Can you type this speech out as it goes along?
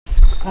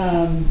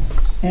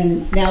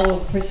And now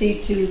we'll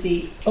proceed to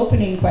the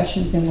opening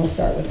questions, and we'll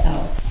start with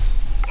Al.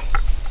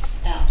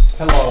 Al.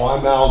 Hello,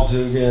 I'm Al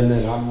Dugan,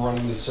 and I'm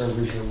running to serve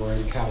as your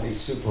Marin County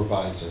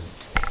Supervisor.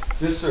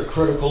 This is a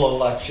critical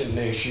election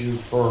issue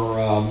for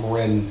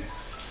Marin.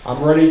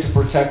 I'm ready to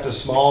protect the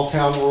small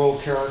town rural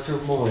character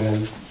of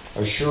Marin,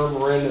 assure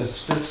Marin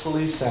is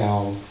fiscally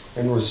sound,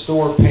 and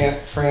restore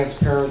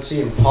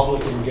transparency and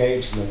public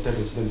engagement that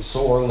has been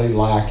sorely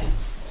lacking.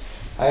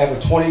 I have a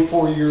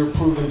 24-year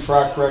proven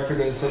track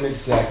record as an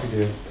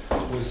executive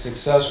with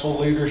successful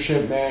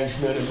leadership,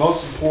 management, and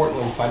most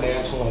importantly,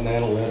 financial and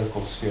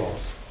analytical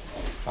skills.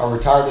 I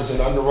retired as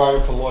an underwriter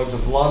for Lloyd's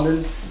of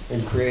London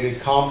and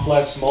created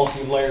complex,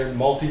 multi-layered,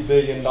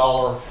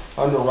 multi-billion-dollar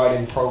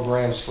underwriting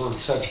programs for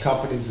such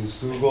companies as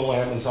Google,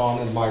 Amazon,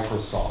 and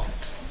Microsoft.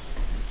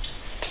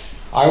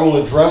 I will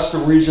address the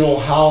regional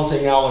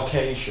housing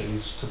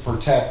allocations to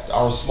protect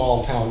our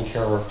small town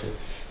character.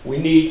 We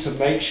need to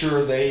make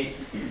sure they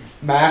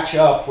match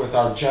up with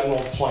our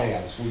general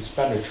plans. We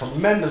spend a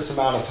tremendous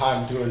amount of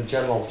time doing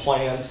general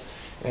plans,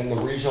 and the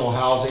regional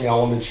housing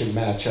element should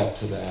match up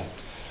to that.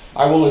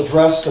 I will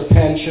address the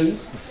pension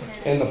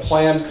and the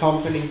planned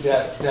company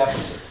debt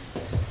deficit.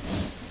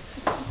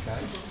 Okay.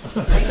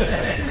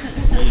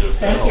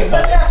 Thank you. Put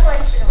that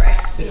question right.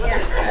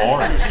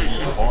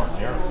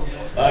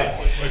 Hi.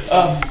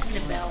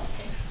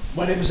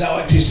 My name is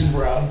Alex Easton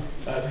Brown.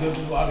 I've lived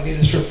in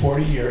Lagunitas for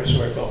 40 years,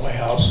 where I built my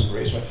house and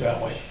raised my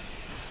family.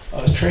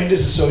 I was trained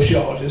as a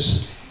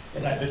sociologist,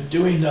 and I've been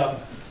doing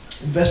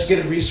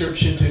investigative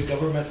research into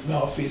government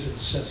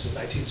malfeasance since the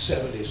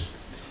 1970s.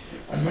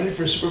 I'm running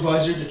for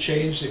supervisor to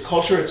change the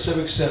culture at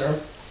Civic Center,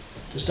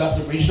 to stop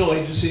the regional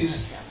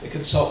agencies, the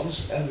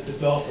consultants, and the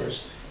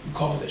developers from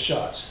calling the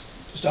shots,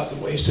 to stop the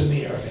waste and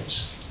the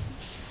arrogance.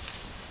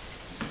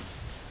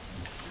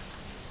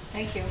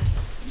 Thank you.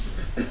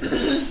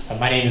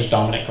 My name is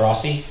Dominic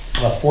Grossi.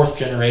 I'm a fourth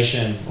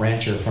generation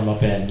rancher from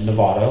up in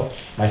Novato.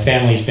 My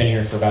family's been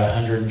here for about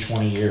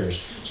 120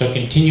 years. So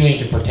continuing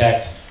to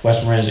protect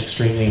West Marin is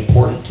extremely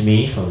important to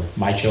me, for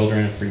my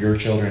children and for your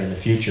children in the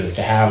future,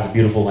 to have the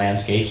beautiful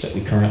landscapes that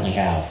we currently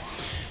have.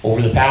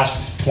 Over the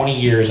past 20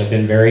 years, I've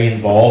been very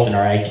involved in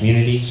our ag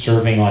community,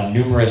 serving on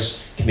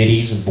numerous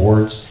committees and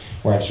boards,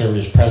 where I've served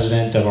as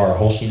president of our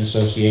Holstein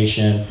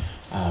Association,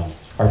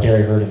 our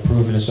Dairy Herd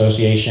Improvement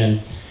Association,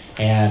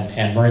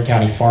 and Marin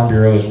County Farm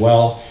Bureau as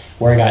well,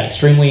 where I got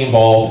extremely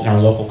involved in our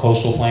local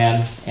coastal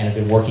plan and have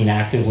been working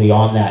actively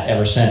on that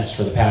ever since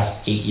for the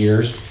past 8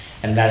 years.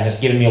 And that has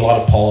given me a lot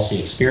of policy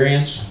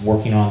experience,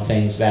 working on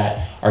things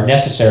that are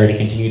necessary to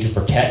continue to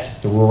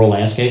protect the rural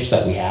landscapes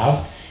that we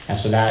have. And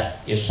so that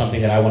is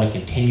something that I want to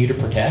continue to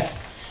protect.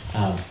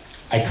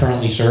 I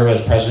currently serve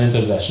as president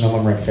of the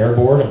Sonoma Marin Fair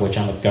Board, of which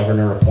I'm a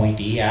governor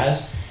appointee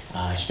as.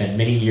 I spent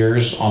many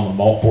years on the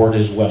malt board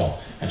as well.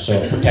 And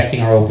so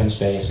protecting our open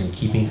space and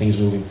keeping things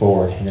moving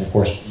forward, and then of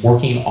course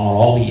working on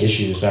all the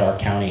issues that our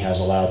county has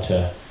allowed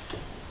to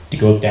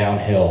go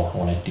downhill, I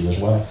want to do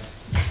as well.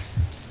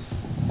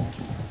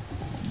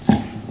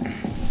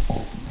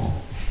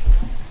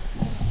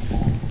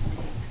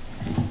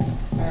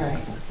 All right.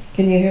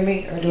 Can you hear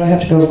me, or do I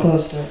have to go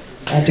close to it?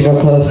 I have to go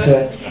close to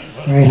it.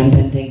 All right, I'm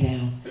bending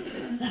down.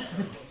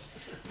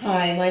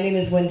 Hi, my name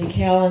is Wendy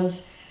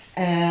Callens.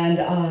 And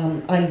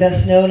I'm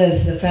best known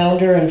as the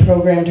founder and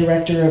program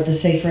director of the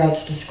Safe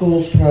Routes to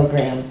Schools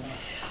program.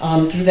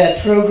 Through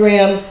that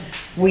program,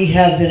 we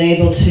have been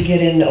able to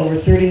get in over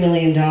 $30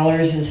 million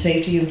in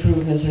safety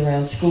improvements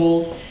around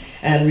schools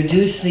and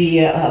reduce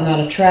the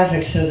amount of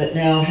traffic, so that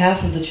now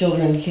half of the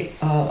children who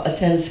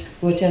attend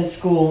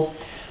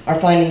schools are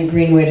finding a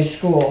green way to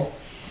school.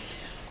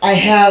 I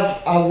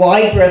have a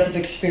wide breadth of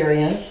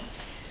experience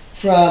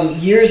from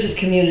years of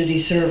community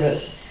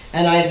service,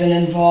 and I've been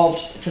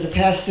involved for the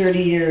past 30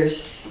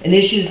 years in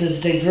issues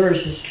as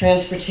diverse as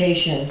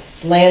transportation,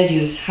 land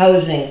use,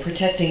 housing,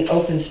 protecting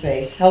open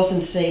space, health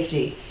and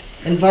safety,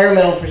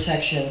 environmental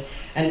protection,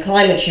 and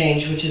climate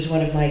change, which is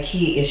one of my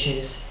key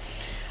issues.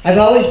 I've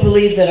always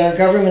believed that our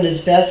government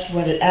is best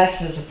when it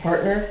acts as a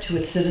partner to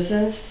its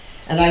citizens,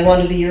 and I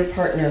want to be your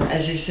partner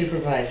as your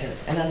supervisor.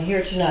 And I'm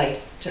here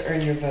tonight to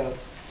earn your vote.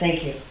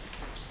 Thank you.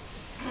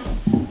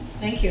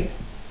 Thank you.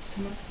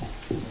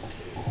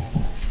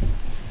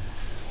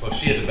 Well, if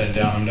she had to bend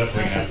down, I'm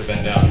definitely going to have to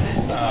bend down.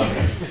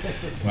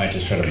 I might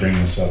just try to bring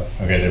this up.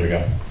 Okay, there we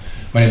go.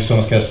 My name is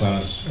Tomas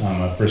Keslanis.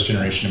 I'm a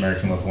first-generation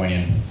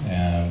American-Lithuanian.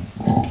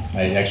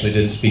 I actually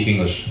didn't speak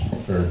English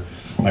for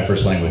my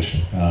first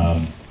language.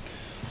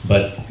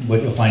 But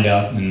what you'll find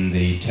out in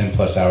the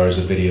 10-plus hours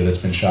of video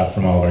that's been shot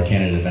from all of our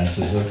candidate events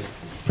is a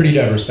pretty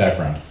diverse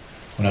background.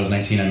 When I was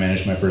 19, I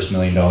managed my first $1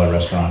 million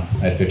restaurant.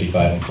 I had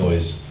 55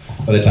 employees.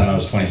 By the time I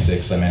was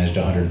 26, I managed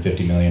a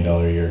 $150 million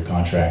a year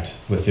contract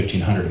with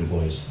 1,500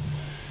 employees.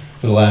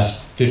 For the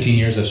last 15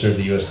 years, I've served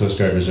the U.S. Coast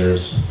Guard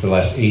Reserves. For the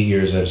last 8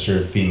 years, I've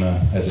served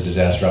FEMA as a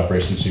disaster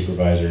operations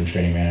supervisor and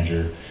training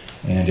manager.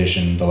 In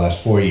addition, the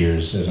last 4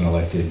 years as an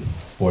elected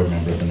board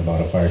member of the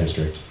Nevada Fire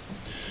District.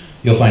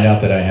 You'll find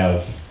out that I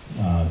have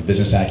the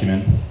business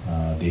acumen,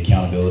 the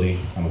accountability.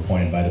 I'm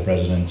appointed by the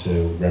president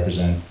to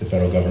represent the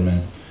federal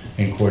government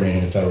in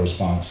coordinating the federal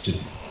response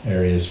to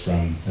areas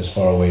from as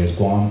far away as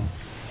Guam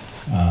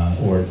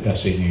or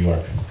upstate New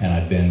York. And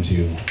I've been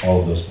to all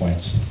of those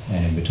points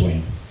and in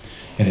between,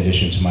 in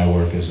addition to my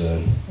work as a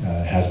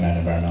hazmat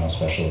environmental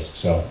specialist.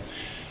 So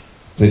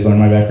please learn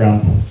my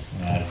background.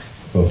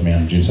 Vote for me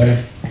on June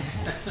 2nd.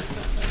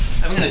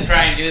 I'm going to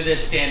try and do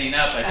this standing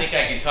up. I think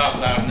I can talk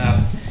loud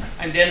enough.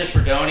 I'm Dennis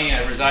Verdoni.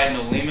 I reside in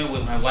Olema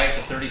with my wife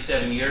of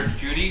 37 years,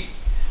 Judy.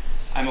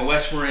 I'm a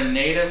West Marin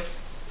native.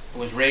 I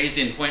was raised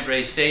in Point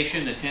Reyes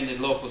Station, attended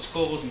local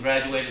schools, and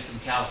graduated from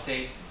Cal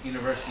State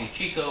University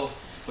Chico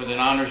with an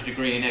honors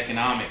degree in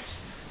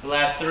economics. The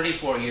last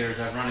 34 years,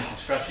 I've run a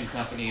construction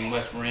company in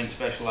West Marin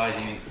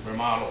specializing in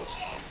remodels.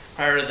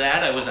 Prior to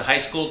that, I was a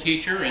high school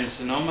teacher in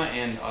Sonoma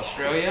and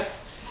Australia.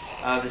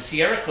 The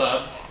Sierra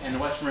Club and the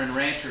West Marin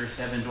Ranchers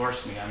have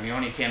endorsed me. I'm the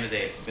only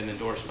candidate who's been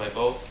endorsed by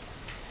both.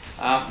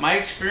 My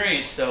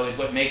experience, though, is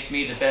what makes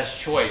me the best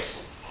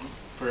choice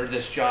for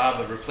this job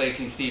of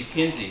replacing Steve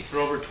Kinsey. For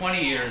over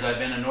 20 years, I've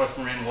been a North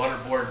Marin Water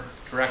Board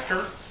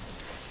Director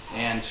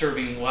and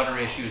serving water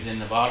issues in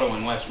Novato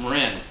and West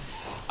Marin.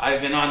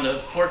 I've been on the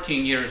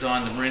 14 years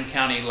on the Marin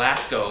County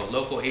LAFCO,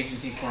 Local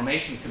Agency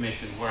Formation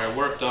Commission, where I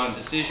worked on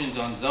decisions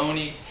on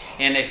zoning,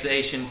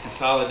 annexation,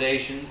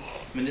 consolidation,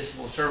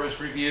 municipal service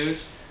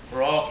reviews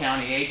for all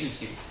county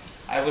agencies.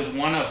 I was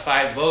one of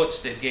 5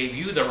 votes that gave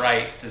you the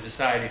right to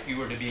decide if you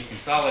were to be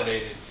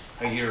consolidated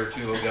a year or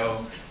 2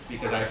 ago,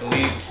 because I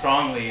believe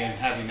strongly in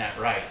having that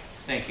right.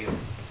 Thank you.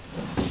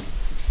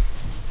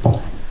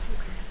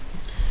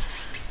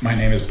 My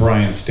name is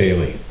Brian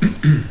Staley.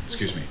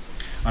 Excuse me.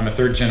 I'm a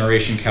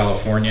third-generation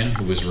Californian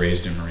who was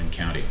raised in Marin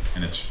County,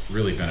 and it's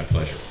really been a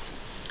pleasure.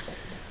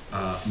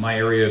 My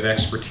area of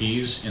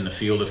expertise in the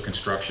field of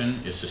construction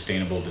is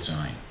sustainable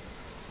design.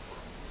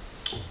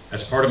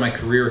 As part of my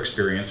career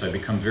experience, I've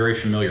become very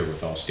familiar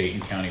with all state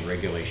and county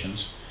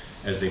regulations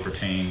as they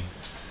pertain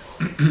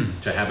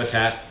to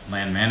habitat,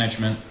 land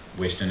management,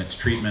 waste and its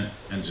treatment,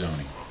 and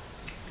zoning.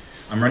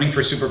 I'm running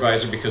for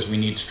supervisor because we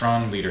need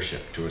strong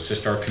leadership to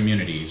assist our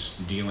communities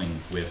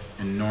dealing with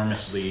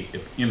enormously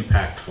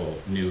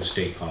impactful new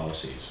state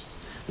policies,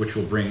 which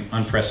will bring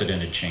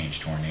unprecedented change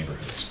to our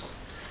neighborhoods.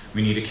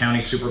 We need a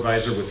county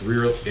supervisor with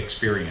real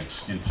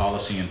experience in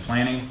policy and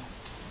planning,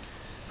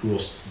 who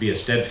will be a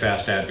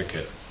steadfast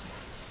advocate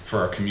for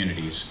our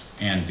communities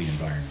and the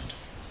environment.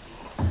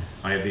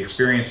 I have the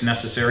experience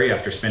necessary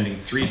after spending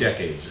 3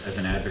 decades as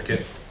an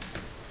advocate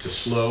to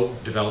slow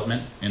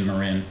development in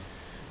Marin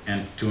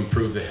and to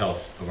improve the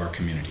health of our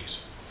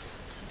communities.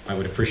 I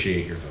would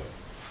appreciate your vote.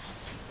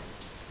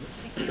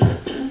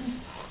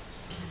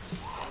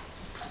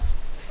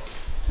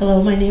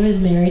 Hello, my name is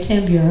Mary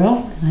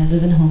Tamburo, and I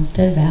live in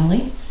Homestead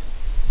Valley.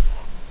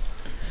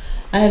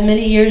 I have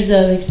many years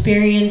of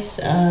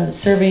experience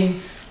serving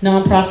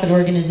nonprofit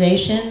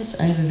organizations.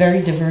 I have a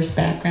very diverse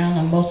background.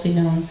 I'm mostly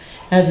known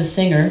as a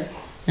singer,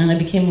 and I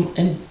became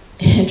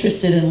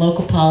interested in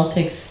local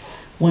politics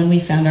when we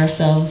found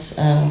ourselves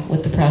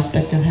with the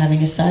prospect of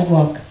having a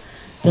sidewalk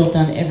built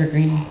on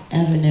Evergreen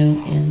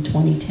Avenue in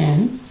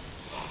 2010.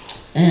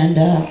 And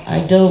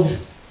I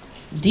dove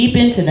deep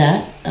into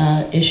that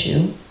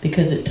issue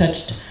because it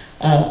touched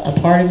a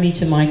part of me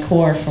to my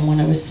core from when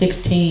I was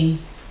 16.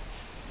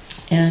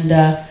 And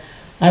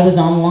I was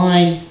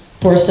online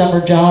for a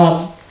summer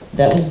job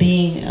that was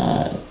being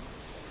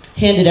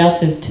handed out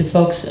to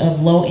folks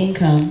of low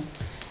income.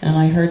 And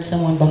I heard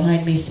someone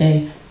behind me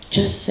say,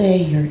 just say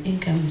your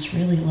income's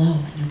really low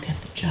and you'll get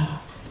the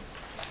job.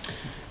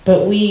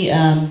 But we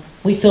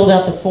filled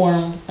out the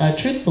form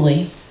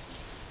truthfully,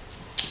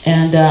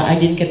 and I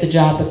didn't get the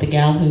job, but the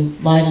gal who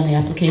lied on the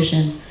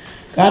application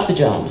got the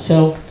job.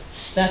 So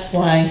that's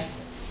why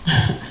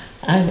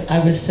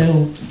I was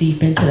so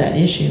deep into that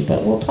issue,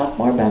 but we'll talk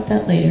more about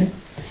that later.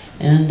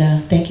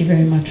 And thank you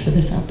very much for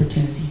this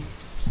opportunity.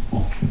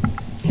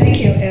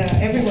 Thank you,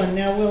 everyone.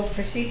 Now we'll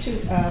proceed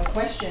to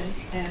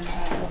questions, and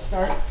we'll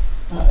start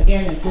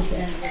again at this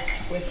end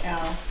with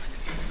Al.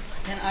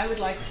 And I would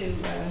like to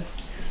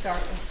start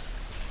with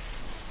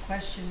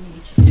question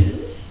each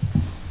is,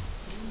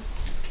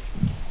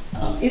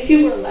 if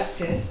you were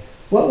elected,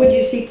 what would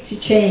you seek to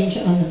change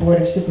on the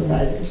Board of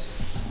Supervisors?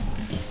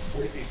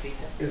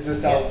 Is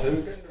this Al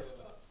Dugan?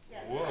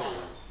 Yes. Whoa.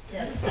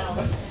 Yes,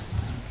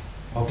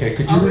 Al. Okay,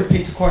 could you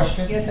repeat the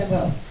question? Yes, I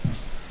will.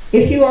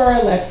 If you are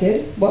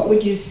elected, what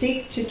would you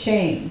seek to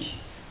change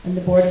in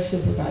the Board of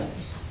Supervisors?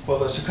 Well,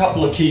 there's a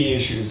couple of key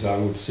issues I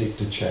would seek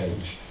to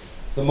change.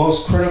 The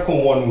most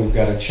critical one we've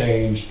got to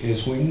change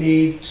is we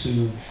need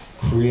to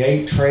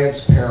create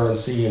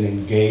transparency and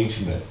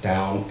engagement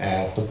down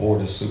at the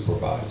Board of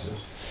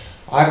Supervisors.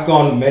 I've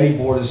gone to many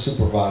Board of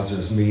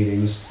Supervisors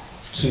meetings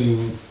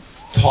to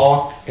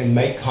talk and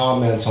make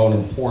comments on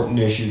important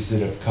issues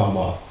that have come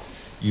up.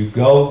 You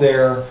go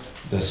there,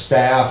 the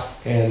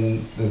staff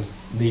and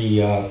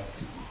the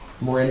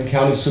Marin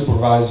County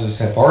Supervisors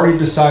have already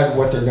decided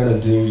what they're going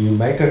to do. You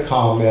make a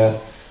comment,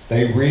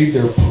 they read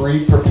their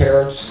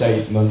pre-prepared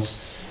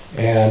statements,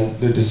 and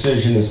the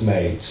decision is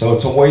made. So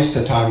it's a waste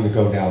of time to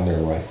go down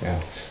there right now.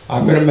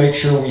 I'm going to make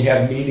sure we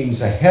have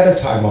meetings ahead of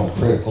time on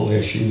critical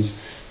issues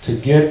to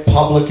get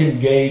public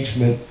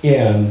engagement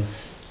in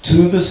to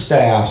the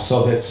staff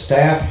so that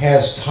staff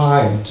has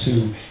time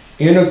to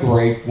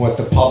integrate what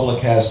the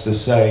public has to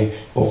say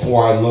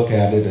before I look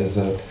at it as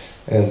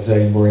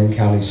a Marin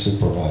County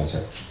supervisor.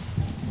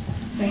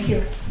 Thank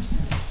you.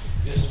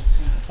 Yes.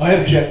 I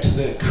object to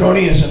the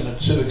cronyism at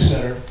Civic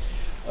Center.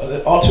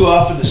 That all too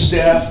often the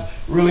staff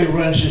really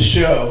runs the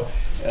show.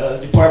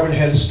 Department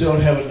heads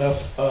don't have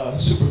enough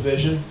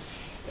supervision,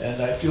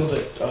 and I feel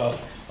that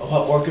a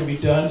lot more can be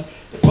done.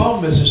 The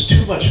problem is there's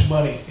too much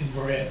money in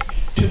Marin.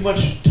 Too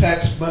much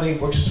tax money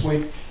works its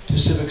way to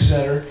Civic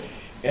Center,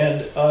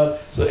 and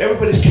so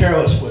everybody's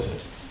careless with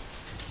it.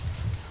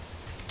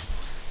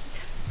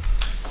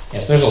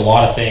 Yes, there's a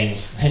lot of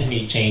things that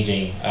need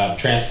changing.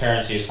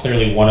 Transparency is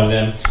clearly one of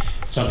them.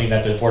 Something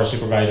that the Board of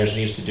Supervisors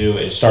needs to do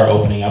is start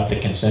opening up the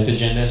consent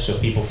agenda so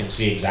people can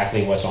see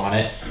exactly what's on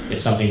it.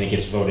 It's something that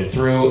gets voted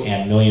through,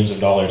 and millions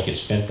of dollars get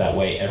spent that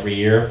way every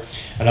year.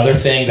 Another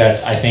thing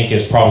that I think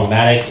is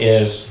problematic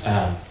is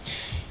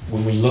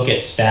when we look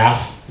at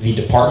staff, the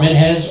department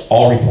heads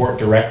all report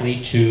directly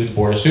to the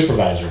Board of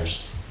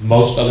Supervisors.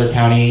 Most other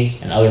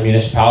counties and other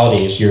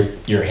municipalities,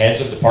 your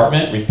heads of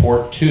department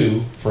report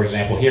to, for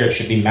example, here it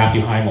should be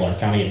Matthew Heimel, our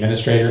county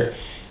administrator,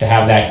 to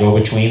have that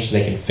go-between so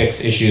they can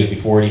fix issues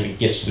before it even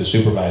gets to the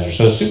supervisor.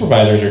 So the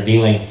supervisors are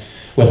dealing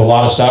with a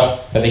lot of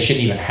stuff that they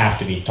shouldn't even have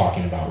to be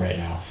talking about right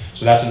now.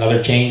 So that's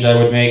another change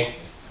I would make.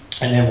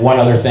 And then one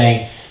other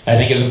thing I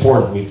think is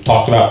important. We've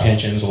talked about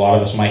pensions. A lot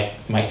of us might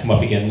come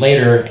up again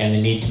later, and the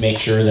need to make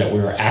sure that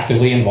we're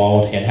actively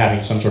involved in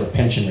having some sort of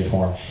pension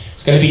reform.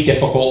 It's going to be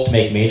difficult to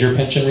make major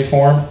pension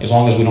reform as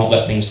long as we don't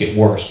let things get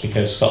worse,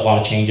 because a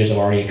lot of changes have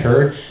already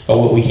occurred. But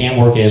what we can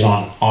work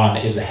on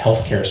is the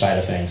healthcare side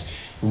of things.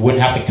 We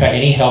wouldn't have to cut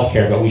any health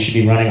care, but we should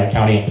be running our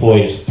county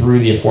employees through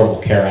the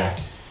Affordable Care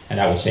Act, and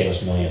that would save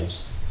us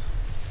millions.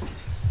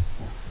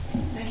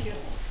 Thank you.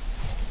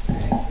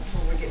 Okay,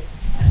 before we get,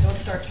 don't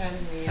start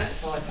timing me yet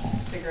until I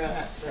figure out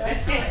how to say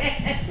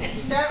it.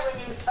 Start when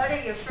you utter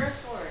your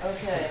first word.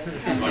 Okay.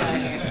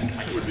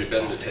 It would be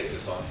better to take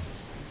this off.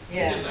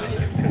 Yeah.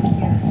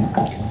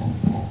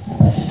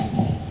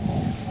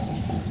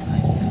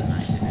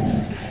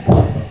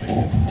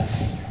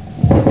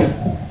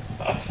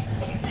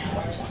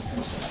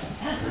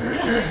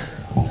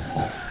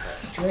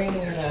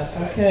 Straightening it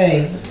up.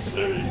 Okay.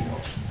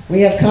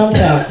 We have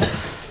contact.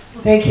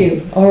 Thank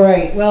you. All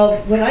right. Well,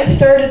 when I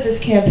started this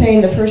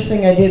campaign, the first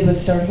thing I did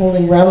was start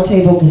holding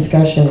roundtable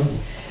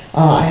discussions.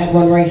 I had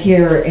one right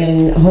here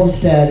in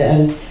Homestead,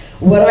 and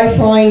what I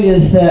find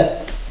is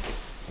that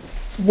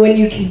when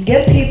you can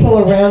get people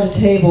around a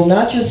table,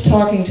 not just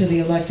talking to the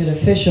elected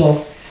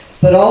official,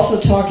 but also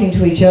talking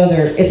to each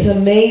other, it's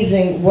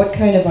amazing what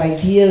kind of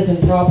ideas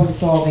and problem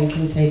solving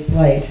can take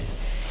place.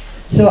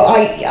 So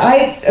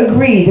I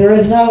agree, there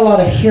is not a lot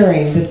of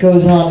hearing that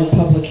goes on in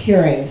public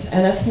hearings,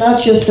 and it's not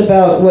just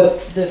about what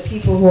the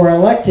people who are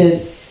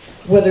elected,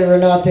 whether or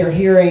not they're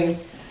hearing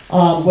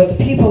what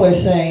the people are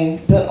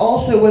saying, but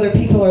also whether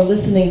people are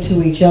listening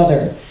to each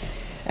other.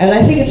 And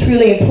I think it's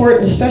really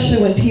important,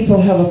 especially when people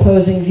have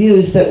opposing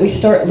views, that we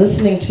start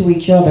listening to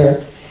each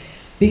other,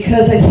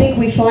 because I think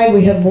we find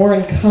we have more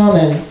in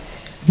common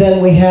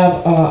than we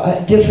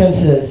have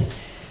differences.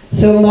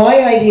 So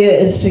my idea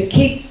is to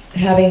keep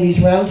having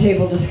these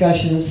roundtable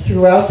discussions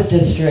throughout the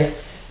district,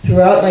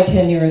 throughout my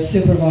tenure as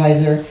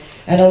supervisor,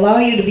 and allow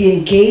you to be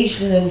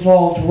engaged and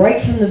involved right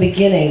from the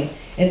beginning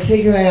in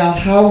figuring out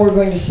how we're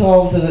going to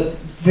solve the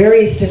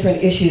various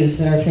different issues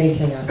that are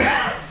facing us.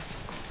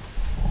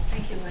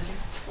 Thank you, Wendy.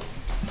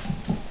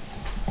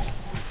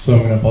 So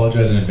I'm going to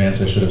apologize in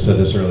advance. I should have said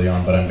this early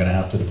on, but I'm going to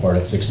have to depart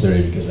at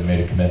 6:30 because I made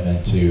a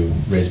commitment to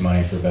raise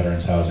money for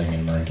veterans housing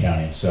in Marin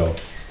County. So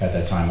at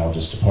that time, I'll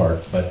just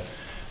depart. But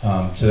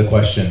to the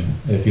question,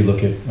 if you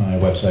look at my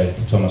website,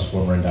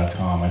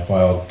 thomasformarin.com, I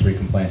filed 3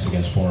 complaints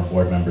against former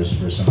board members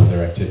for some of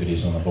their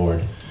activities on the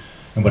board.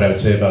 And what I would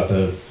say about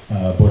the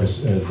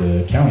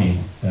the county,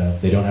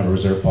 they don't have a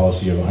reserve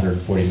policy of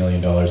 $140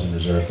 million in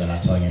reserve. They're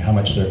not telling you how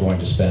much they're going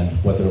to spend,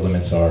 what their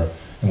limits are,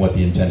 and what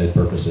the intended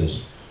purpose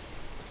is.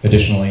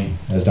 Additionally,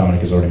 as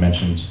Dominic has already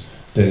mentioned,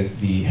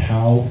 the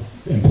how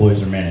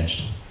employees are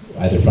managed,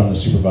 either from the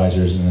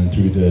supervisors and then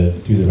through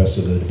the rest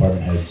of the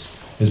department heads,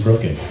 is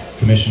broken.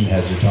 Commission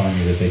heads are telling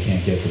me that they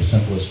can't get the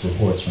simplest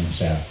reports from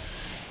staff.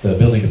 The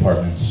building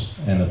departments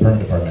and the permit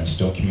departments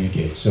don't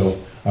communicate. So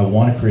I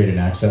want to create an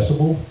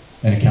accessible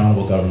and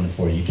accountable government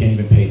for you. You can't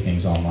even pay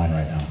things online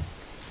right now.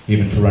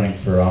 Even for running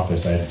for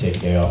office, I had to take a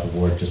day off of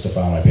work just to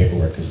file my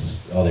paperwork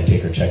because all they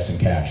take are checks and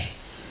cash.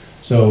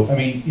 So, I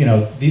mean, you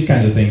know, these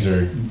kinds of things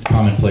are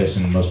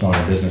commonplace in most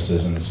modern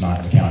businesses, and it's not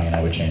in the county, and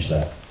I would change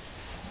that.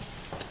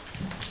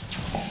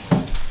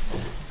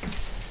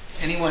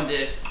 Anyone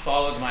that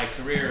followed my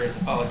career as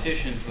a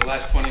politician for the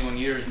last 21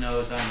 years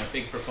knows I'm a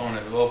big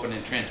proponent of open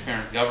and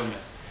transparent government.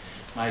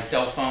 My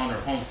cell phone or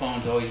home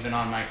phone's always been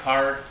on my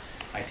card.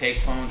 I take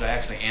phones. I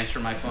actually answer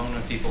my phone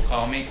when people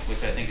call me,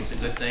 which I think is a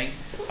good thing.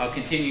 I'll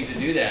continue to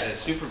do that as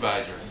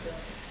supervisor.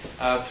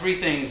 3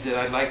 things that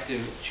I'd like to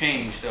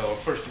change, though.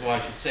 First of all, I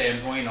should say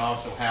I'm going to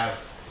also have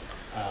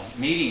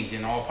meetings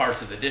in all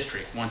parts of the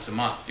district once a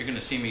month. You're going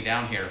to see me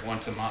down here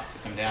once a month to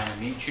come down and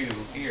meet you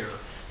here,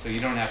 so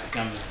you don't have to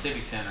come to the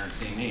Civic Center and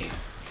see me.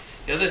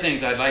 The other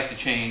things I'd like to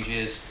change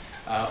is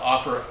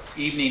offer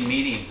evening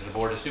meetings of the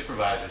Board of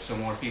Supervisors so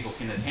more people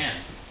can attend.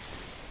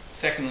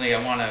 Secondly,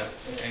 I want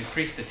to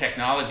increase the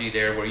technology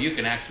there where you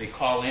can actually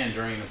call in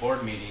during the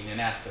board meeting and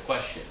ask the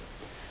question.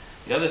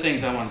 The other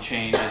things I want to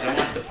change is I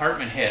want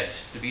department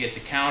heads to be at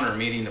the counter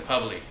meeting the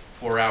public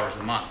 4 hours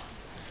a month.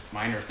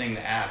 Minor thing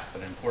to ask,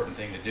 but an important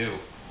thing to do.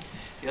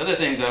 The other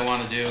things I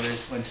want to do is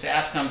when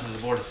staff comes to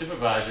the Board of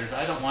Supervisors,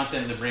 I don't want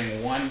them to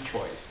bring one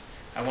choice.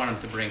 I want them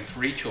to bring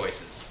 3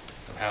 choices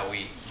of how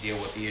we deal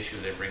with the issue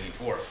they're bringing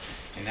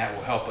forth. And that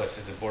will help us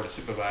as the Board of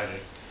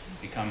Supervisors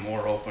become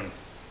more open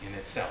in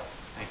itself.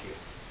 Thank you.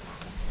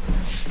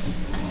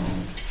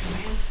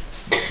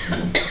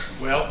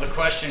 Well, the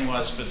question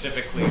was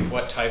specifically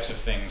what types of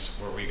things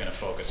were we going to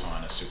focus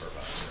on as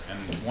supervisor? And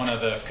one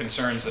of the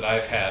concerns that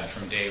I've had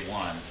from day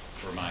one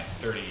for my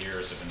 30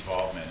 years of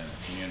involvement in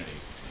the community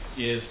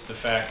is the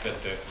fact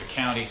that the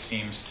county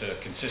seems to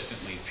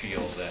consistently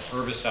feel that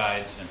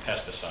herbicides and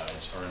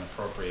pesticides are an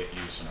appropriate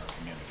use in our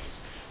communities.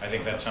 I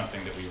think that's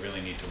something that we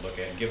really need to look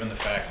at, given the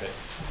fact that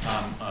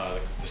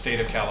the state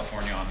of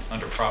California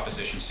under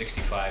Proposition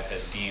 65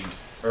 has deemed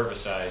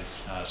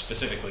herbicides,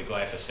 specifically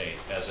glyphosate,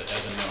 as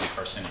a known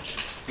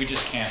carcinogen. We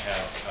just can't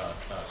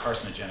have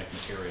carcinogenic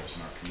materials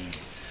in our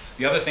community.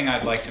 The other thing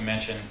I'd like to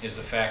mention is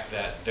the fact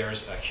that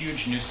there's a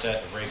huge new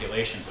set of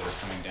regulations that are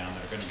coming down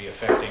that are going to be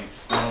affecting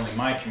not only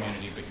my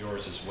community but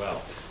yours as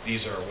well.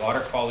 These are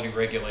water quality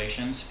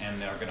regulations, and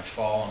they're going to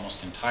fall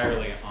almost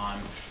entirely on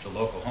the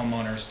local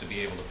homeowners to be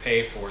able to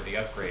pay for the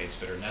upgrades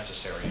that are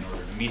necessary in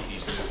order to meet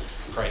these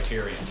new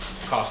criteria,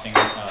 costing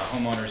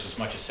homeowners as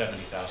much as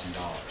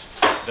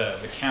 $70,000.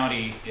 The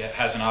county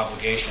has an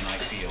obligation, I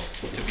feel,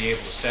 to be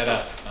able to set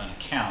up an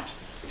account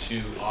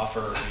to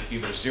offer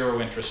either zero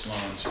interest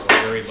loans or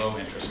very low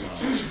interest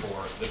loans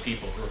for the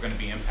people who are going to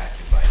be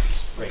impacted by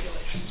these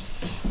regulations.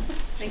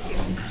 Thank you.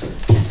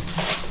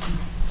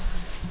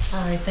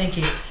 All right, thank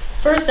you.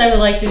 First, I would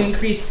like to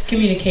increase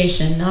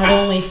communication, not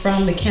only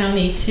from the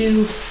county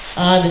to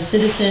the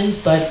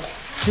citizens, but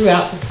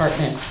throughout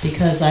departments,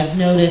 because I've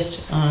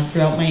noticed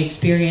throughout my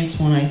experience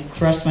when I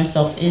thrust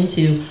myself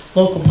into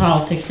local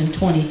politics in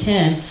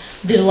 2010,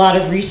 did a lot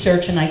of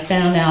research, and I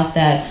found out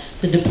that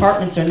the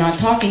departments are not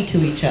talking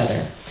to each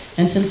other.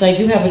 And since I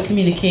do have a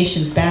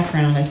communications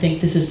background, I think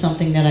this is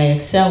something that I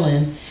excel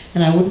in.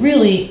 And I would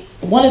really,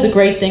 one of the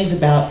great things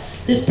about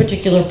this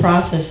particular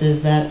process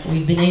is that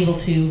we've been able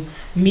to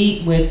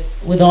meet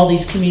with all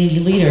these community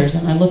leaders,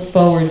 and I look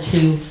forward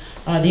to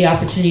the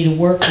opportunity to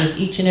work with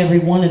each and every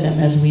one of them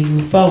as we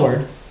move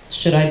forward,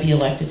 should I be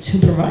elected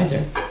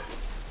supervisor.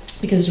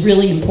 Because it's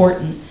really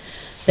important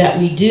that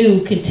we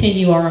do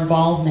continue our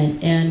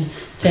involvement and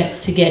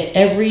to get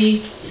every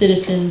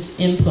citizen's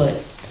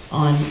input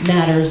on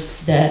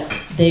matters that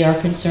they are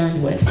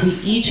concerned with. We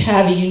each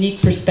have a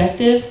unique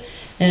perspective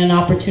and an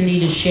opportunity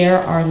to share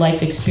our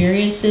life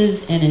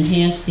experiences and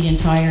enhance the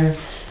entire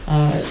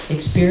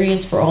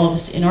experience for all of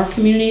us in our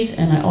communities.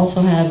 And I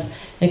also have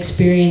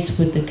experience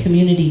with the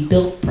community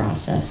built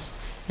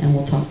process, and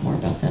we'll talk more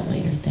about that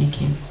later. Thank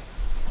you.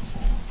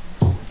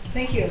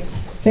 Thank you.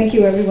 Thank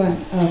you, everyone.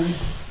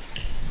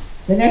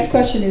 The next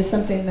question is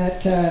something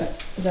that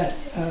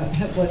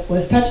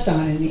was touched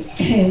on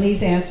in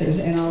these answers,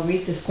 and I'll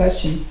read this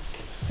question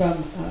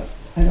from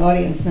an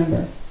audience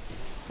member.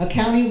 A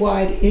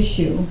county-wide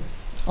issue,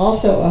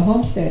 also a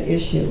homestead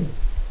issue.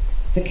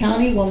 The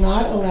county will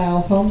not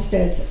allow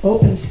Homestead's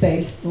open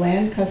space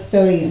land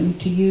custodian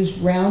to use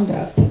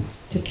Roundup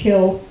to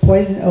kill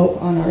poison oak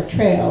on our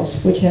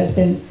trails, which has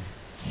been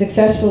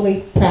successful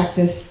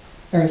practice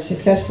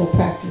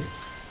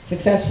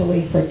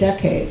successfully for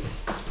decades.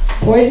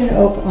 Poison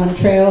oak on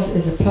trails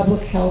is a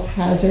public health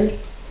hazard.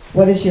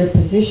 What is your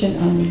position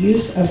on the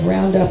use of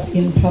Roundup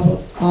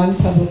on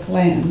public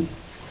lands?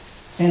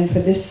 And for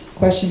this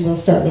question, we'll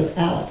start with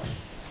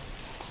Alex.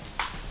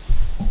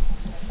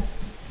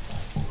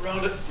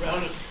 Roundup,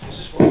 is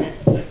this working?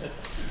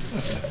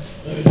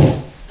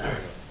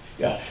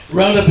 Yeah,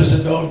 Roundup is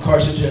a known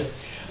carcinogen.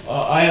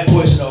 I have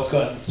poison oak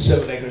on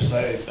 7 acres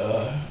that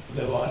I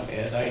live on,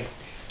 and I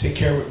take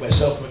care of it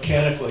myself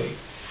mechanically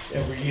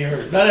every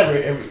year. Not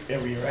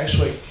every year,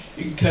 actually.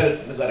 You can cut it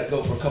and let it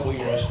go for a couple of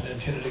years and then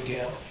hit it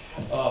again.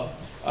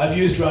 I've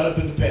used Roundup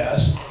in the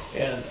past,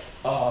 and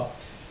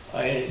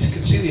I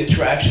can see the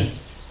attraction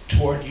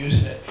toward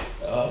using it,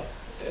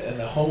 and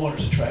the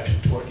homeowner's attraction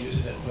toward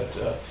using it,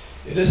 but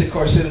it is a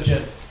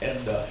carcinogen,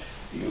 and a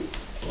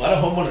lot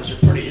of homeowners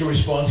are pretty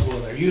irresponsible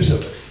in their use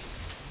of it.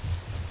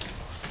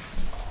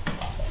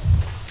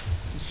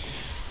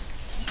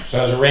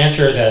 So as a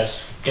rancher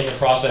that's in the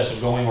process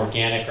of going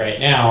organic right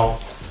now,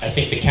 I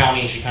think the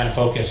county should kind of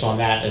focus on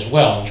that as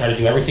well and try to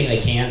do everything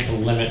they can to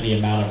limit the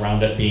amount of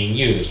Roundup being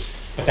used.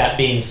 But that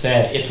being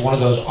said, it's one of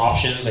those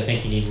options I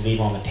think you need to leave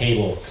on the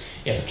table.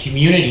 If a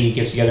community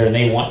gets together and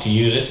they want to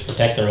use it to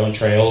protect their own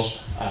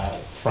trails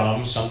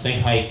from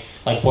something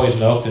like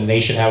poison oak, then they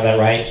should have that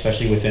right,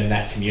 especially within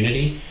that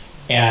community.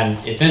 And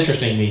it's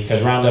interesting to me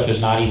because Roundup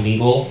is not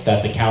illegal,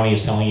 that the county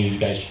is telling you you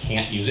guys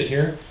can't use it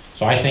here.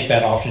 So I think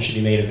that option should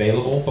be made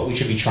available, but we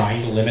should be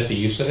trying to limit the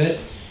use of it.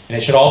 And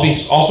it should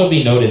also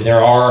be noted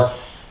there are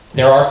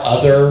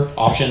other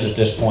options at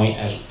this point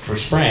as for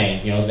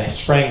spraying. You know, the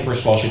spraying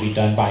first of all should be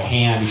done by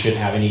hand. You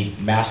shouldn't have any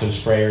massive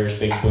sprayers,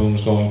 big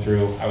booms going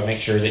through. I would make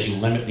sure that you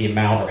limit the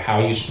amount or how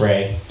you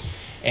spray.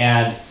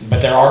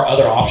 But there are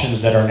other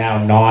options that are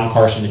now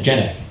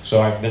non-carcinogenic.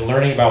 So I've been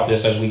learning about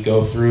this as we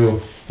go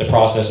through the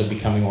process of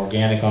becoming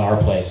organic on our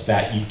place,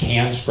 that you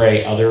can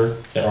spray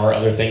there are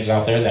other things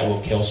out there that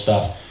will kill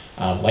stuff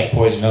like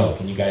poison oak,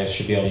 and you guys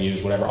should be able to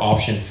use whatever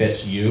option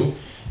fits you.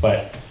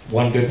 But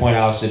one good point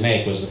Alex did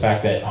make was the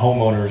fact that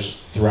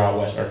homeowners throughout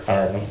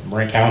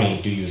Marin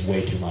County do use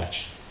way too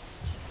much.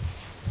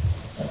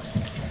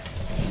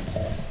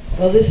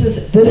 Well, this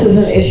is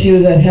an issue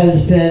that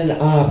has been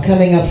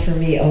coming up for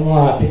me a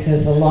lot,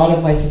 because a lot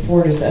of my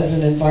supporters as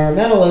an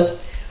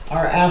environmentalist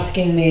are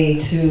asking me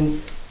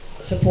to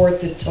support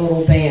the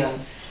total ban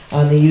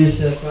on the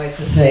use of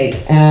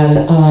glyphosate,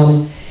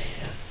 and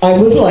I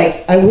would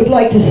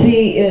like to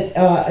see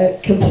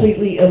it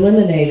completely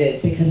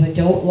eliminated, because I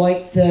don't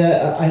like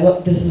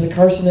this is a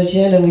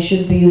carcinogen and we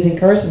shouldn't be using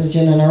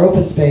carcinogen in our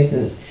open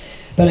spaces.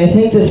 But I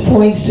think this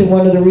points to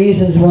one of the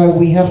reasons why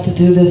we have to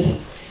do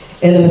this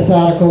in a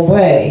methodical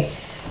way.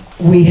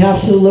 We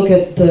have to look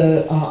at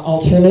the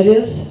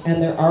alternatives,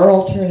 and there are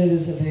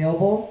alternatives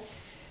available.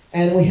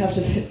 And we have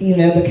to,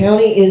 the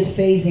county is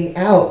phasing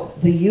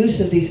out the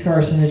use of these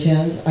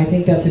carcinogens. I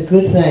think that's a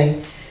good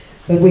thing.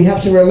 But we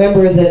have to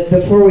remember that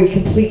before we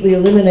completely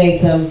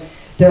eliminate them,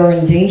 there are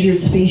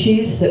endangered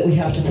species that we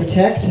have to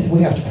protect.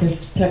 We have to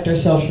protect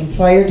ourselves from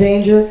fire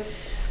danger.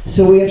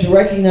 So we have to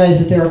recognize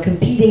that there are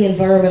competing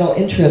environmental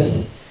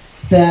interests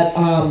that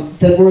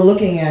we're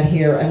looking at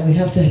here, and we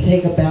have to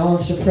take a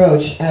balanced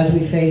approach as we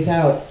phase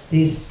out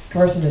these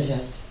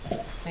carcinogens.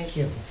 Thank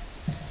you.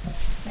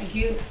 Thank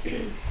you.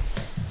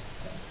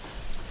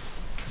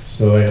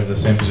 So I have the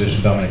same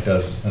position Dominic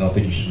does. I don't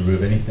think you should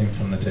remove anything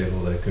from the table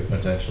that could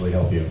potentially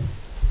help you.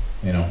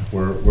 You know,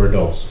 we're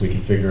adults. We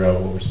can figure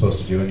out what we're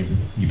supposed to do, and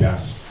you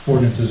pass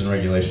ordinances and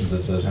regulations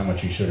that says how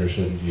much you should or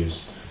shouldn't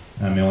use.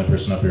 I'm the only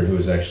person up here who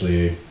is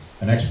actually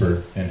an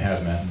expert in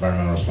hazmat,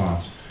 environmental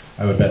response.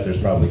 I would bet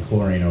there's probably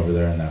chlorine over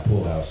there in that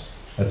pool house.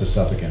 That's a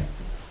suffocant.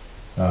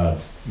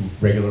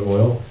 Regular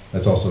oil,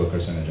 that's also a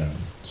carcinogen.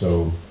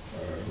 So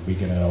we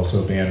can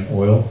also ban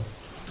oil,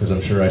 because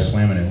I'm sure I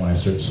swam in it when I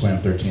swam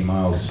 13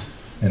 miles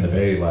in the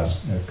bay a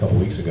couple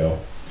weeks ago.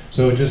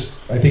 So I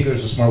think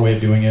there's a smart way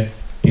of doing it.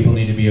 People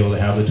need to be able to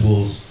have the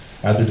tools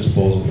at their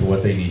disposal for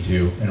what they need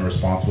to in a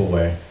responsible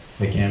way.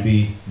 They can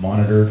be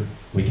monitored.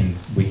 We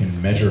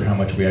can measure how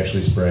much we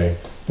actually spray,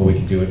 but we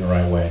can do it in the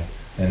right way.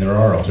 And there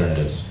are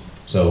alternatives.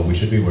 So we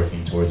should be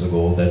working towards a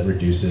goal that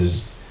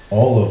reduces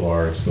all of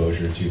our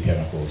exposure to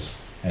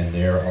chemicals. And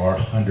there are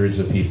hundreds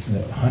of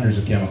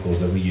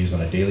chemicals that we use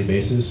on a daily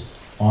basis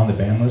on the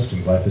ban list,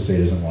 and glyphosate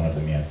isn't one of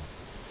them yet.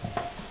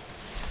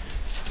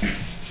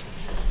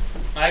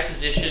 My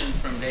position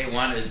from day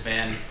one has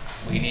been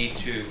we need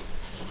to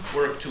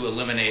work to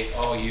eliminate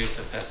all use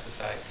of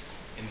pesticides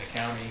in the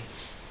county,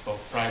 both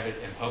private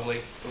and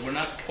public, but we're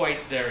not quite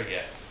there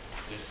yet.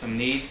 There's some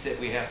needs that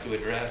we have to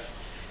address,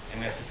 and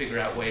we have to figure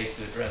out ways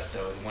to address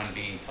those, one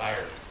being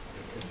fire,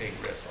 a big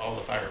risk. All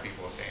the fire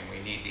people are saying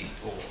we need these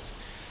tools.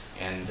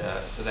 And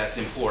so that's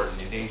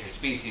important. Endangered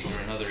species are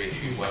another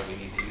issue why we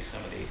need to use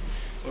some of these.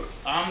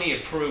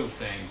 Omni-approved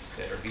things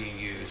that are being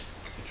used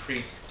to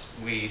treat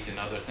weeds and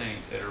other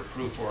things that are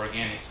approved for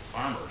organic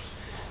farmers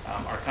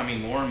are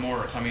coming more and more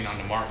on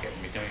the market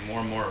and becoming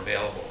more and more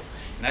available.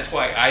 And that's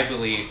why I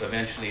believe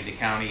eventually the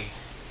county,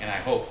 and I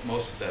hope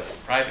most of the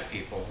private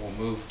people, will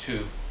move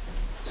to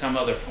some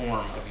other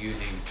form of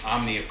using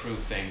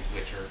Omni-approved things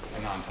which are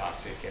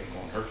non-toxic and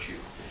won't hurt you.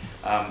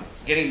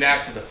 Getting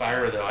back to the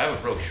fire though, I have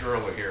a brochure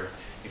over here.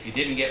 If you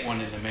didn't get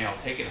one in the mail,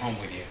 take it home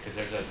with you, because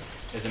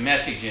there's a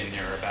message in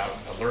there about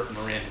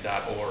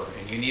alertmarin.org,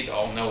 and you need to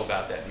all know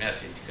about that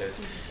message, because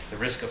the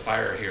risk of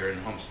fire here in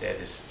Homestead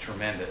is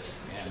tremendous,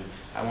 and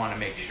I want to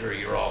make sure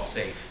you're all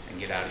safe and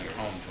get out of your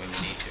homes when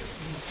you need to.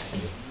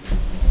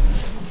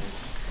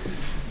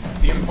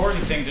 The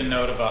important thing to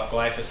note about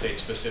glyphosate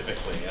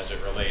specifically as it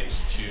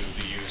relates to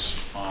the use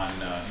on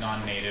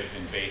non-native,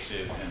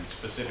 invasive, and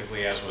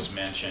specifically, as was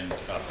mentioned,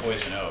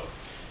 poison oak,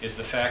 is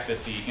the fact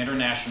that the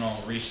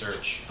international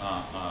research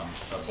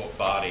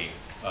body,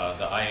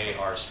 the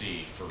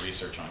IARC for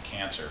research on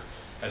cancer,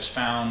 has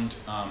found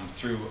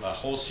through a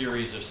whole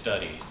series of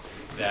studies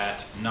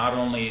that not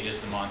only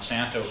is the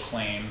Monsanto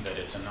claim that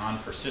it's a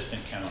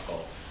non-persistent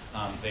chemical,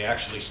 they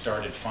actually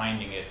started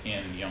finding it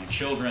in young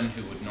children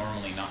who would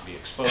normally not be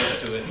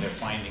exposed to it. They're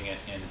finding it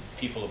in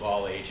people of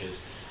all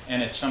ages,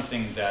 and it's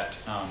something that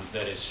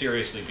that is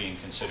seriously being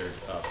considered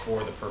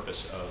for the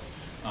purpose of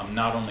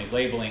not only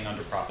labeling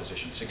under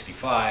Proposition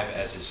 65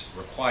 as is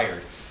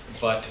required,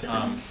 but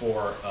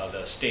for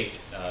the state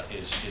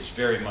is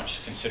very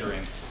much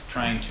considering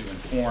trying to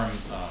inform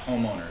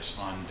homeowners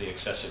on the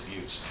excessive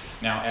use.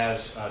 Now,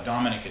 as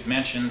Dominic had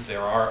mentioned,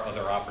 there are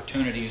other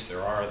opportunities,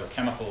 there are other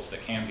chemicals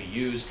that can be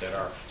used that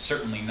are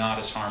certainly not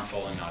as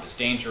harmful and not as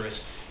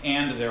dangerous,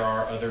 and there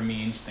are other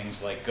means,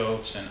 things like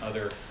goats and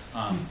other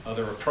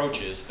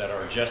approaches that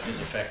are just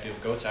as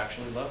effective. Goats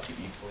actually love to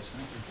eat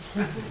poison.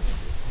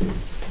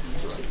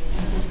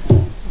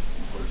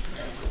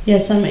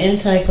 Yes, I'm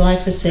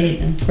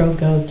anti-glyphosate and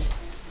pro-goat.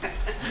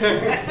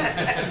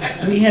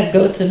 We have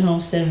goats in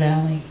Homestead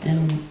Valley,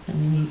 and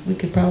we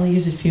could probably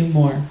use a few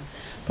more.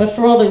 But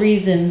for all the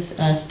reasons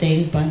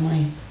stated by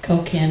my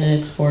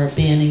co-candidates for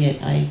banning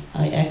it, I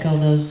echo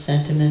those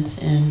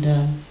sentiments, and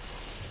I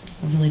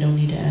really don't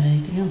need to add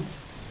anything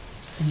else.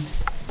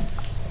 Thanks.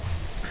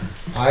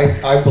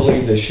 I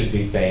believe this should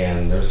be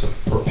banned. There's a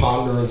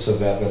preponderance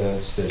of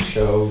evidence that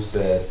shows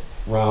that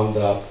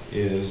Roundup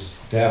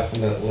is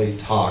definitely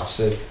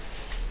toxic.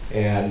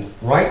 And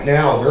right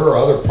now, there are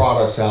other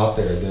products out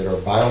there that are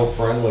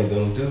bio-friendly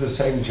that'll do the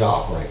same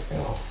job right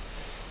now.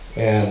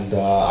 And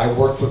I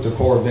worked with the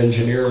Corps of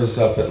Engineers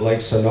up at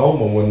Lake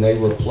Sonoma when they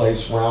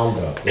replaced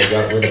Roundup. They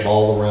got rid of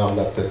all the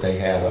Roundup that they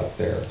had up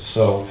there.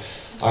 So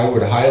I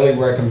would highly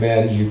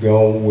recommend you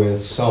go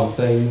with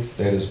something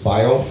that is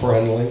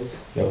bio-friendly,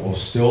 that will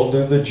still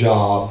do the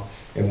job,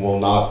 and will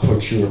not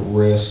put you at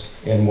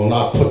risk, and will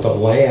not put the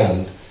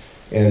land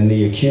and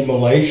the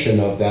accumulation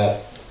of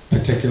that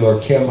particular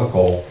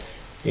chemical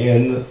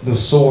in the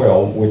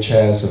soil, which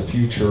has a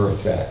future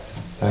effect.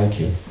 Thank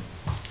you.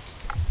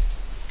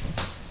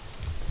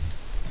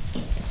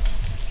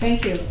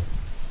 Thank you.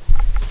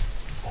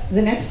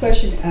 The next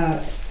question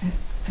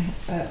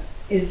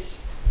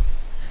is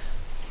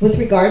with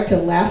regard to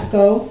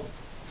LAFCO.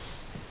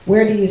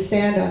 Where do you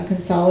stand on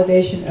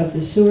consolidation of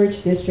the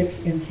sewerage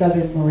districts in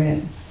southern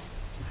Marin?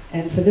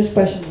 And for this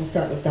question, we'll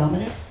start with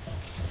Dominic.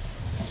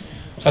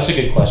 That's a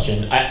good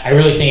question. I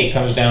really think it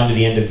comes down to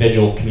the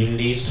individual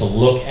communities to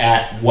look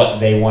at what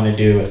they want to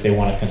do if they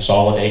want to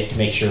consolidate to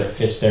make sure it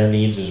fits their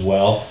needs as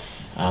well.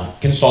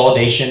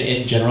 Consolidation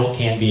in general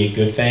can be a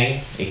good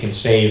thing. It can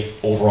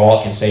save, overall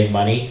it can save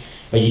money,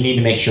 but you need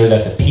to make sure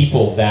that the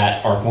people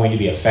that are going to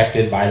be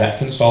affected by that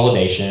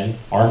consolidation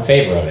are in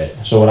favor of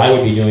it. So what I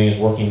would be doing is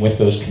working with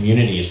those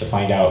communities to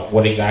find out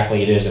what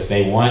exactly it is that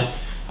they want.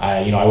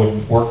 I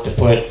would work to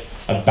put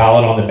a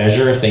ballot on the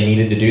measure if they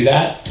needed to do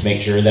that, to make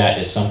sure that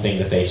is something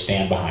that they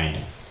stand behind.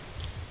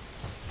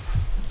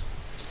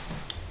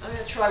 I'm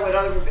going to try what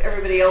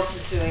everybody else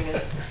is doing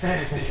and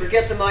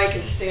forget the mic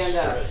and stand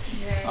up.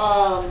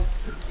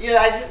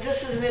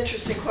 This is an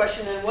interesting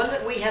question, and one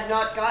that we have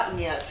not gotten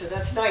yet, so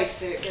that's nice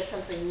to get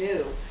something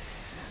new.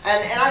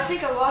 And I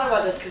think a lot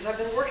about this because I've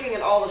been working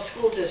in all the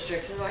school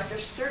districts, and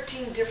there's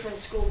 13 different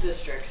school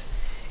districts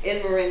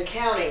in Marin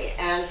County,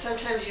 and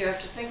sometimes you have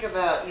to think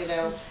about,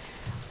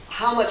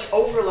 how much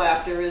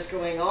overlap there is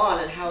going on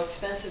and how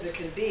expensive it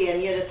can be,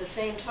 and yet at the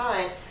same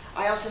time,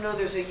 I also know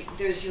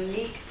there's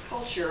unique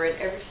culture in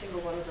every single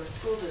one of those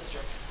school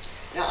districts.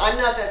 Now, I'm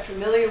not that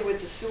familiar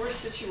with the sewer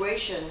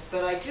situation,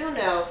 but I do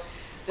know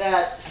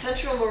that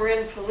Central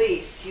Marin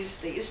Police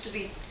there used to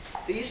be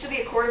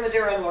a Corte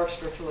Madera and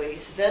Larkspur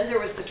Police. Then there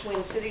was the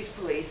Twin Cities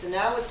Police, and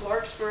now it's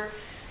Larkspur,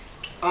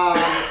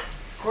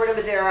 Corte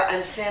Madera,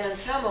 and San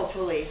Anselmo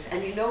Police.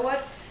 And you know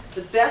what?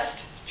 The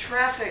best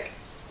traffic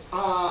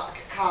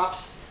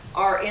cops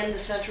are in the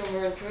Central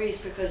Marin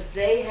Police because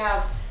they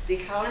have the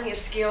economy of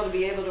scale to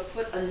be able to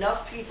put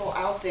enough people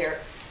out there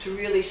to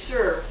really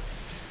serve.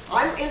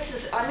 I'm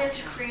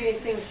into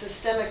creating things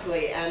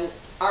systemically, and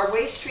our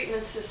waste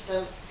treatment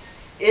system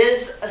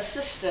is a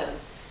system,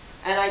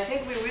 and I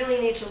think we really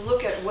need to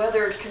look at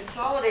whether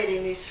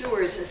consolidating these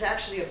sewers is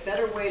actually a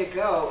better way to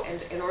go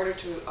in order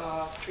to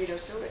treat our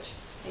sewage.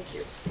 Thank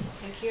you.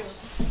 Thank you.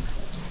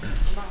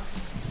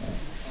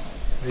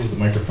 I use the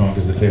microphone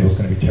because the table's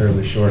going to be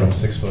terribly short. I'm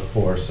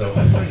 6'4", so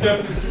I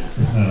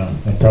don't know,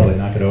 I'd probably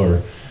knock it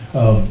over.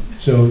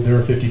 So there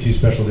are 52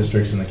 special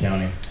districts in the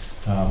county.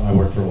 I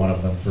worked for one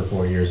of them for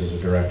 4 years as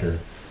a director.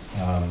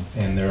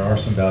 And there are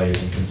some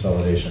values in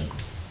consolidation,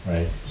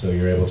 right? So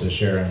you're able to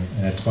share,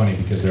 and it's funny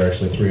because there are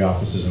actually 3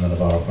 offices in the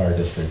Novato Fire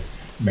District.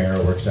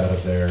 Mara works out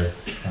of there.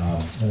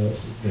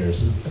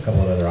 There's a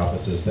couple of other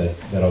offices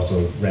that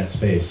also rent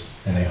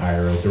space, and they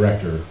hire a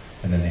director,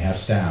 and then they have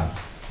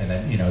staff, and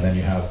then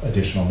you have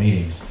additional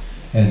meetings.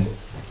 And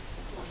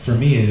for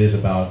me, it is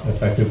about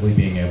effectively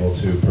being able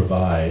to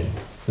provide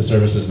the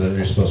services that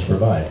you're supposed to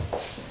provide.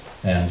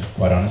 And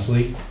quite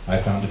honestly, I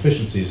found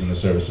deficiencies in the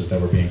services that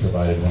were being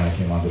provided when I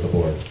came onto the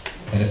board.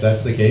 And if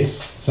that's the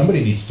case,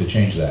 somebody needs to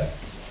change that.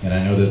 And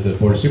I know that the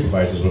Board of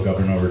Supervisors will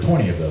govern over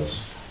 20 of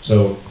those.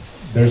 So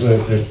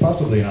there's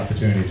possibly an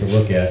opportunity to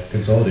look at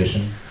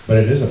consolidation, but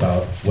it is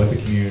about what the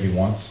community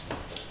wants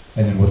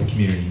and then what the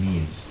community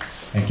needs.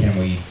 And can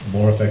we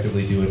more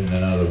effectively do it in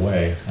another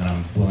way? And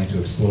I'm willing to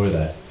explore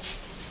that.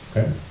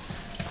 Okay?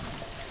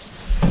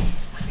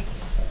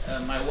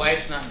 My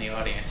wife's not in the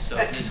audience, so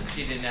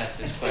she didn't ask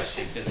this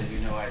question because, as you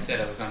know, I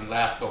said I was on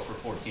LAFCO for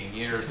 14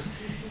 years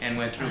and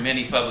went through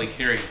many public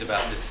hearings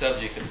about this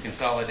subject of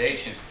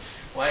consolidation.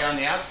 Why, on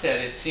the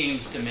outset, it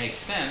seems to make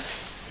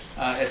sense.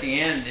 At the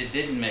end, it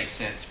didn't make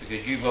sense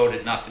because you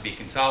voted not to be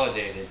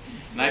consolidated.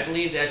 And I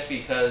believe that's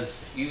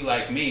because you,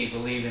 like me,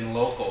 believe in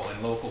local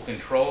and local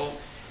control.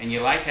 And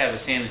you like to have a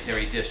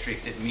sanitary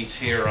district that meets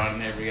here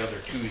on every other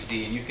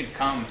Tuesday, and you can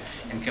come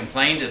and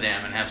complain to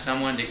them and have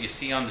someone that you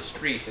see on the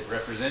street that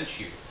represents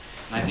you.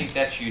 And I think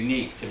that's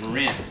unique to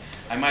Marin.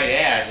 I might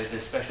add that the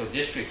Special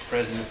Districts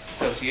President,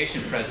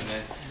 Association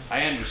President,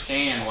 I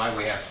understand why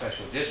we have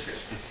special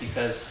districts. It's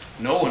because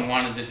no one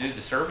wanted to do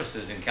the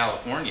services in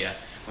California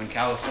when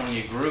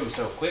California grew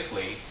so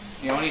quickly.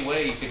 The only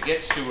way you could get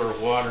sewer,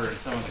 water, and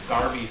some of the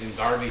garbage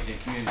in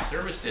community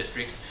service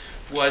districts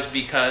was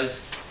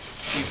because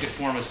you could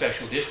form a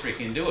special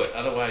district and do it.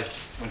 Otherwise,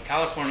 when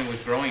California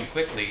was growing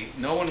quickly,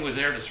 no one was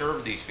there to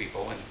serve these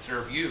people and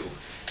serve you.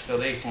 So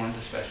they formed a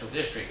special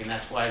district, and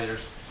that's why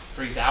there's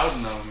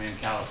 3,000 of them in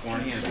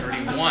California and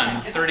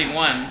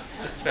 31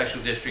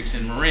 special districts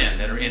in Marin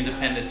that are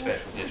independent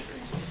special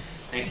districts.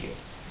 Thank you.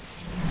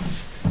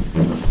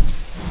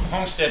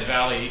 Homestead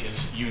Valley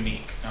is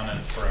unique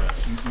for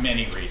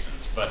many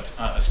reasons, but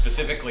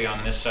specifically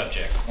on this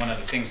subject, one of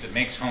the things that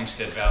makes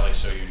Homestead Valley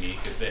so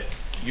unique is that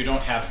you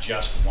don't have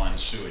just one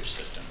sewage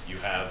system. You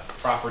have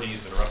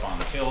properties that are up on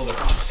the hill that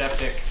are on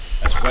septic,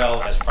 as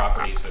well as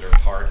properties that are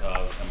part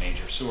of a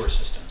major sewer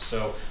system.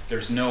 So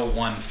there's no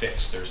one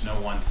fix, there's no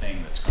one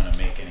thing that's going to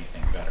make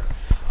anything better.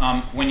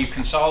 When you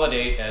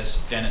consolidate, as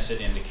Dennis had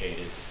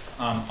indicated,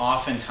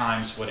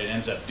 oftentimes what it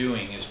ends up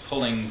doing is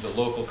pulling the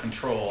local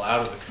control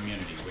out of the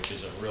community, which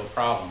is a real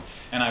problem.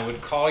 And I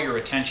would call your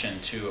attention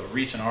to a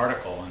recent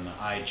article in the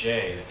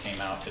IJ that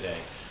came out today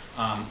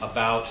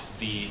about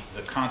the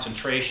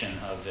concentration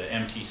of the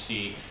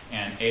MTC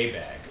and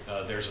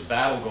ABAG. There's a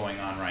battle going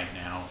on right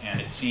now, and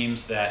it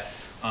seems that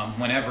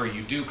whenever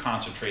you do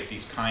concentrate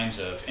these kinds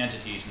of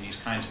entities and these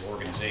kinds of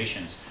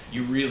organizations,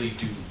 you really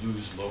do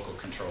lose local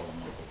control and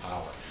local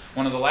power.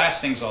 One of the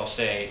last things I'll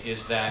say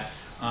is that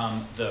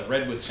the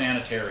Redwood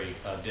Sanitary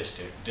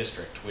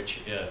District,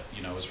 which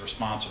is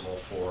responsible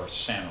for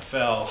San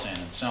Rafael, San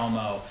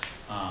Anselmo,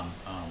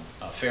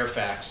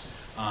 Fairfax,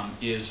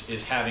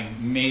 is having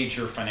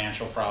major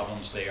financial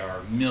problems. They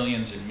are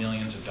millions and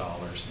millions of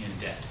dollars in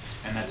debt,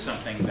 and that's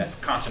something that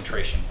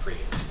concentration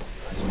creates.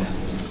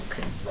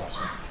 Okay.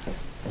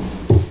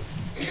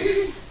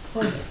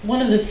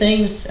 One of the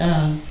things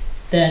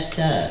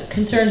that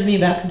concerns me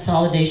about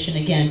consolidation,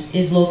 again,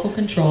 is local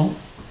control.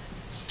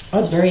 I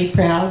was very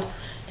proud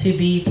to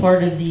be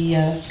part of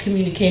the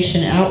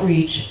communication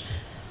outreach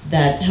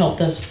that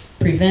helped us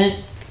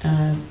prevent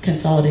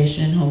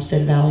consolidation in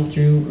Homestead Valley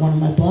through one of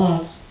my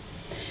blogs.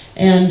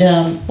 And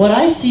what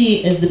I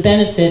see as the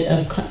benefit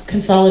of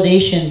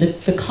consolidation,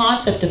 the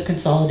concept of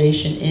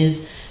consolidation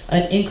is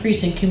an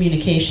increase in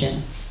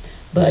communication.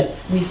 But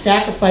we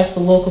sacrifice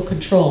the local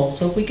control.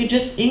 So if we could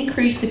just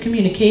increase the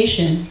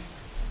communication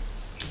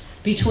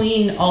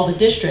between all the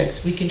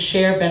districts, we can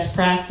share best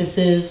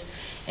practices,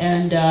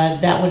 and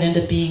that would end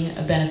up being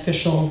a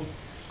beneficial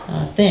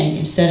thing.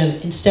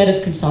 Instead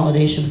of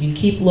consolidation, we can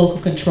keep local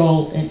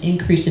control and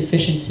increase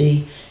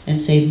efficiency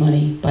and save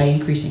money by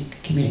increasing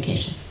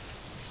communication.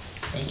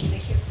 Thank you.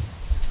 Thank you.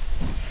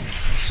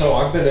 So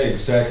I've been an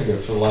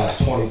executive for the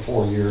last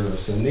 24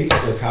 years, and these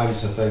are the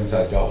kinds of things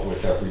I dealt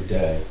with every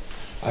day.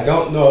 I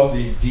don't know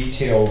the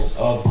details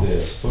of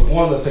this, but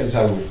one of the things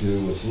I would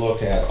do is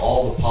look at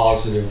all the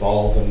positive,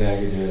 all the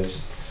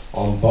negatives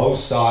on both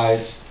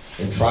sides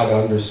and try to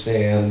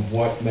understand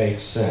what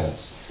makes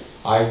sense.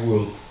 I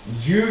will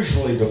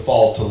usually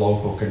default to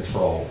local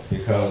control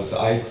because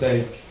I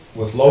think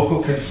with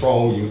local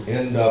control you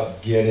end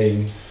up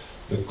getting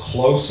the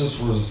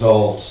closest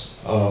results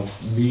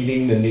of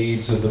meeting the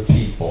needs of the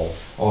people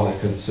on a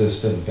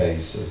consistent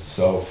basis.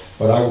 So,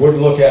 but I would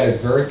look at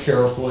it very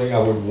carefully, I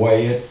would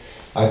weigh it.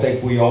 I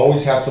think we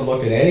always have to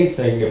look at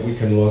anything that we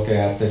can look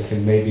at that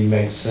can maybe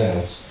make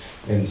sense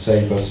and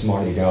save us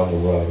money down the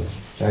road.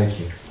 Thank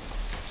you.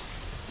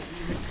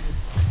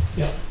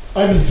 Yeah,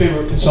 I'm in favor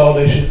of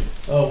consolidation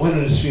when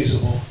it is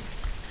feasible.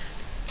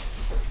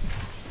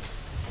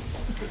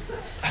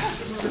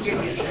 Thank you.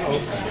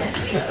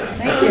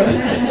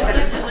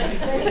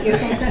 Thank you.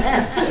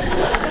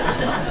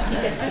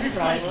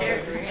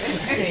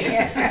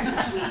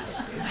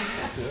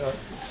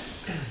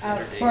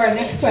 For our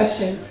next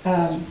question,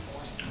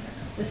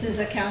 this is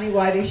a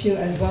county-wide issue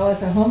as well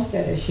as a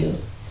homestead issue.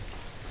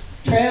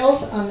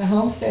 Trails on the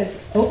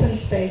homestead's open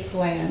space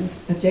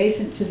lands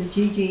adjacent to the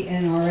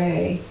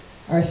GGNRA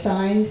are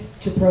signed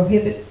to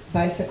prohibit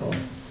bicycles.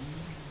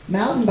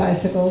 Mountain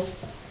bicycles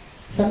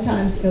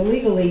sometimes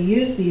illegally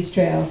use these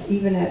trails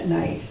even at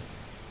night.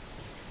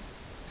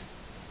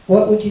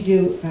 What would you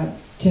do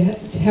to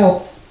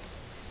help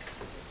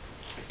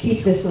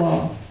keep this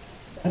law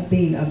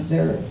being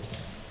observed?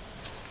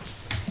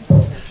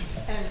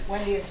 And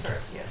Wendy is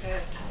first, yes.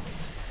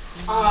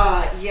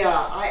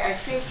 Yeah, I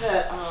think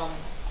that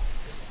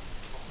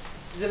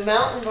the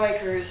mountain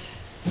bikers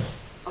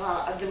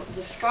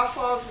the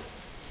scofflaws,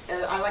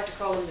 I like to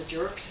call them the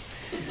jerks,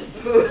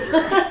 who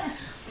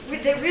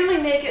they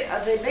really make it.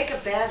 They make a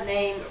bad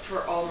name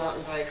for all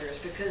mountain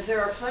bikers, because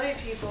there are plenty of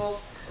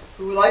people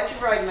who like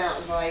to ride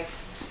mountain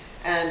bikes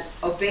and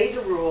obey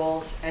the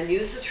rules and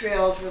use the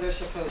trails where they're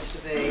supposed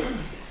to be,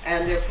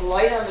 and they're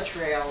polite on the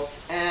trails,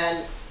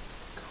 and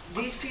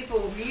these people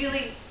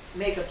really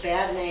make a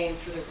bad name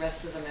for the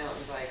rest of the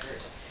mountain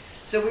bikers.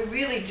 So we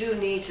really do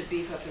need to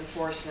beef up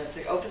enforcement.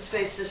 The Open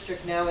Space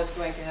District now is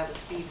going to have a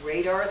speed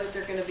radar that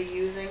they're going to be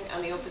using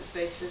on the Open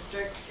Space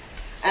District.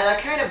 And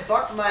I kind of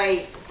buck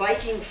my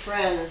biking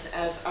friends,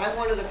 as I'm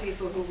one of the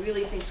people who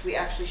really thinks we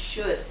actually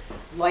should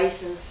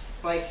license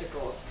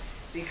bicycles,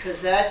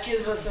 because that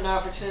gives us an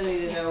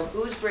opportunity to know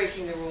who's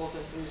breaking the rules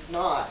and who's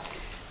not.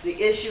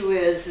 The issue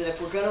is that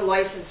if we're going to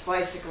license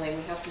bicycling,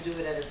 we have to do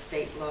it at a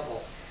state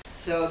level.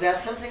 So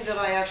that's something that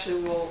I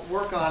actually will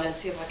work on and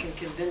see if I can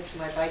convince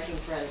my biking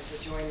friends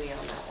to join me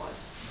on that one.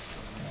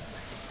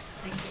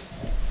 Thank you.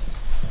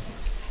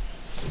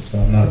 So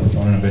I'm not a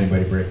proponent of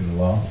anybody breaking the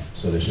law,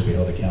 so they should be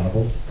held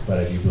accountable, but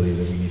I do believe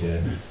that we need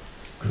to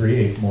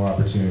create more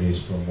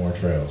opportunities for more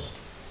trails,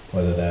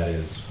 whether that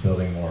is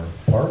building more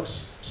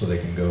parks so they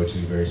can go to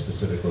very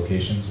specific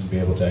locations and be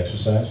able to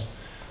exercise.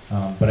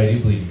 But I do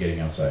believe in getting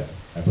outside.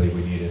 I believe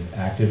we need an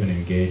active and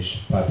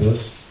engaged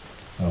populace.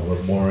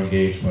 We're more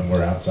engaged when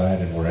we're outside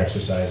and we're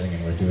exercising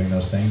and we're doing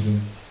those things,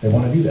 and they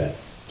want to do that,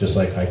 just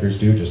like hikers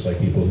do, just like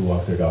people who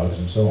walk their dogs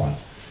and so on.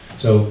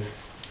 So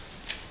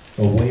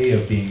a way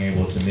of being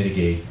able to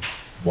mitigate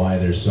why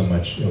there's so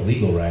much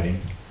illegal riding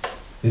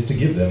is to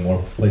give them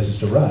more places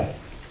to ride.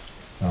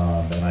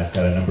 And I've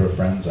got a number of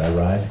friends, I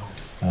ride,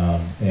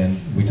 and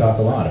we talk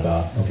a lot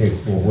about, okay,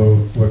 well,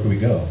 where can we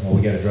go? Well,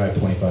 we got to drive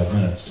 25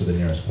 minutes to the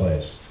nearest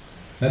place.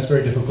 That's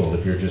very difficult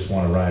if you just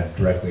want to ride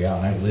directly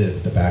out. And I live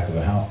at the back of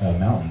a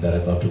mountain that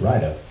I'd love to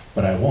ride up,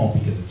 but I won't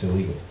because it's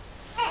illegal.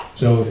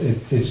 So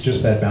it's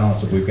just that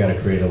balance of we've got to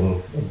create a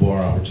little more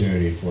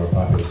opportunity for a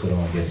populace that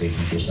only gets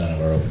 18%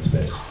 of our open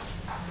space.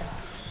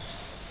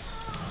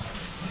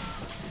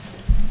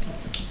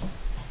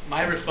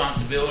 My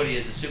responsibility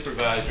as a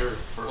supervisor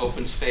for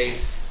open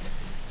space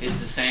is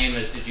the same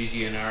as the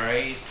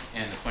GGNRA's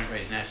and the Point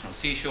Reyes National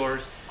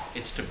Seashores.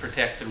 It's to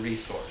protect the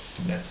resource.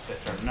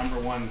 That's our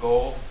 #1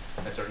 goal.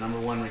 That's our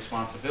 #1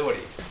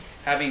 responsibility.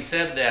 Having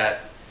said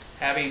that,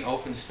 having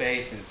open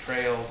space and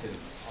trails and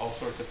all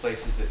sorts of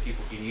places that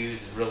people can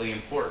use is really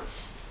important.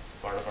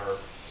 It's part of our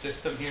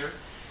system here,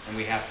 and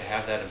we have to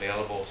have that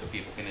available so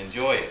people can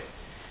enjoy it.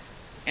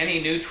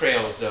 Any new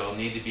trails, though,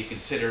 need to be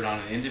considered on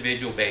an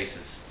individual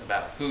basis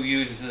about who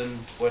uses them,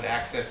 what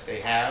access they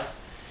have.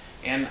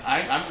 And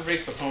I'm a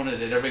big proponent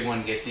that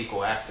everyone gets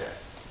equal access,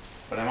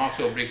 but I'm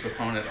also a big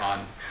proponent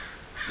on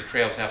the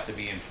trails have to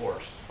be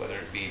enforced, whether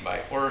it be by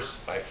horse,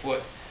 by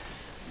foot,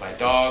 by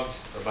dogs,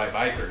 or by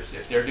bikers.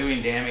 If they're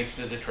doing damage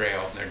to the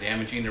trail, they're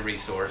damaging the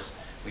resource,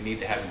 we need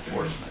to have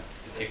enforcement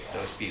to take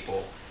those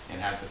people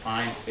and have the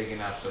fines big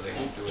enough so they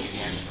won't do it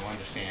again, and to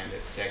understand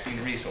that protecting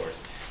the resource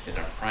is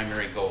our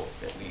primary goal,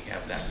 that we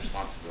have that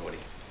responsibility.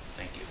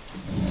 Thank you.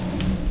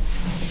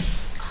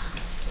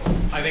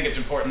 I think it's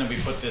important that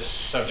we put this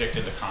subject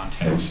into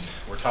context.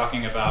 We're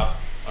talking about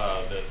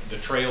the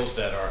trails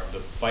that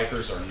the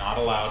bikers are not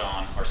allowed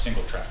on are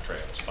single track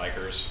trails.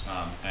 Bikers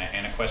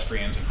and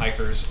equestrians and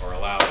hikers are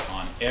allowed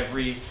on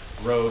every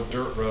road,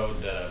 dirt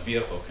road that a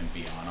vehicle can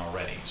be on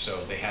already.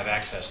 So they have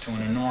access to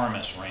an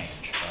enormous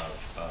range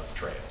of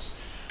trails.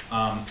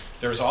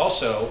 There's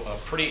also a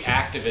pretty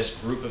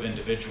activist group of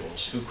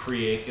individuals who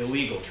create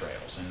illegal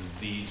trails, and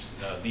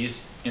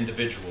these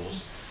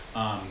individuals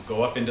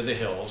go up into the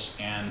hills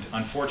and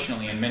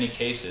unfortunately in many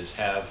cases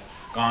have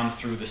gone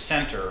through the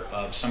center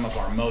of some of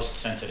our most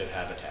sensitive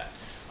habitat.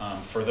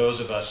 For those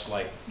of us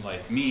like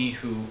me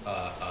who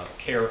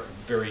care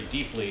very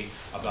deeply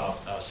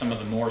about some of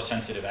the more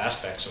sensitive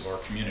aspects of our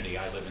community,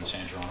 I live in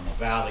San Geronimo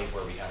Valley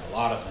where we have a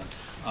lot of them,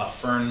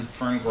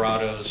 fern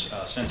grottos,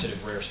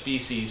 sensitive rare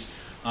species.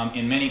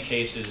 In many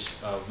cases,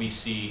 we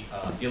see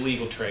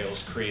illegal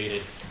trails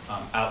created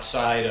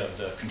outside of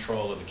the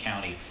control of the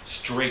county,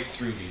 straight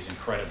through these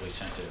incredibly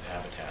sensitive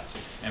habitats.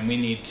 And we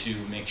need to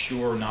make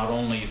sure not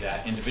only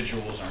that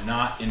individuals are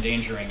not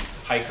endangering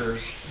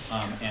hikers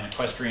and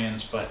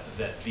equestrians, but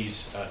that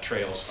these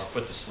trails are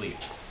put to sleep.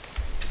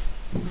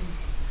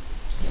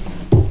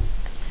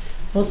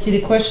 Well, see,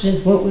 the question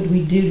is, what would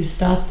we do to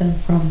stop them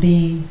from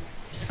being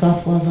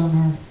scofflaws on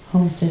our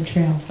homestead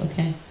trails?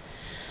 Okay.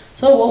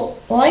 So,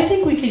 well, I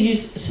think we could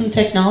use some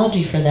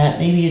technology for that.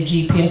 Maybe a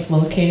GPS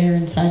locator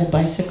inside a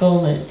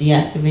bicycle that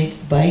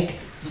deactivates the bike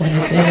when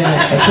it's in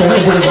a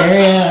prohibited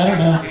area. I don't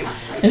know.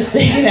 Just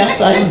thinking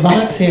outside the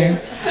box here.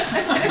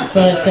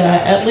 But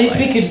at least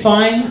we could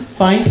find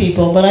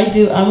people. But I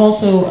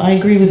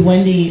agree with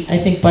Wendy. I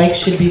think bikes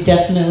should be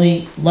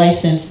definitely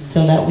licensed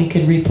so that we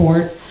could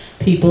report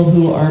people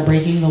who are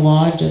breaking the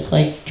law, just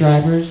like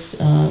drivers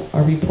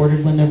are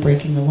reported when they're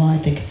breaking the law. I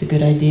think it's a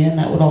good idea, and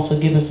that would also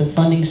give us a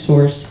funding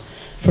source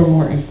for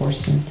more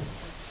enforcement.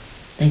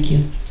 Thank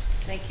you.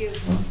 Thank you.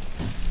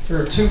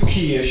 There are two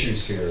key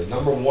issues here.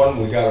 Number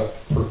one, we got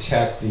to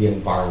protect the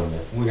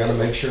environment. We got to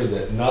make sure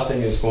that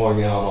nothing is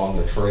going out on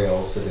the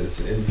trails that is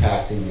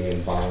impacting the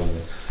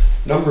environment.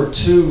 Number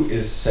two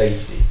is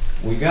safety.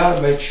 We got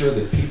to make sure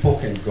that people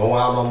can go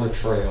out on the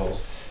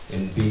trails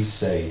and be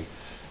safe.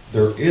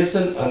 There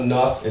isn't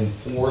enough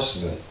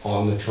enforcement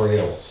on the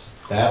trails.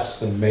 That's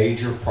the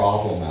major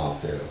problem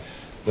out there.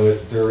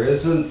 There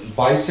isn't,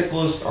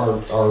 bicyclists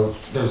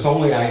there's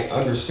only, I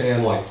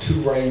understand, like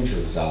 2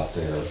 rangers out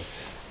there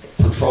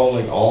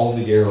patrolling all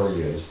the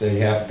areas. They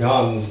have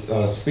guns,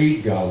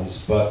 speed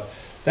guns, but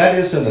that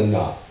isn't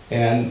enough.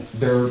 And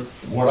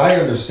what I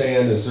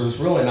understand is there's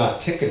really not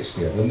tickets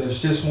given,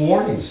 there's just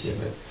warnings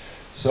given.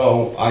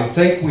 So I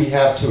think we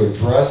have to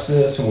address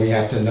this, and we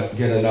have to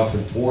get enough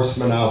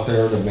enforcement out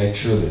there to make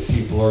sure that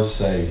people are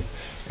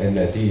safe and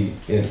that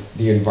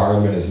the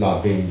environment is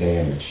not being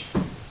damaged.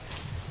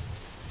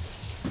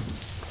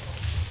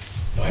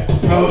 I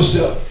proposed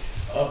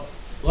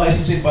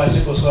licensing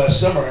bicycles last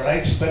summer, and I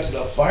expected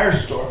a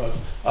firestorm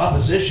of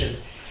opposition.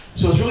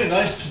 So it's really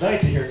nice tonight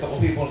to hear a couple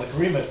of people in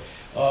agreement.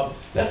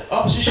 That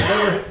opposition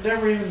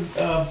never even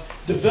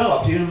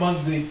developed, even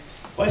among the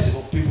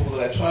bicycle people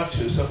that I talked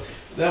to. So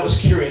that was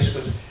curious,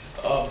 because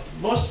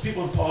most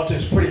people in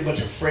politics are pretty much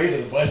afraid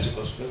of the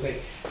bicyclists because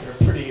they're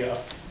a pretty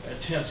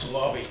intense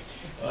lobby.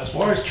 As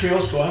far as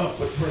trails go, I'm a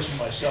foot person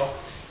myself.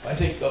 I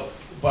think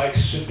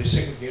bikes should be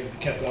segregated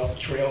and kept off the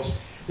trails.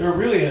 They're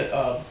really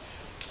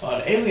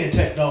an alien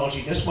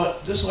technology, just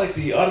like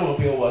the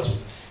automobile was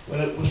when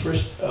it was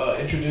first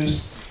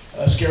introduced,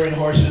 scaring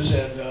horses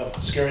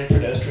and scaring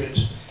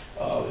pedestrians.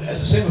 It has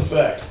the same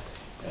effect.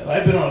 And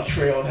I've been on a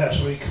trail and have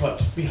somebody come up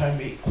behind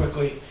me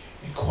quickly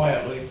and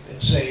quietly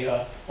and say,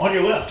 on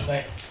your left, and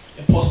I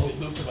impulsively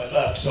move to my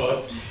left.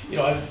 So, you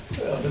know,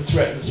 I've been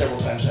threatened several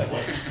times that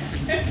way.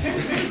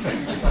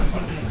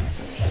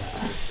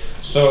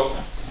 So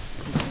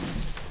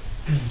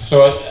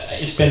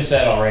it's been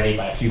said already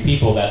by a few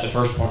people that the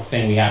first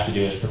thing we have to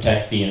do is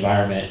protect the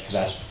environment, because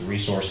that's the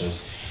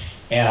resources.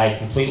 And I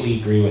completely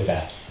agree with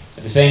that.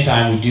 At the same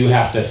time, we do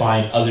have to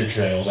find other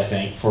trails, I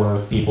think,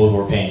 for people who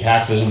are paying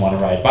taxes and want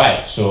to ride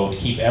bikes. So to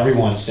keep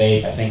everyone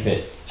safe, I think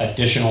that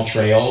additional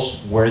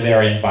trails where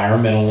they're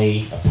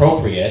environmentally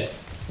appropriate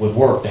would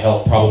work to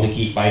help probably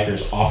keep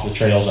bikers off the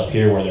trails up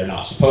here where they're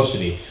not supposed to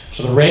be.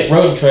 So the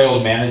Road and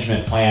Trails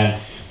Management Plan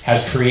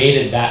has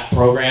created that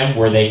program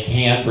where they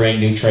can bring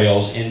new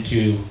trails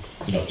into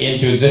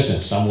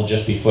existence. Some will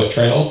just be foot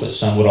trails, but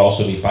some would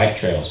also be bike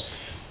trails.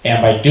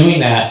 And by doing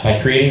that, by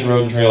creating the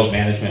Road and Trails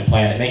Management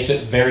Plan, it makes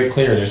it very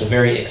clear there's a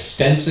very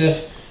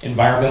extensive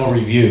environmental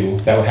review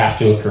that would have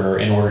to occur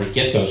in order to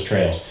get those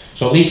trails.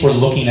 So at least we're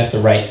looking at the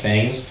right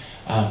things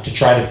to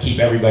try to keep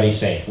everybody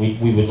safe.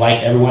 We would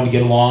like everyone to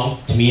get along.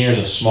 To me, there's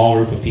a small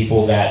group of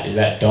people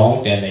that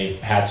don't, and they've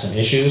had some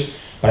issues.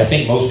 But I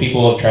think most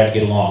people have tried to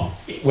get along.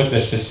 With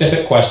the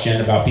specific question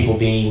about people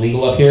being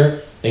illegal up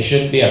here, they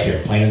shouldn't be up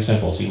here, plain and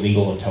simple. It's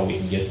illegal until we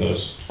can get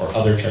those or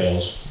other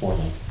trails for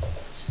them.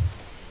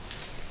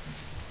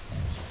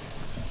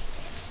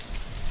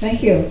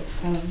 Thank you.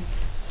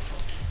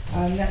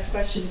 Next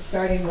question,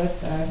 starting with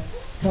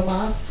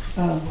Tomas.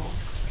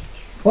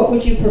 What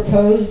would you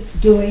propose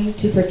doing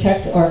to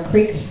protect our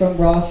creeks from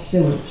raw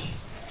sewage?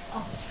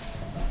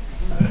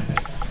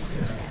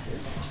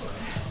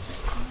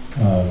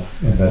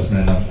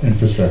 Investment in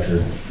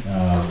infrastructure.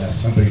 As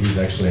somebody who's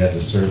actually had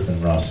to surf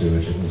in raw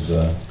sewage, I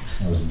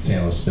was in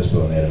San Luis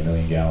Obispo, and they had 1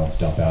 million gallons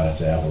dump out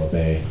into Avila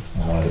Bay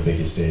on one of the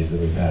biggest days that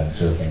we've had in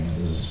surfing.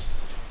 It was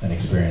an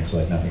experience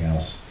like nothing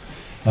else.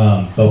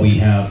 But we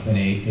have an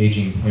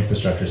aging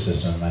infrastructure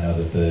system. I know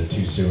that the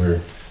 2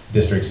 sewer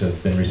districts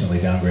have been recently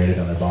downgraded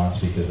on their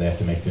bonds because they have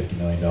to make $50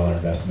 million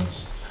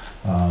investments.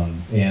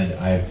 And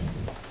I've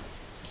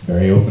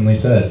very openly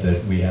said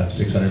that we have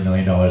 $600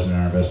 million in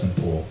our investment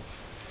pool,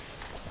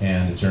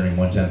 and it's earning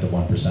 1/10 of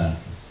 1%.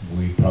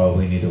 We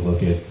probably need to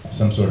look at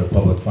some sort of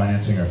public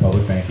financing or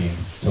public banking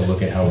to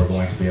look at how we're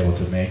going to be able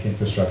to make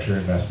infrastructure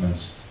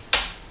investments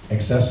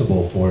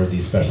accessible for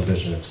these special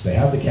districts. They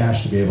have the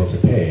cash to be able to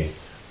pay,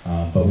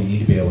 but we need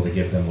to be able to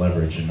give them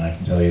leverage. And I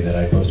can tell you that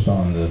I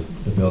postponed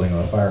the building of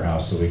a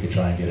firehouse so we could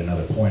try and get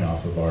another point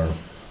off of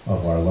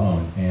our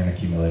loan and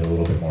accumulate a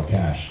little bit more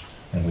cash,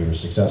 and we were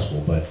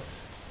successful. But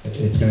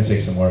it's going to take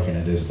some work, and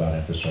it is about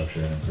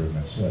infrastructure and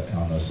improvements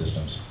on those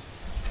systems.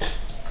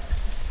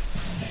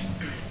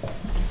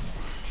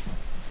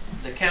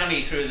 The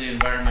county, through the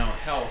environmental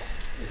health,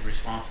 is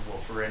responsible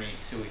for any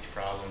sewage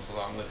problems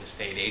along with the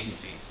state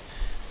agencies.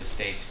 The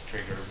states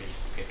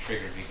get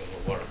triggered because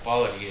of water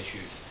quality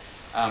issues.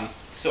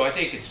 So I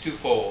think it's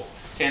twofold.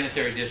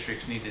 Sanitary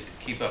districts need to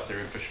keep up their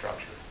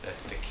infrastructure.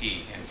 That's the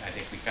key. And I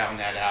think we found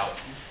that out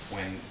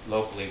when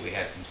locally we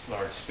had some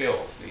large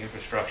spills. The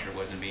infrastructure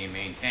wasn't being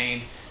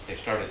maintained. They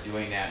started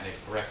doing that, and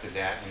they've corrected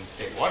that. And the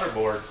State Water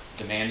Board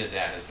demanded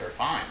that as their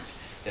fines,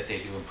 that they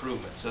do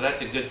improvements. So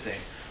that's a good thing.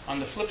 On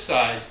the flip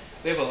side,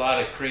 we have a lot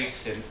of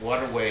creeks and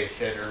waterways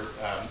that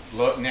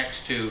are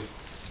next to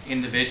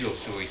individual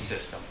sewage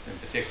systems, in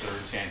particular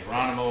in San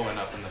Geronimo and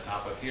up in the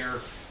top of here.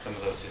 Some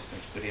of those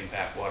systems could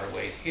impact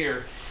waterways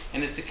here.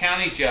 And it's the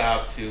county's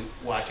job to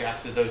watch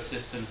after those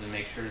systems and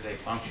make sure they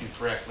function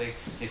correctly.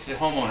 It's the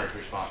homeowner's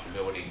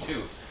responsibility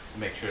too, to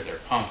make sure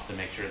they're pumped, to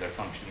make sure they're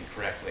functioning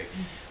correctly.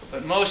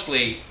 But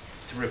mostly,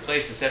 to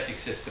replace the septic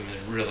system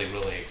is really,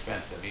 really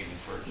expensive, even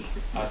for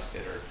us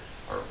that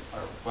are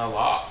well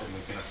off, and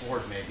we can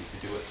afford maybe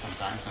to do it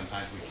sometimes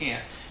we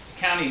can't. The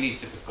county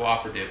needs to be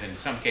cooperative. In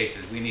some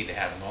cases, we need to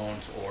have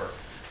loans or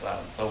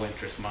low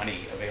interest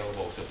money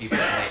available so people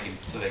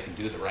they can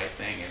do the right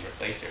thing and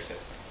replace their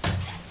system.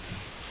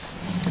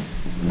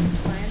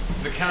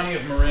 The County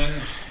of Marin,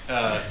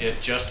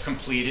 it just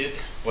completed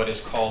what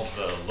is called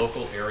the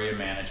Local Area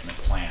Management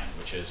Plan,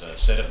 which is a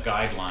set of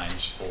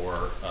guidelines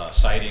for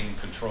siting,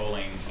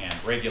 controlling, and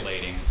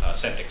regulating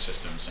septic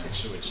systems and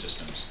sewage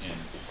systems,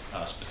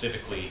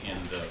 specifically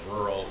in the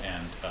rural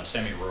and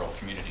semi-rural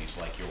communities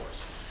like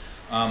yours.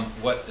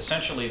 What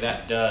essentially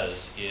that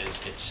does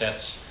is it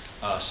sets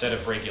a set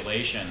of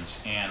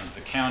regulations, and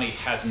the county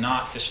has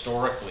not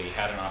historically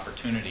had an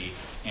opportunity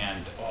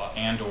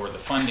and or the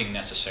funding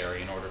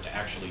necessary in order to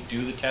actually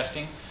do the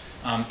testing.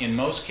 In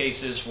most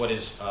cases, what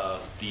is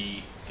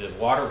the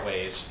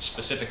waterways,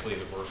 specifically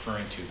that we're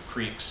referring to,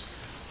 creeks,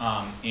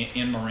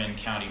 in Marin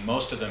County,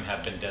 most of them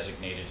have been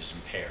designated as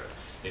impaired.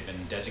 They've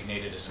been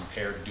designated as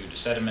impaired due to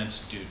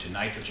sediments, due to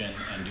nitrogen,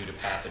 and due to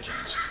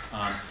pathogens.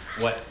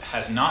 What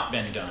has not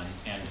been done,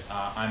 and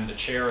I'm the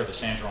chair of the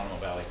San Geronimo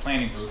Valley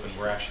Planning Group, and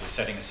we're actually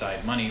setting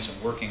aside monies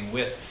and working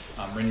with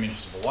Marin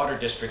Municipal Water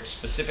District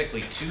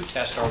specifically to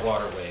test our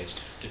waterways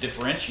to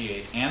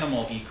differentiate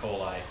animal E.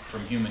 coli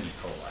from human E.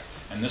 coli.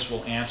 And this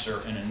will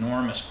answer an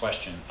enormous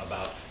question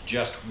about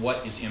just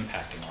what is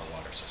impacting our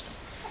water system.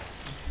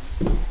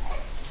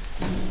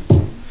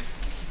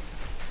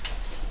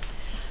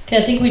 Okay,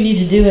 I think we need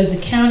to do as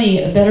a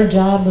county a better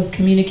job of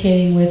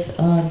communicating with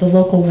the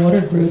local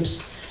water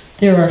groups.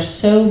 There are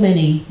so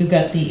many. We've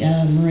got the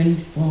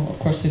Marin, well, of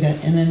course we've got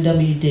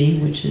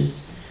MMWD, which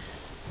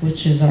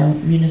is our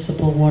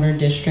municipal water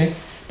district,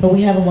 but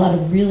we have a lot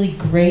of really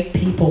great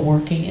people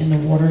working in the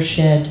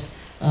watershed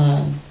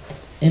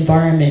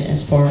environment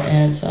as far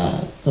as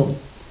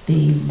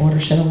the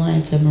Watershed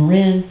Alliance of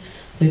Marin.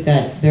 We've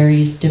got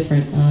various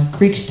different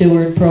creek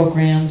steward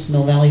programs,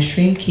 Mill Valley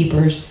Stream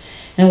Keepers.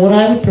 And what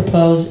I would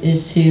propose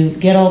is to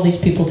get all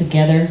these people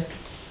together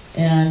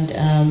and,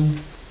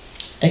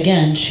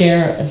 again,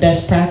 share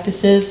best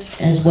practices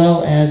as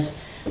well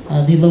as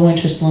the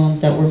low-interest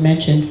loans that were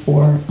mentioned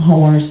for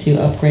homeowners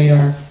to upgrade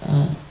our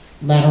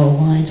lateral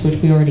lines,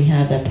 which we already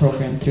have that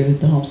program through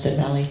the Homestead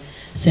Valley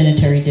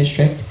Sanitary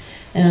District.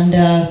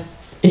 And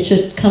it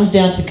just comes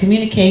down to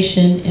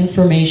communication,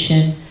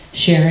 information,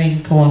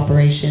 sharing,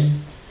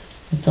 cooperation.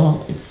 It's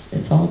all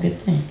a good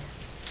thing.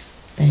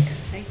 Thanks.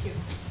 Thank you.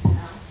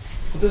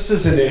 This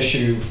is an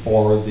issue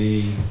for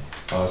the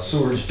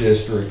sewerage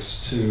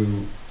districts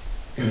to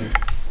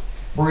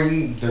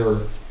bring their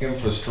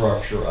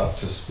infrastructure up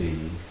to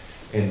speed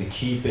and to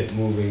keep it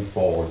moving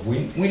forward.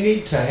 We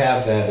need to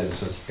have that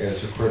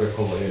as a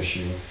critical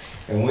issue,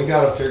 and we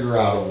got to figure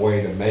out a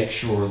way to make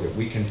sure that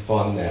we can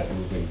fund that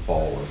moving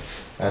forward.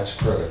 That's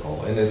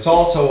critical. And it's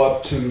also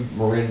up to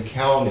Marin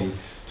County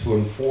to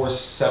enforce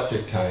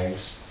septic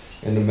tanks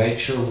and to make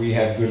sure we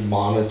have good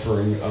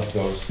monitoring of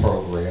those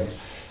programs.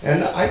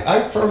 And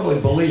I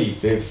firmly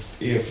believe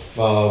if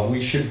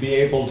we should be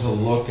able to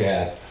look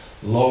at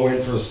low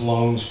interest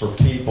loans for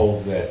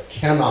people that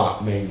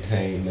cannot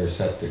maintain their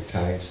septic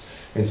tanks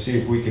and see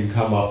if we can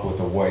come up with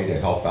a way to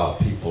help out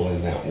people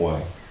in that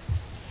way.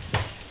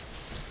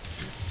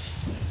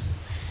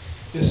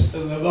 Yes,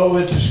 the low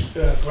interest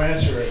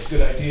grants are a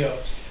good idea.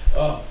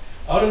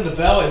 Out in the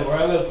valley where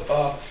I live,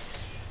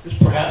 there's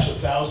perhaps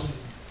 1,000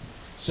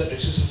 septic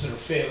systems that are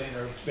failing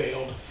or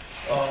failed.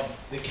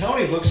 The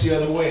county looks the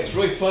other way. It's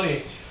really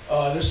funny.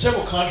 There's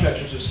several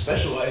contractors that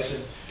specialize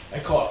in,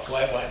 I call it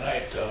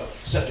fly-by-night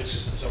septic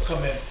systems. They'll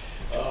come in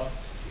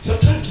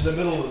sometimes in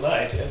the middle of the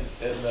night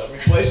and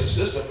replace the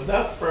system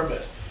without the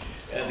permit.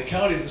 And the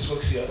county just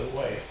looks the other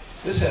way.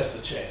 This has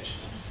to change.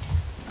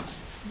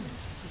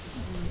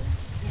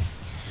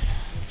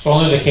 So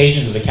on those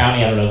occasions, the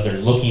county, I don't know if they're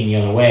looking the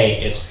other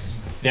way,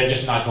 they're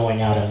just not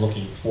going out and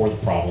looking for the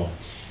problem.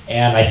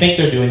 And I think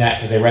they're doing that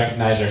because they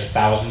recognize there's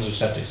thousands of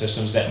septic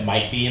systems that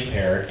might be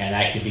impaired, and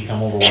that could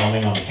become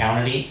overwhelming on the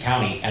county,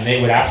 and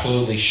they would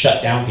absolutely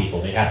shut down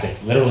people. They'd have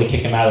to literally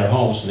kick them out of their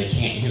homes so they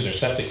can't use their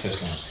septic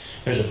systems.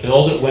 There's a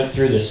bill that went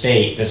through the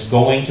state that's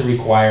going to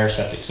require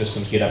septic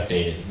systems get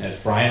updated. As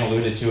Brian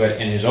alluded to it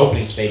in his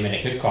opening statement,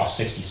 it could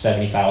cost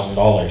 $60,000,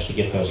 $70,000 to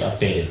get those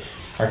updated.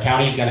 Our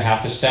county's going to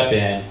have to step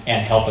in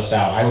and help us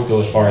out. I would go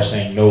as far as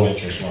saying no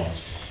interest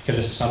loans, because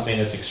this is something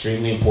that's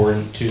extremely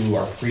important to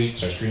our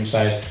creeks, our stream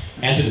size,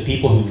 and to the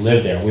people who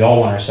live there. We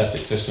all want our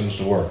septic systems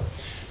to work.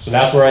 So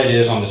that's where it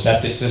is on the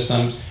septic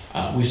systems.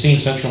 We've seen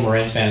Central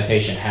Marin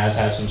Sanitation has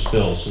had some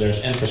spills, so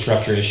there's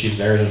infrastructure issues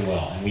there as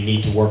well. And we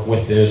need to work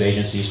with those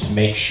agencies to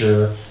make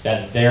sure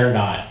that they're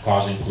not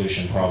causing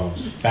pollution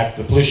problems. In fact,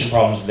 the pollution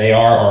problems they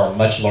are a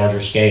much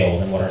larger scale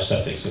than what our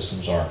septic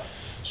systems are.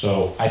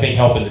 So I think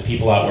helping the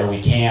people out where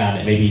we can,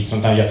 and maybe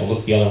sometimes you have to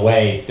look the other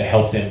way to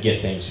help them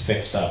get things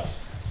fixed up.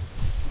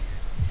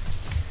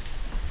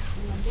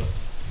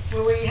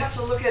 Well, when you have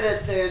to look at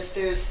it,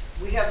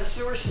 we have the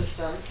sewer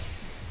systems,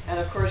 and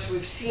of course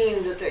we've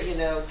seen that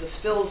the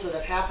spills that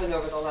have happened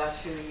over the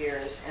last few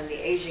years and the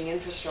aging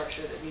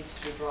infrastructure that needs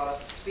to be brought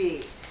up to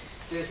speed.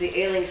 There's the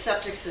ailing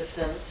septic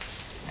systems,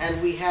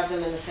 and we have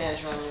them in the San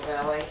Geronimo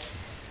Valley.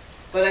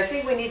 But I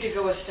think we need to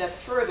go a step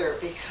further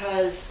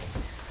because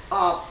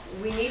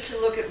we need to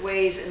look at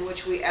ways in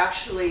which we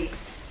actually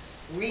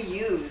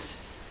reuse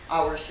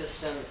our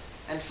systems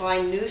and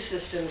find new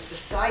systems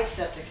besides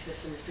septic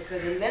systems,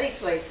 because in many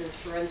places,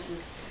 for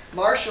instance,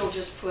 Marshall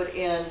just put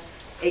in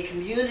a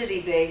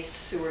community-based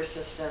sewer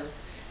system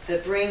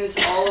that brings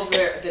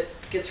that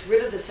gets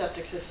rid of the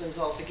septic systems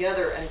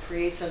altogether and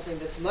creates something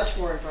that's much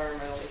more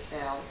environmentally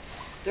sound.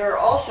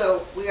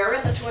 We are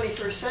in the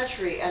 21st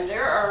century, and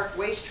there are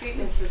waste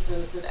treatment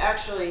systems that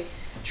actually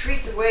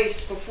treat the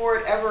waste before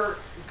it ever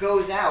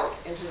goes out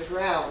into the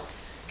ground,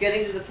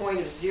 getting to the point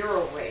of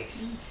zero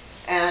waste.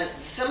 And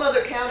some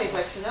other counties,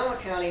 like Sonoma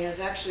County, has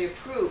actually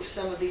approved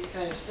some of these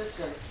kind of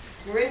systems.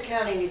 Marin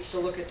County needs to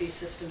look at these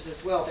systems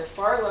as well. They're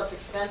far less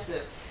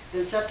expensive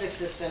than septic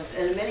systems,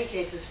 and in many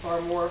cases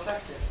far more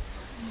effective.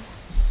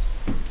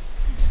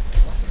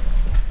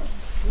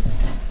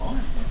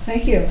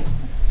 Thank you.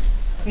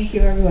 Thank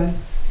you, everyone.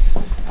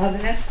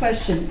 The next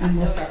question, and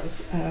we'll start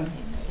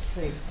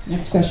with,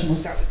 next question, we'll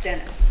start with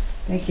Dennis.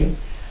 Thank you.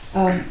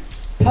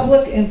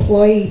 Public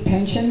employee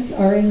pensions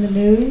are in the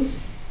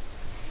news.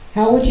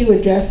 How would you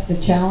address the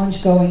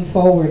challenge going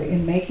forward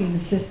in making the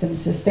system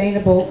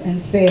sustainable and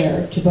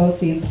fair to both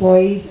the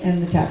employees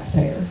and the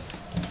taxpayer?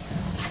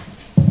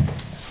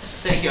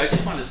 Thank you. I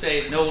just want to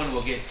say no one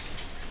will get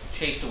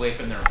chased away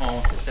from their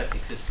home if the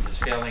septic system is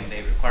failing.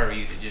 They require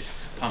you to just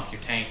pump your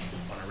tank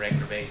on a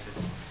regular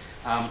basis.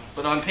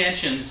 But on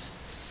pensions,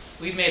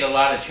 we've made a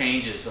lot of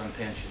changes on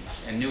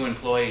pensions, and new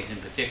employees in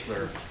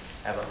particular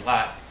have a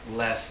lot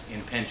less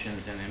in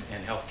pensions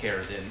and health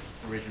care than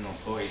original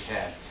employees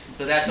had.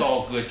 So that's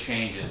all good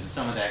changes, and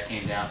some of that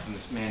came down from the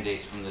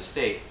mandates from the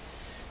state.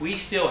 We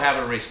still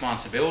have a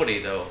responsibility,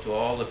 though, to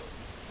all the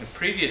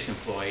previous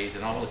employees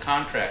and all the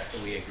contracts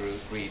that we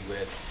agreed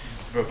with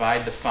to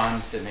provide the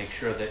funds to make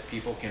sure that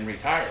people can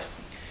retire.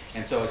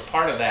 And so as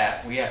part of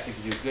that, we have to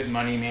do good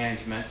money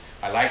management.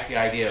 I like the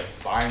idea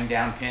of buying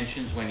down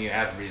pensions when you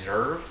have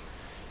reserve,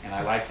 and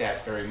I like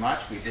that very much.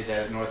 We did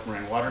that at North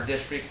Marin Water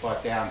District,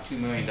 bought down $2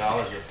 million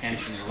of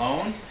pension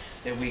loan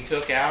that we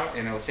took out,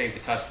 and it will save the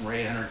customer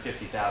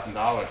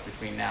 $850,000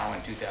 between now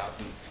and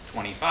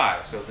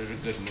 2025. So those are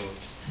good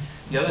moves.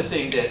 The other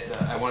thing that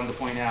I wanted to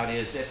point out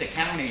is at the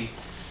county,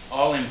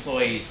 all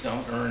employees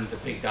don't earn the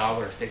big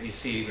dollars that you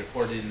see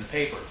reported in the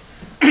paper.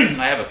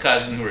 I have a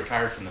cousin who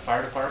retired from the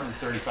fire department,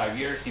 35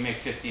 years. He makes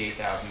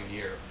 $58,000 a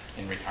year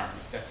in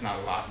retirement. That's not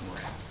a lot in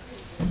Marin.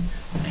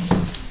 Thank you.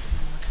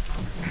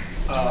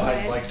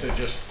 I'd like to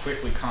just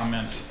quickly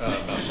comment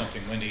about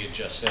something Wendy had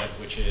just said,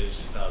 which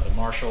is the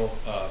Marshall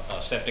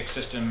septic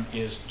system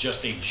is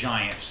just a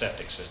giant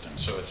septic system.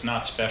 So it's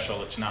not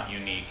special, it's not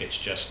unique, it's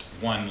just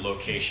one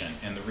location.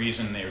 And the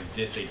reason they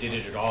did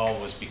it at all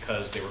was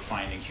because they were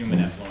finding human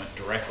effluent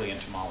directly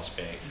into Molluss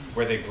Bay,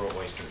 where they grow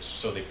oysters.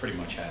 So they pretty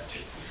much had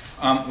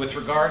to. With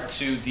regard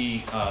to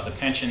the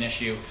pension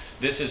issue,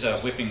 this is a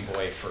whipping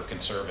boy for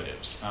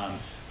conservatives.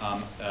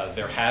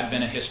 There had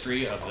been a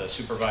history of the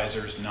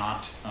supervisors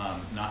not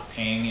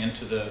paying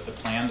into the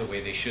plan the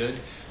way they should.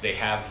 They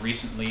have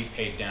recently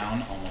paid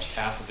down almost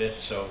half of it,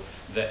 so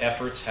the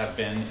efforts have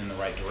been in the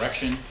right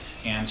direction.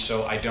 And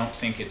so I don't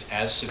think it's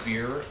as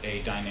severe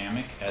a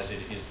dynamic as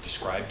it is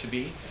described to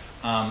be.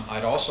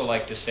 I'd also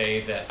like to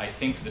say that I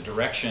think the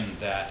direction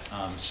that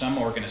some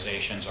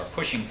organizations are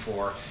pushing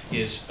for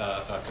is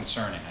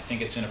concerning. I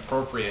think it's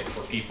inappropriate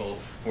for people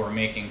who are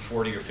making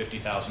 $40,000 or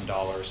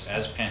 $50,000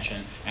 as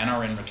pension and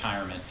are in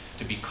retirement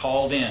to be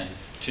called in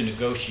to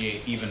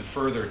negotiate even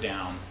further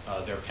down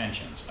their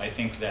pensions. I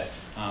think that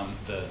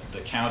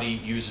the county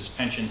uses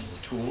pensions as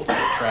a tool to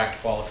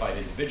attract qualified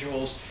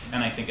individuals,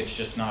 and I think it's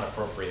just not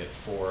appropriate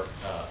for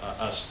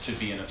us to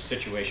be in a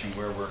situation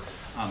where we're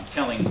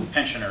telling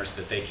pensioners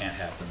that they can't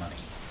have the money.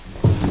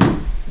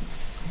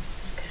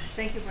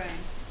 Thank you, Brian.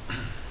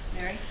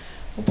 Mary?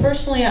 Well,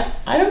 personally,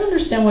 I don't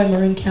understand why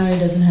Marin County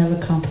doesn't have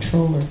a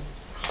comptroller.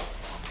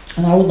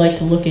 And I would like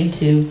to look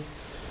into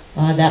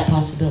that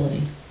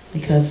possibility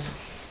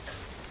because,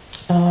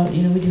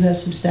 you know, we do have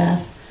some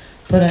staff,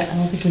 but I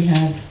don't think we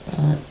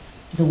have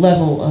the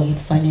level of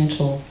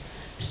financial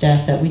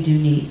staff that we do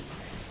need.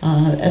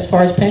 As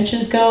far as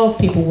pensions go,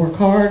 people work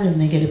hard and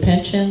they get a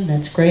pension.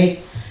 That's great.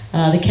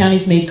 The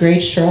county's made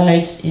great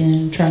strides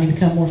in trying to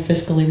become more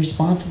fiscally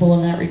responsible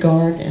in that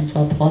regard, and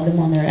so I applaud them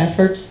on their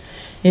efforts.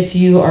 If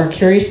you are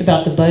curious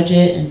about the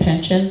budget and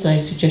pensions, I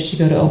suggest you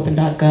go to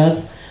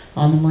open.gov.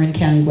 on the Marin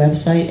County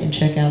website and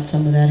check out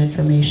some of that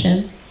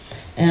information.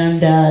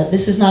 And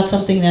this is not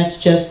something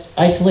that's just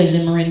isolated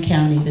in Marin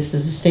County. This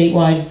is a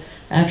statewide,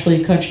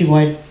 actually a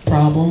countrywide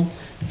problem,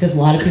 because a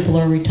lot of people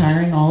are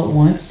retiring all at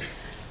once.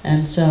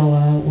 And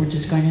so we're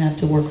just going to have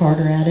to work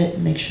harder at it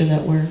and make sure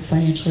that we're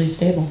financially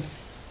stable.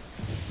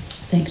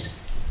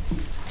 Thanks.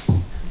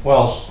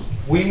 Well,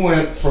 we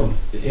went from,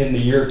 in the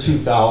year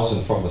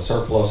 2000, from a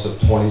surplus of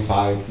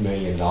 $25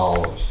 million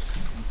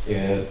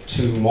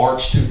to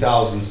March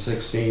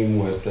 2016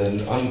 with an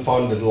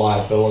unfunded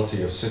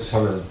liability of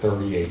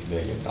 $638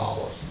 million.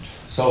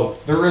 So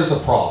there is a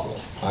problem,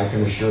 I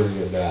can assure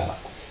you of that.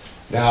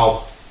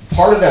 Now,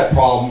 part of that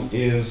problem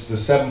is the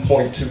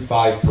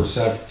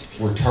 7.25%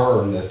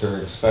 return that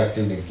they're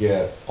expecting to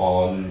get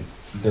on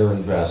their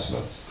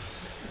investments.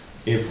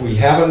 If we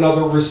have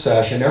another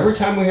recession, every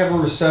time we have a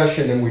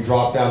recession and we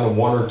drop down to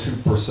 1 or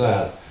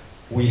 2%,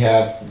 we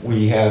have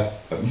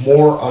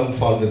more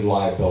unfunded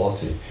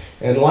liability.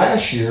 And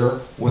last year,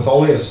 with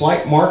only a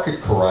slight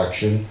market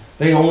correction,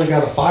 they only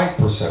got a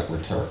 5%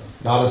 return,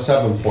 not a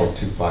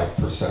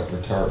 7.25%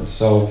 return.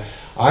 So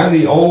I'm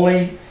the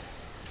only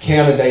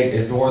candidate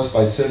endorsed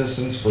by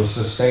Citizens for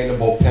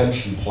Sustainable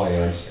Pension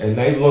Plans, and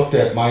they looked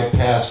at my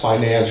past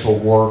financial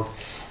work,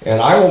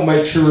 and I will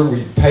make sure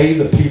we pay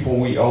the people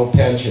we owe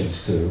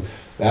pensions to.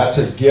 That's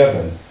a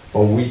given,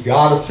 but we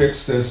got to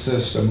fix this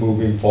system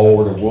moving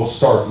forward, or we'll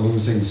start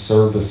losing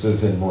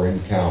services in Marin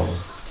County.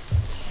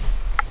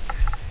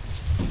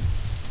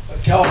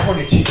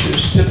 California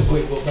teachers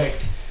typically will make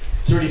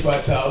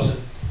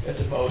 $35,000 at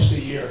the most a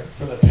year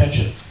from the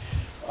pension.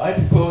 I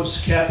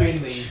propose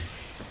capping the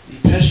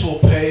pensionable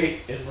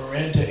pay in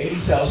Marin to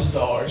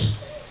 $80,000.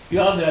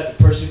 Beyond that,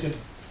 the person can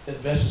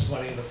invest his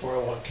money in a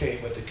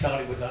 401k, but the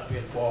county would not be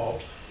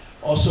involved.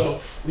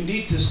 Also, we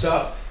need to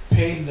stop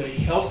paying the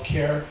health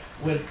care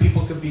when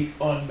people can be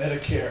on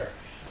Medicare.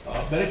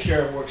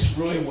 Medicare works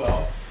really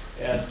well,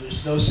 and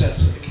there's no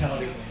sense in the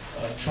county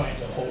trying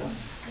to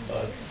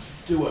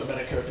do what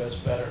Medicare does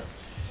better.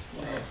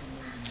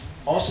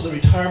 Also, the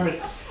retirement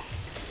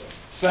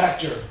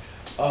factor.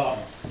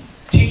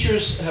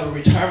 Teachers have a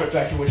retirement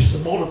factor, which is a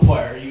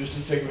multiplier used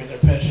in figuring their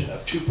pension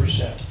of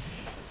 2%.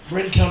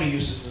 Marin County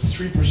uses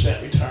a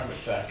 3% retirement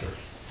factor,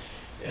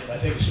 and I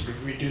think it should be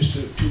reduced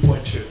to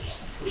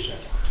 2.2%.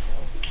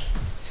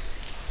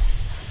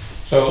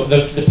 So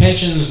the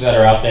pensions that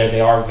are out there,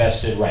 they are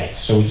vested rights,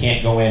 so we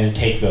can't go in and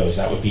take those.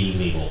 That would be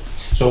illegal.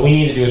 So what we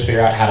need to do is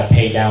figure out how to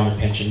pay down the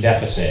pension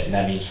deficit, and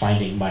that means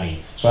finding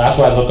money. So that's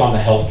why I look on the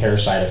healthcare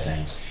side of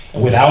things.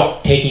 And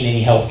without taking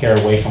any healthcare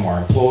away from our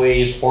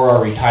employees or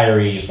our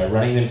retirees, by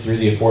running them through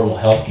the Affordable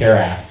Health Care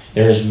Act,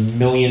 there is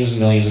millions and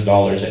millions of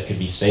dollars that could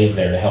be saved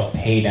there to help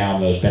pay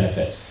down those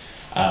benefits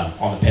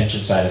on the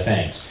pension side of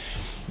things.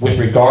 With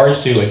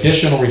regards to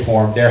additional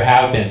reform, there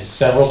have been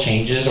several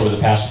changes over the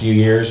past few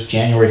years.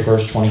 January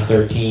 1st,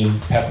 2013,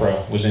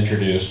 PEPRA was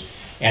introduced,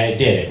 and it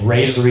did. It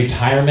raised the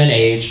retirement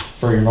age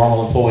for your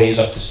normal employees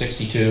up to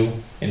 62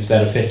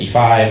 instead of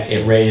 55.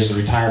 It raised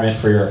the retirement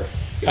for your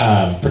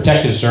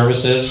protective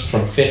services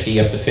from 50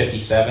 up to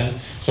 57.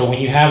 So when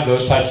you have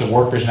those types of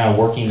workers now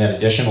working that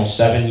additional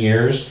 7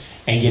 years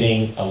and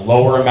getting a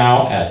lower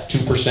amount at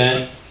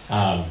 2%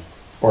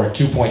 or at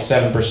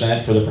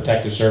 2.7% for the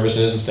protective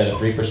services instead of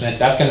 3%,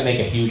 that's going to make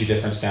a huge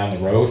difference down the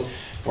road.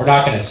 We're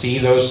not going to see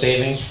those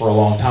savings for a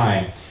long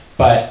time,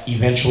 but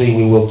eventually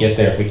we will get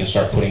there if we can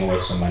start putting away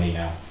some money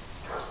now.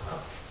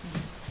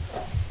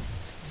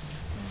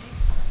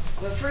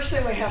 The first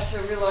thing we have to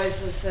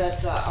realize is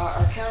that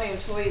our county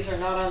employees are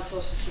not on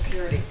Social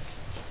Security,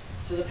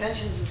 so the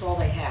pensions is all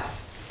they have.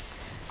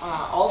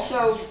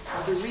 Also,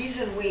 the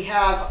reason we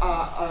have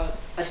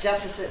a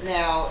deficit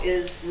now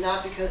is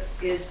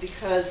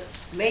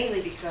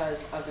mainly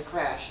because of the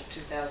crash of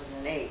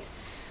 2008,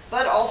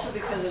 but also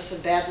because of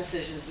some bad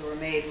decisions that were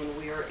made when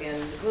we were in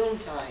the boom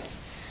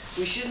times.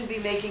 We shouldn't be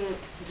making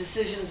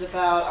decisions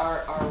about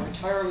our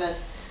retirement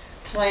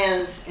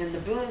plans in the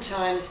boom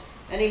times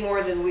any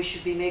more than we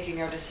should be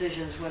making our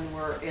decisions when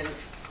we're in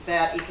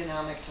bad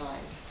economic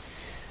times.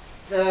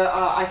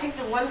 I think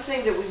the one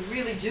thing that we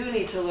really do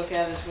need to look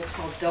at is what's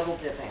called double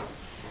dipping,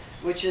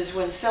 which is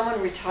when someone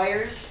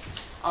retires,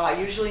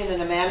 usually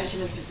in a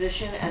management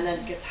position, and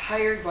then gets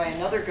hired by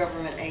another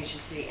government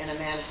agency in a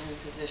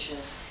management position,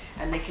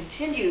 and they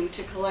continue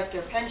to collect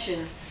their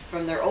pension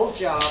from their old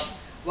job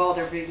while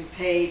they're being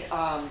paid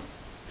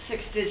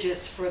 6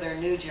 digits for their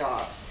new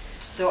job.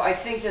 So I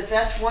think that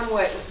that's one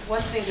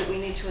thing that we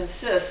need to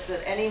insist, that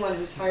anyone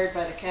who's hired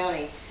by the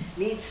county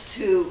needs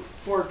to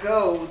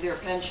forego their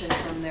pension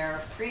from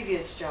their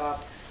previous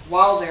job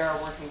while they are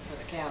working for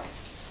the county.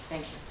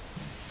 Thank you.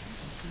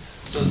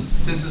 So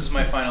since this is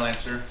my final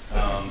answer,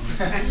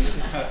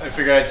 I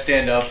figured I'd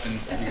stand up and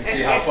you can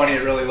see how funny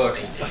it really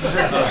looks.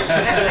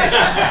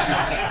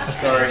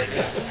 Sorry.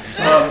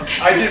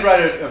 I did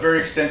write a very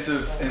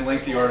extensive and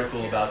lengthy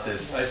article about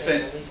this. I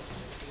spent,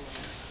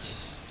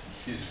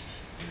 excuse me.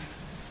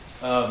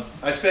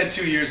 I spent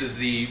 2 years as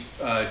the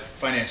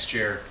finance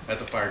chair at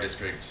the fire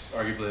district,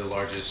 arguably the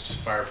largest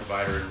fire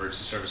provider and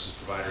emergency services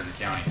provider in the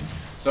county.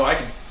 So I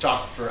could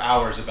talk for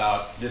hours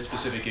about this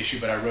specific issue,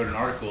 but I wrote an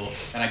article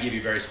and I give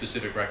you very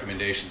specific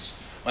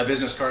recommendations. My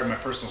business card and my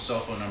personal cell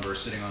phone number are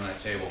sitting on that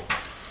table.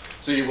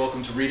 So you're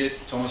welcome to read it,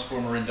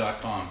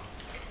 thomasformarin.com.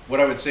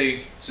 What I would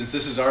say, since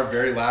this is our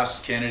very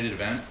last candidate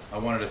event, I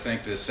wanted to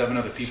thank the 7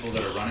 other people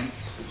that are running.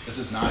 This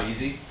is not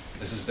easy.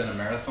 This has been a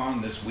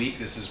marathon this week.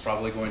 This is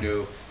probably going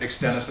to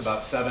extend us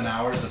about 7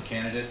 hours of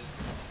candidate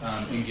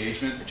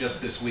engagement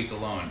just this week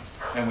alone.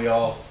 And we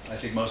all, I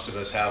think most of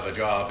us have a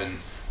job and,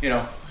 you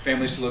know,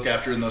 families to look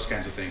after and those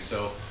kinds of things.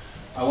 So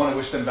I want to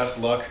wish them best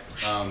of luck.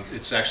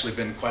 It's actually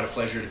been quite a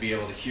pleasure to be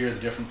able to hear the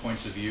different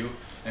points of view,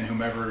 and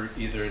whomever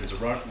either is a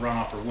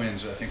runoff or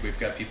wins, I think we've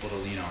got people to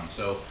lean on.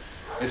 So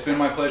it's been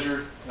my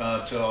pleasure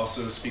to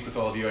also speak with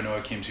all of you. I know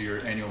I came to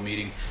your annual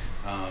meeting.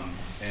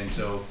 And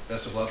so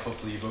best of luck.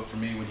 Hopefully you vote for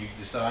me when you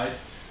decide.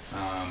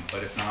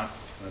 But if not,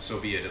 so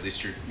be it. At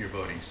least you're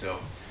voting. So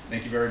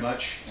thank you very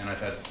much. And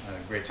I've had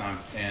a great time.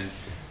 And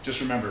just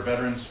remember,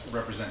 veterans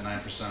represent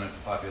 9% of the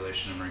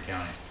population of Marin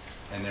County.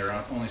 And they're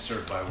only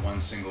served by one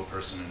single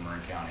person in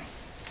Marin County.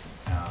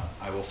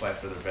 I will fight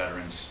for the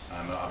veterans.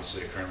 I'm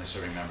obviously a currently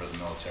serving member of the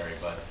military,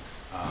 but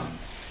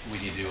we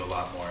need to do a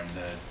lot more. And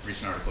the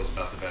recent articles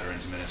about the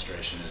Veterans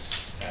Administration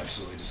is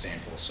absolutely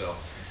disdainful. So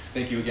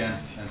thank you again,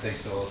 and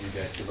thanks to all of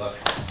you guys. Good luck.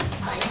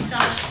 Thanks,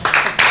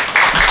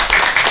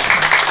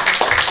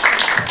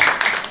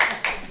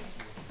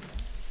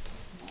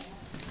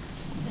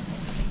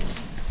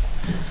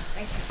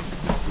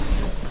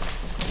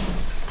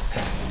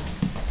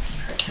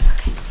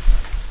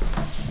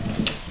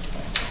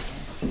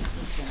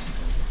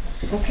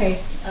 Okay,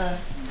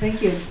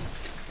 thank you.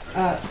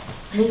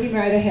 Moving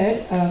right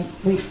ahead, there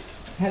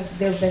have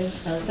been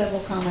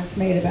several comments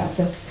made about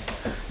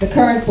the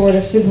current Board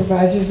of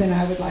Supervisors, and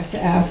I would like to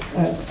ask,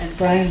 and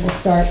Brian will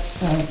start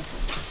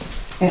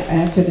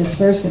answer this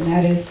first, and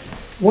that is,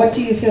 what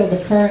do you feel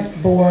the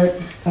current Board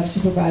of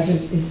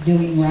Supervisors is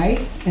doing right,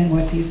 and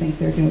what do you think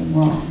they're doing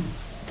wrong?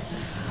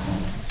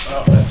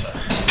 Well,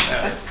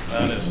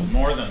 that is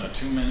more than a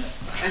 2-minute.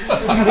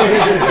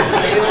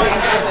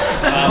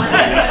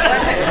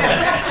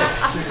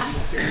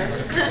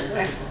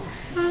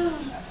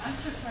 I'm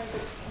so sorry,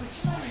 but would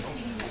you mind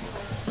repeating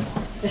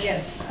that?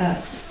 Yes.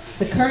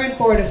 The current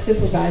Board of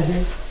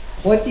Supervisors,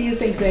 what do you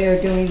think they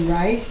are doing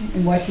right,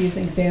 and what do you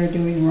think they are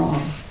doing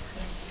wrong?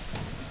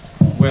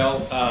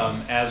 Well,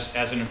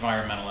 as an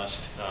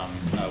environmentalist,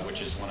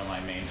 which is one of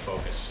my main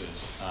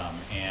focuses,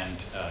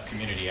 and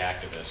community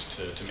activist,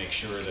 to make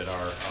sure that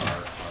our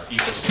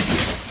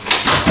ecosystems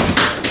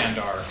and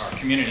our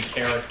community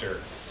character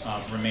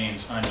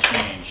remains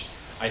unchanged,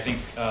 I think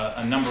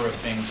a number of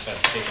things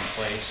have taken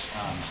place.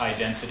 High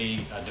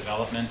density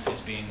development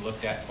is being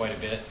looked at quite a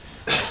bit.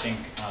 I think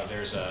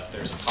there's a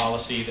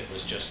policy that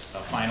was just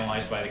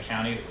finalized by the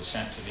county that was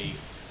sent to the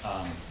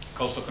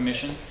Coastal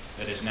Commission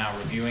that is now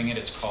reviewing it.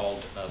 It's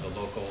called the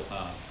local,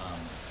 the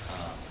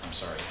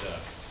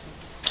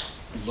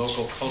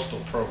Local Coastal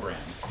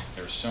Program.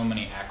 There are so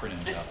many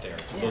acronyms out there.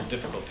 It's a little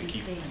difficult to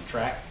keep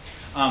track.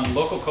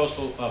 Local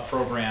Coastal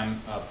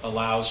Program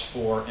allows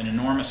for an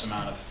enormous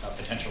amount of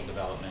potential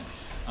development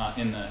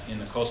in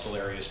the coastal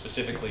area,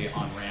 specifically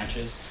on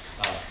ranches.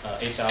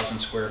 8,000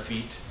 square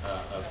feet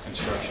of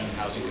construction,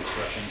 housing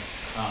construction,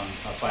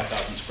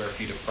 5,000 square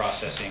feet of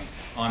processing,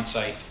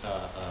 on-site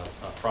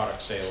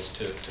product sales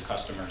to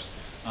customers.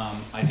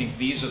 I think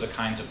these are the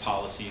kinds of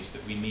policies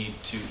that we need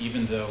to,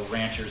 even though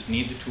ranchers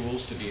need the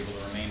tools to be able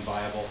to remain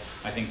viable,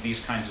 I think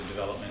these kinds of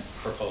development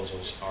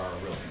proposals are a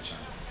real concern.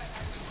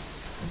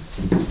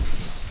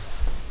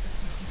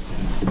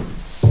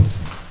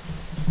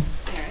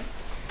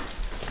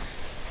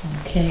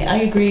 Okay, I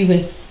agree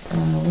with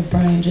what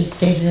Brian just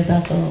stated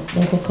about the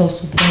local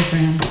coastal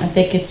program. I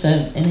think it's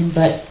an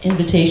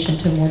invitation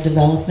to more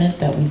development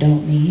that we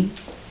don't need,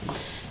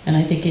 and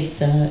I think it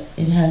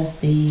has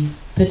the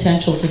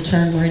potential to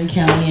turn Marin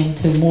County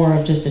into more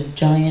of just a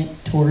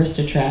giant tourist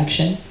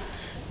attraction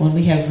when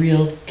we have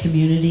real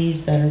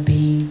communities that are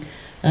being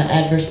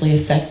adversely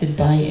affected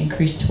by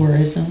increased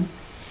tourism.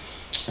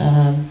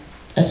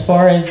 As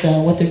far as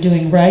what they're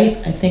doing right,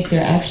 I think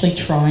they're actually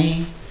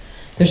trying.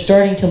 They're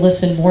starting to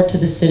listen more to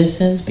the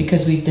citizens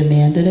because we've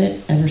demanded it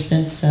ever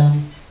since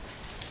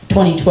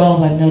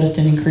 2012. I've noticed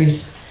an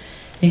increase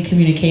in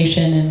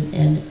communication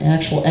and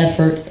actual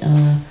effort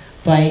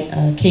by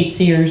Kate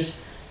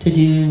Sears to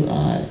do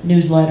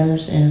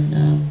newsletters,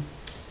 and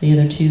the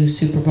other two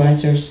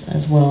supervisors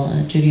as well,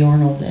 Judy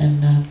Arnold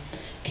and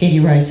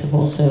Katie Rice, have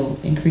also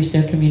increased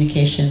their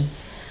communication.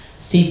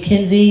 Steve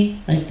Kinsey,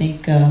 I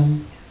think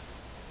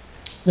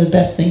the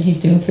best thing he's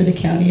doing for the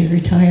county is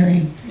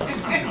retiring.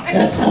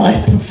 That's how I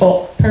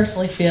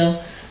personally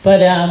feel.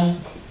 But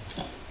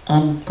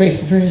I'm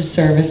grateful for his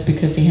service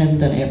because he hasn't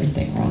done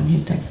everything wrong.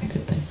 He's done some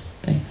good things.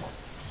 Thanks.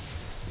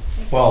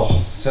 Well,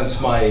 since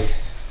my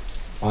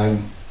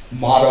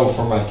motto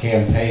for my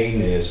campaign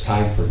is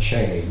time for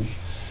change,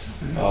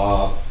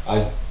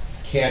 I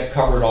can't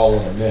cover it all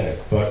in a minute,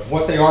 but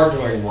what they are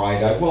doing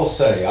right, I will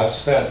say, I've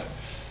spent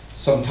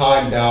some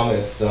time down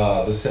at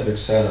the Civic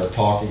Center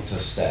talking to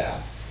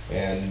staff,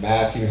 and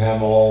Matthew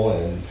Hemmel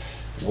and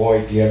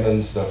Roy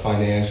Gibbons, the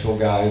financial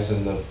guys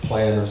and the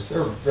planners,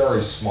 they're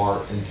very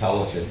smart,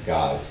 intelligent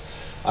guys.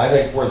 I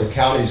think where the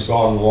county's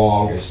gone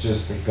wrong is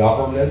just the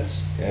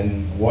governance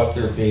and what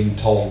they're being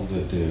told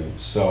to do.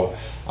 So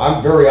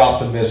I'm very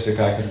optimistic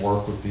I can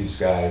work with these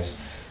guys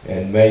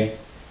and make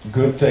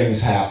good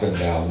things happen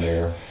down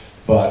there.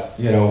 But,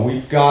 you know,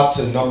 we've got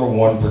to, number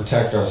one,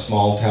 protect our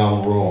small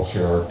town rural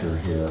character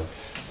here.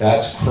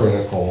 That's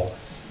critical.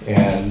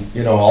 And,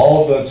 you know,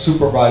 all the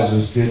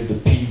supervisors did the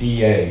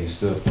PDAs,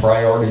 the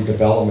priority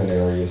development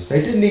areas. They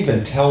didn't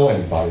even tell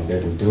anybody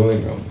they were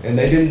doing them. And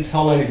they didn't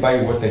tell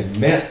anybody what they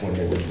meant when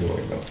they were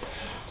doing them.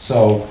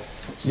 So,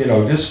 you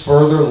know, just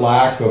further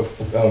lack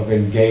of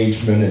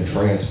engagement and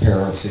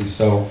transparency.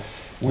 So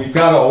we've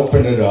got to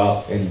open it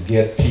up and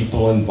get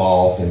people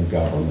involved in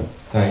government.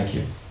 Thank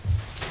you.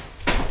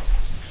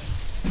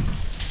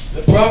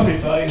 The property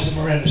values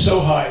in Marin are so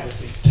high that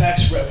the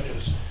tax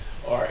revenues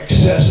are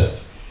excessive.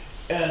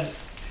 And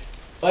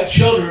like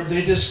children,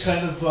 they just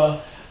kind of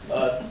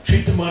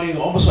treat the money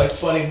almost like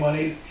funny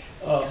money.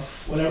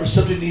 Whenever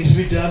something needs to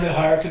be done, they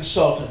hire a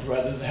consultant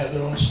rather than have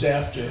their own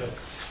staff do it.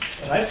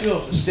 And I feel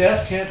if the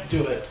staff can't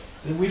do it,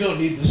 then we don't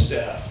need the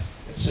staff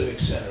at Civic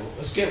Center.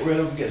 Let's get rid of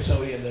them and get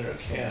somebody in there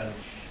who can.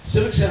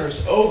 Civic Center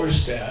is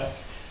overstaffed.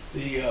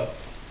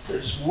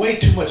 There's way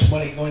too much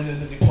money going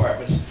into the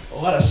departments, a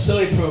lot of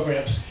silly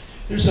programs.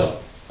 There's a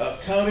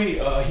county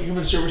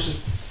human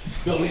services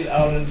building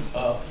out in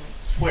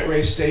Point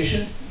Reyes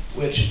Station,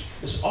 which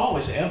is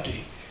always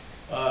empty.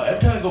 Every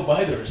time I go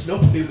by there's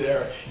nobody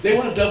there. They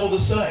want to double the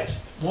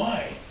size.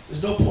 Why?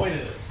 There's no point in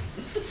it.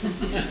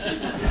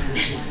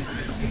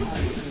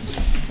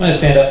 I'm going to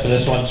stand up for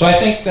this one. So I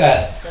think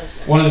that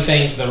one of the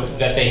things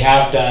that they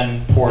have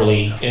done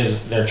poorly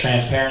is their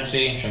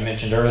transparency, which I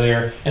mentioned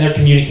earlier, and their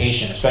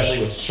communication, especially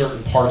with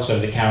certain parts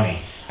of the county.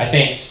 I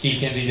think Steve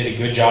Kinsey did a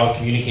good job of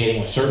communicating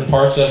with certain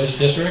parts of his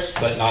districts,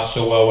 but not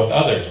so well with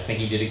others. I think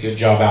he did a good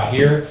job out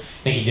here.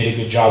 I think he did a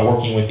good job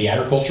working with the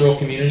agricultural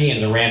community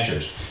and the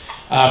ranchers.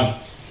 And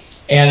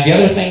the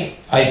other thing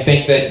I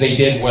think that they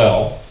did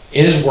well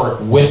is work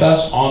with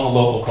us on the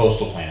local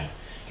coastal plan.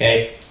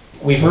 Okay,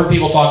 we've heard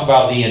people talk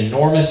about the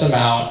enormous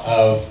amount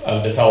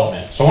of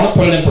development. So I want to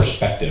put it in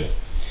perspective.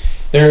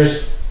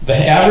 The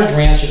average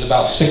ranch is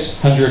about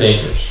 600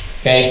 acres.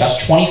 Okay,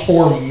 that's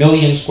 24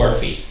 million square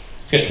feet.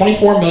 It's got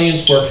 24 million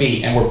square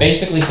feet, and we're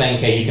basically saying,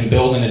 okay, you can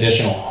build an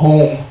additional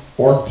home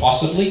or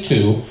possibly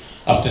two,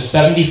 up to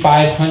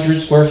 7,500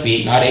 square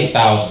feet, not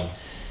 8,000,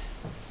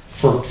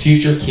 for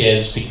future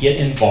kids to get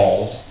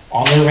involved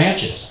on their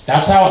ranches.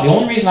 That's how, the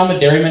only reason I'm a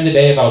dairyman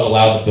today is I was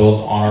allowed to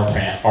build on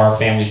our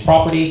family's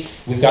property.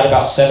 We've got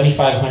about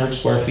 7,500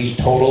 square feet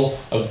total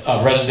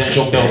of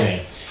residential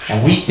building.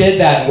 And we did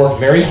that and worked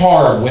very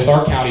hard with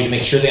our county to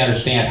make sure they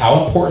understand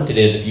how important it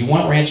is. If you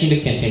want ranching to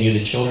continue,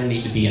 the children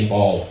need to be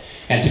involved.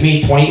 And to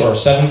me,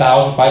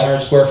 7,500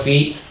 square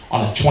feet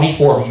on a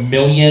 24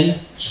 million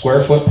square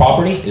foot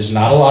property is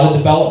not a lot of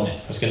development.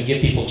 It's going to give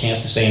people a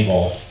chance to stay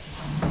involved.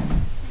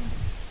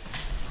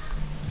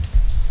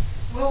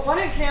 Well, one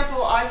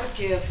example I would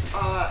give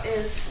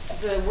is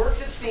the work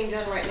that's being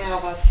done right now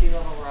about sea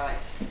level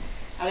rise.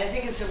 And I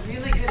think it's a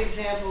really good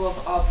example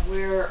of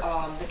where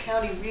the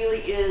county really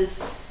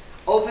is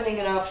opening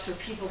it up so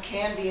people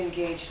can be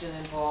engaged and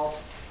involved.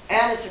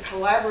 And it's a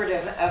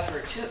collaborative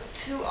effort.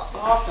 Too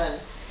often,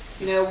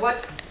 you know,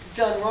 what's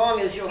done wrong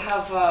is you'll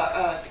have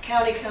the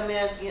county come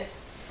in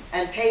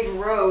and pave a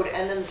road,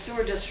 and then the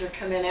sewer district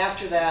come in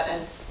after that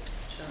and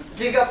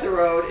dig up the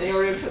road in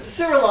order to put the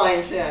sewer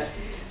lines in.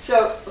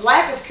 So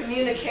lack of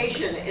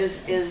communication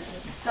is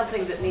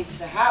something that needs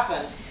to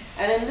happen.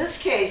 And in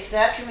this case,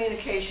 that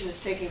communication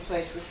is taking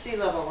place with sea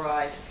level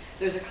rise.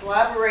 There's a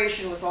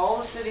collaboration with all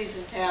the cities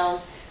and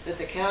towns that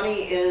the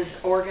county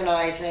is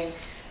organizing.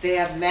 They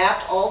have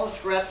mapped all the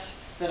threats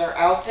that are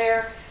out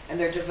there, and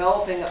they're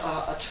developing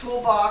a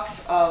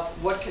toolbox of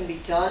what can be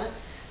done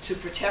to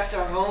protect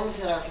our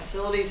homes and our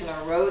facilities and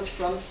our roads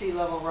from sea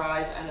level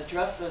rise and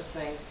address those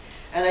things.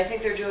 And I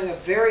think they're doing a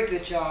very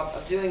good job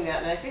of doing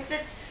that. And I think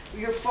that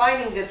you're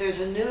finding that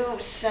there's a new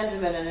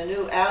sentiment and a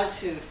new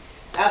attitude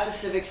at the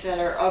Civic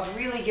Center of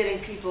really getting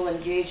people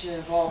engaged and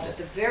involved at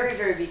the very,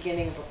 very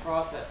beginning of a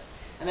process.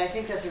 And I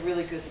think that's a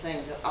really good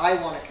thing that I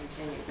want to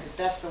continue, because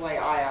that's the way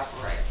I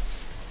operate.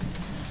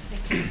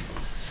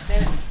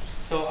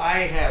 So I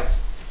have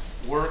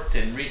worked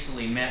and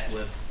recently met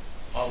with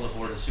all the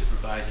Board of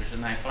Supervisors,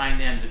 and I find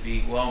them to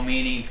be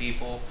well-meaning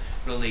people,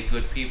 really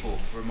good people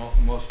for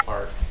most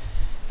part.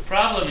 The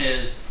problem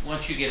is,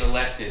 once you get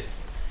elected,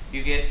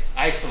 you get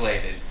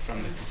isolated from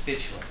the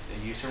constituents,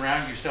 and you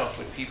surround yourself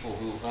with people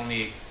who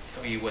only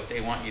tell you what they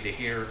want you to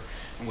hear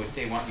and what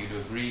they want you to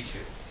agree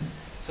to.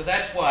 So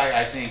that's why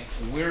I think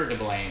we're to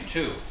blame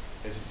too,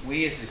 because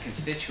we as the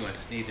constituents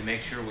need to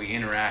make sure we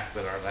interact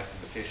with our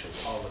elected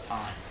officials all the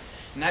time.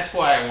 And that's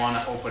why I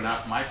want to open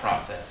up my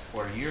process,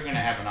 where you're going to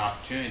have an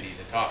opportunity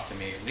to talk to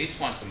me at least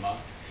once a month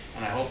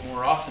and I hope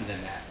more often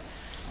than that.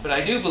 But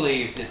I do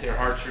believe that their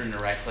hearts are in the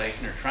right place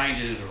and they're trying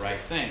to do the right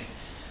thing.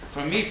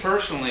 For me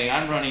personally,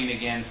 I'm running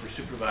again for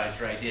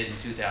supervisor. I did in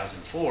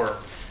 2004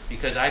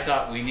 because I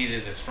thought we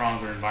needed a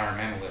stronger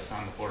environmentalist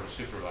on the Board of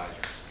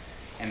Supervisors.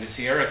 And the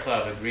Sierra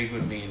Club agreed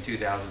with me in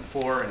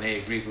 2004, and they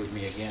agreed with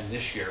me again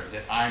this year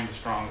that I'm the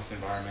strongest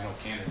environmental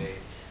candidate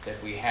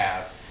that we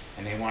have,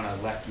 and they want to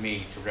elect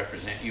me to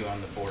represent you on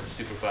the Board of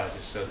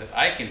Supervisors so that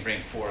I can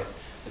bring forth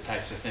the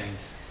types of things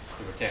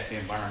to protect the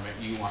environment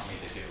you want me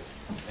to do.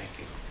 Thank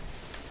you.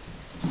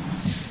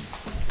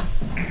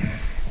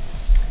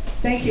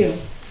 Thank you.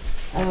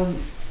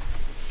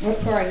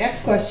 For our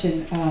next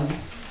question,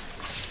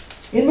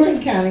 in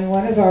Marin County,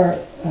 one of our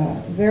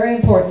very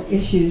important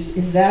issues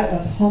is that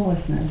of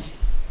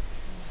homelessness.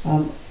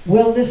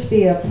 Will this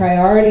be a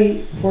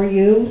priority for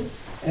you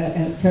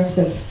in terms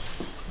of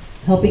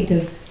helping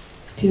to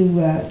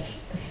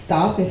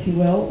stop, if you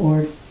will,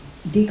 or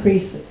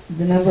decrease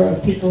the number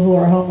of people who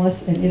are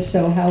homeless? And if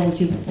so, how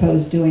would you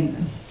propose doing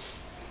this?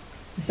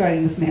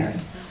 Starting with Mary.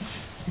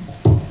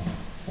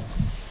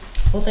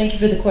 Well, thank you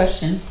for the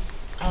question.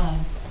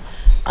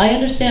 I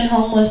understand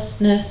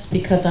homelessness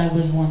because I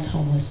was once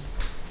homeless.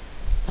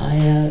 I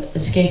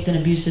escaped an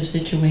abusive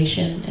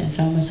situation and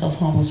found myself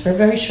homeless for a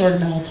very short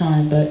amount of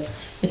time, but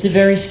it's a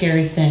very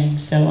scary thing.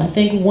 So I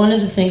think one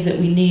of the things that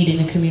we need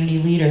in a community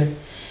leader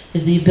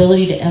is the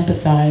ability to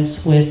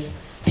empathize with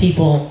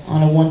people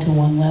on a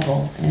one-to-one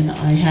level, and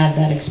I have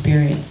that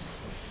experience.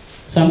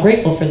 So I'm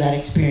grateful for that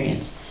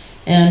experience.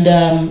 And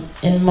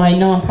in my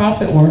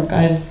nonprofit work,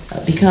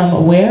 I've become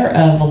aware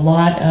of a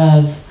lot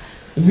of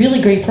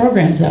really great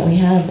programs that we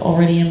have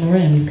already in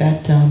Marin. We've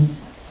got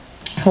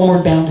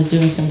Homeward Bound is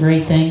doing some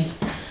great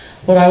things.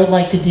 What I would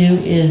like to do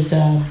is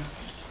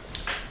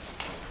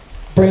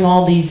bring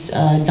all these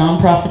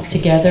nonprofits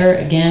together,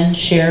 again,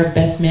 share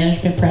best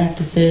management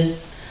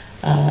practices,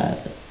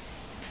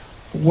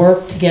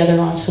 work together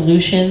on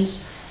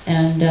solutions,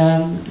 and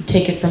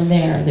take it from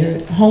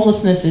there.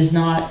 Homelessness is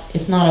not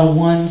a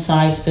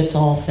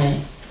one-size-fits-all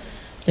thing.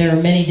 There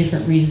are many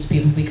different reasons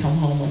people become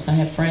homeless. I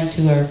have friends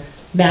who are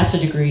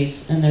master's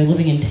degrees and they're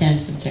living in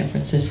tents in San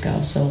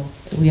Francisco, so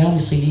we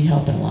obviously need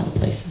help in a lot of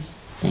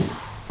places.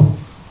 Thanks.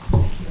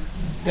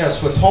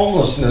 Yes, with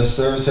homelessness,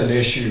 there's an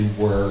issue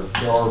where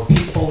there are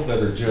people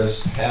that are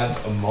just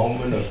have a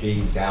moment of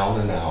being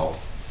down and out,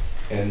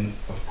 and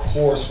of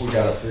course we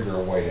got to figure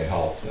a way to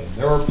help them.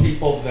 There are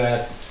people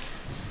that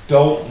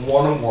don't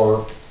want to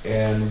work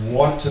and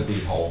want to be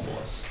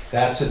homeless.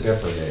 That's a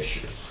different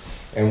issue.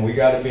 And we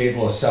got to be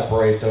able to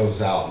separate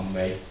those out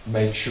and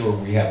make sure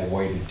we have a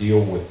way to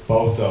deal with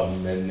both of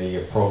them in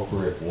the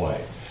appropriate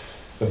way.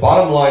 The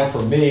bottom line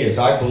for me is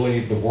I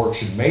believe the work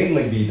should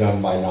mainly be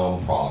done by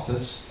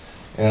nonprofits,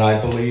 and I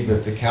believe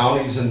if the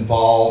county's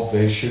involved,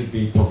 they should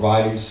be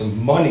providing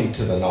some money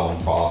to the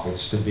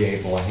nonprofits to be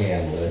able to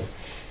handle it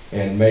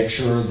and make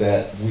sure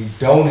that we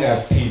don't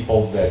have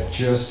people that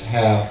just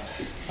have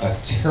a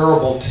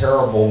terrible,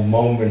 terrible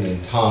moment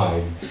in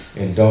time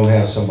and don't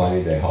have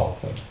somebody to help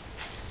them.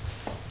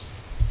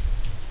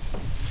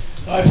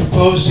 I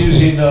proposed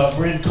using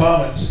Marin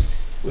Commons,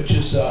 which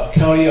is a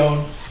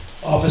county-owned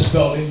office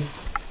building,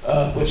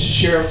 which the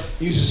sheriff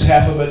uses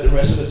half of it, the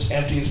rest of it's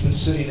empty. It's been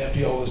sitting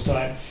empty all this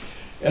time,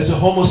 as a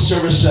homeless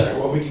service center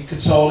where we can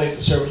consolidate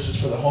the services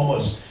for the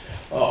homeless.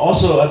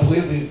 Also, I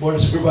believe the Board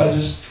of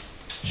Supervisors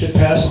should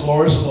pass the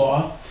laws of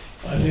law.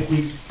 I think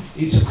we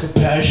need some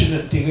compassion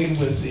in dealing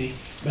with the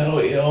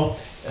mentally ill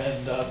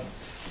and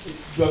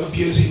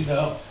drug-abusing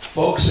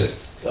folks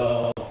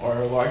that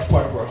are a large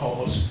part of our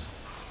homeless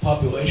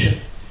population.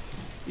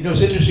 You know, it's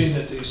interesting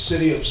that the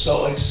city of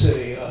Salt Lake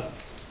City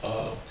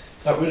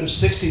got rid of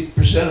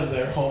 60% of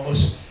their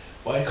homeless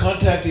by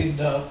contacting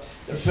their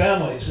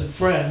families and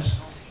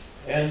friends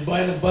and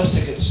buying them bus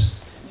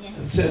tickets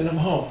and sending them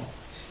home.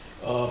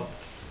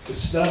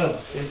 It's not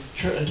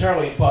an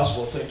entirely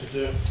impossible thing to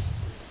do.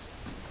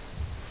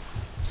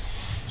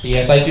 So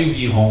yes, I do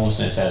view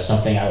homelessness as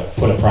something I would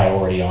put a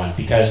priority on,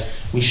 because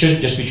we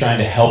shouldn't just be trying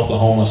to help the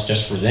homeless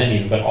just for them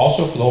even, but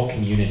also for the whole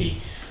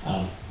community.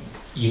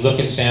 You look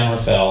in San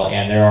Rafael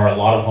and there are a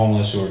lot of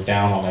homeless who are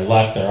down on their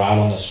luck, they're out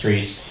on the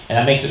streets, and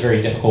that makes it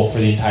very difficult for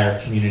the entire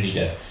community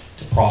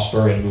to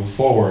prosper and move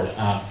forward.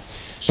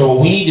 So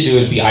what we need to do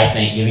is be, I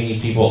think, giving these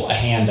people a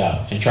hand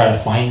up and try to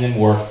find them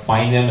work,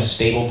 find them a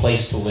stable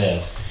place to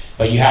live.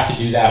 But you have to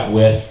do that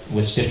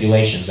with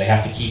stipulations. They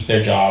have to keep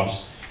their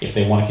jobs if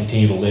they want to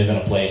continue to live in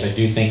a place. I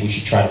do think we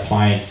should try to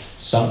find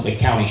the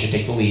county should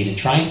take the lead in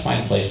trying to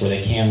find a place where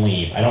they can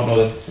leave. I don't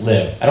know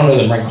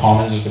that Marin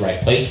Commons is the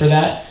right place for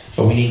that,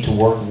 but we need to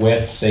work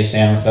with, say,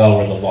 San Rafael,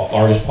 where the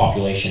largest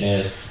population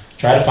is,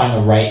 try to find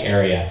the right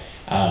area.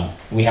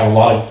 We have a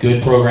lot of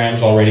good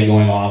programs already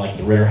going on, like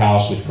the Ritter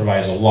House, which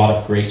provides a lot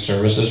of great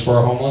services for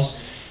our homeless.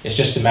 It's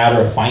just a matter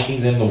of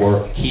finding them the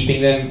work,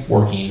 keeping them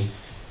working,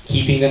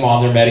 keeping them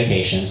on their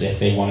medications if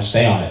they want to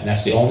stay on it. And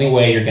that's the only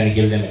way you're going to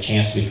give them a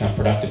chance to become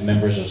productive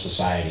members of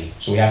society.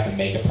 So we have to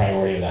make a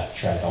priority of that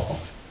to try to help them.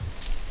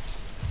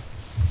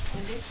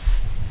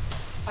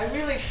 I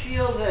really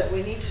feel that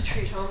we need to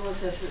treat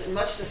homelessness in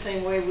much the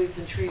same way we've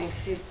been treating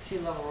sea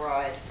level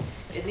rise.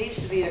 It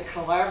needs to be a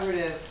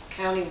collaborative,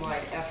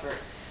 countywide effort.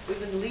 We've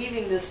been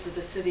leaving this to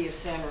the city of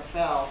San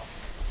Rafael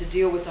to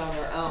deal with on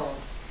their own.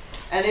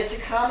 And it's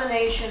a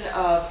combination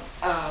of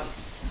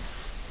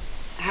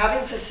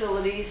having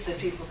facilities that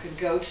people can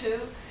go to,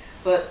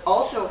 but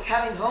also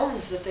having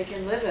homes that they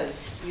can live in.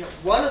 You know,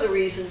 one of the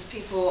reasons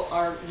people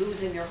are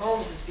losing their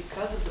homes is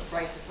because of the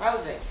price of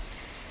housing.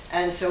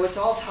 And so it's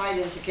all tied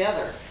in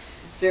together.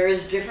 There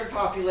is different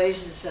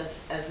populations,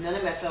 as many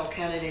of my fellow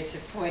candidates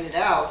have pointed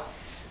out.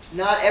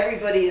 Not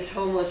everybody is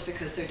homeless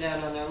because they're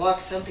down on their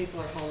luck. Some people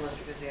are homeless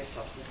because they have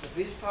substance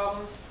abuse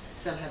problems.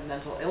 Some have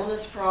mental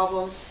illness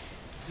problems.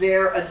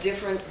 They're a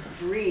different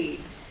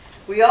breed.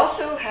 We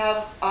also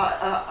have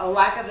a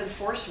lack of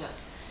enforcement.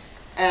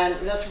 And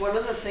that's one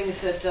of the things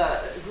that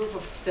a group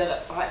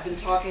that I've been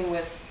talking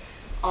with,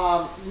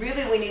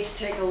 really we need to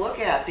take a look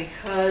at,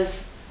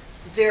 because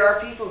there are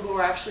people who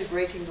are actually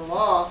breaking the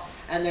law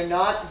and they're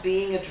not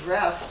being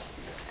addressed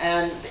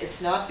and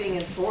it's not being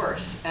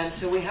enforced. And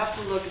so we have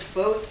to look at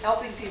both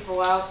helping people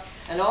out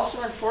and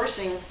also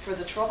enforcing for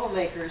the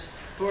troublemakers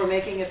who are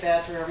making it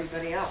bad for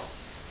everybody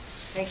else.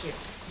 Thank you.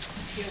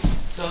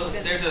 So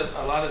there's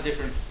a lot of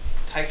different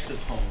types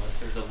of homeless.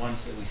 There's the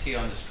ones that we see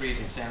on the street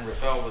in San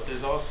Rafael, but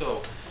there's also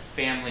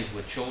families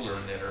with children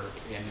that are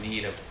in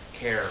need of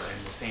care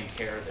and the same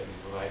care that we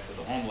provide for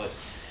the homeless.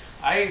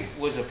 I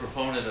was a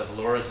proponent of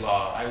Laura's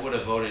Law. I would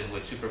have voted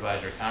with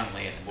Supervisor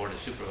Conley at the Board of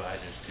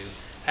Supervisors to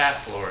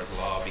pass Laura's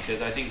Law,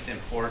 because I think it's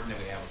important that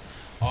we have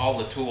all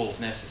the tools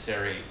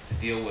necessary to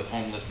deal with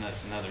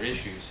homelessness and other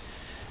issues.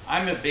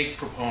 I'm a big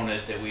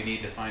proponent that we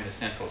need to find a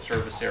central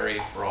service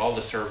area for all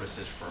the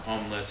services for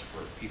homeless,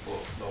 for people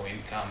with low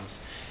incomes.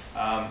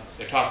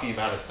 They're talking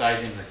about a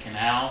site in the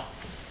canal,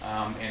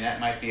 and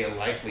that might be a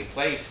likely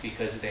place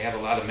because they have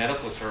a lot of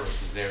medical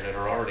services there that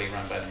are already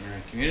run by the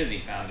Marin Community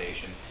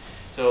Foundation.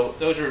 So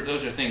those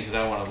are things that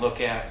I want to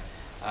look at.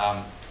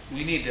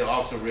 We need to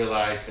also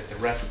realize that the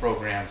REST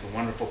program is a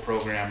wonderful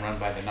program run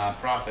by the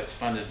nonprofits,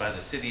 funded by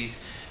the cities,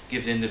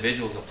 gives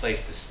individuals a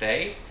place to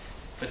stay,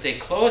 but they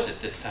close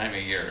it this time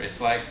of year. It's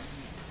like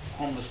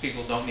homeless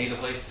people don't need a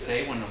place to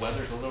stay when the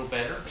weather's a little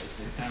better.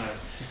 It kind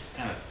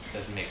of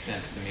doesn't make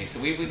sense to me.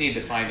 So we would need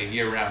to find a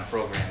year-round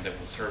program that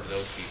will serve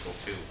those people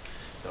too.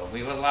 So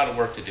we have a lot of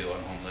work to do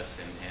on homeless,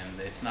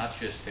 and it's not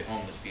just the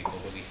homeless people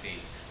that we see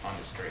on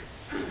the street.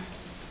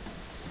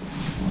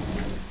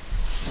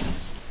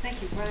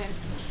 Thank you, Brian.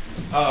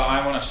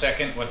 I want to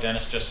second what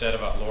Dennis just said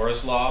about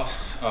Laura's Law.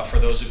 For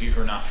those of you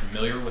who are not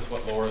familiar with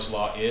what Laura's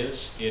Law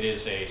is, it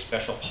is a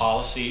special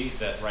policy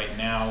that right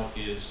now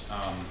is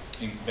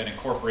been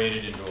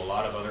incorporated into a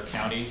lot of other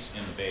counties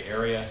in the Bay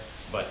Area,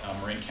 but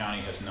Marin County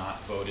has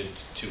not voted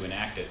to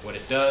enact it. What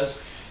it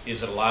does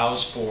is it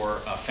allows for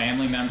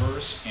family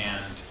members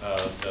and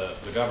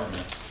the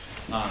government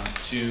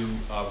to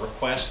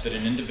request that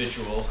an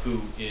individual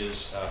who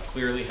is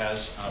clearly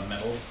has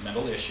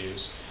mental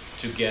issues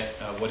to get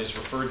what is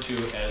referred to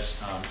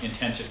as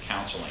intensive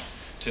counseling,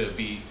 to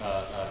be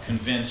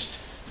convinced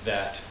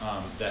that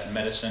that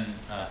medicine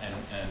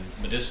and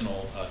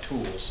medicinal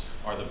tools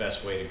are the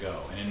best way to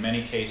go. And in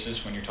many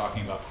cases, when you're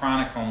talking about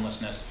chronic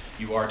homelessness,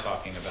 you are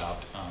talking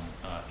about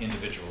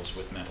individuals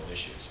with mental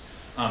issues.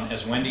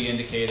 As Wendy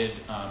indicated,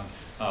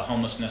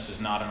 homelessness is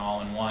not an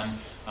all-in-one.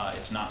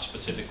 It's not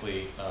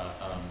specifically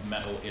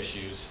mental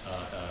issues.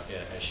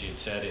 As she had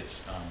said,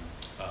 it's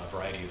a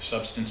variety of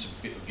substance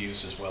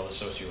abuse as well as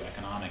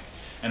socioeconomic.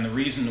 And the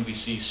reason that we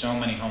see so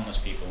many homeless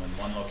people in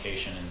one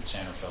location in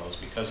San Rafael is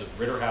because of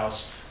Ritter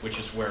House, which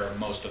is where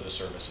most of the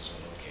services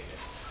are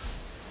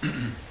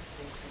located.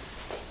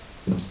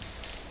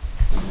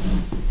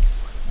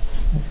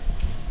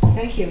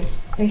 Thank you.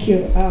 Thank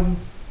you.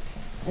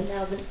 And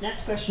now the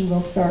next question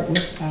will start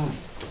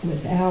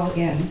with Al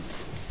again.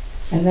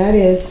 And that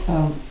is,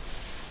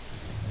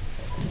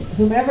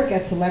 whomever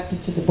gets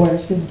elected to the Board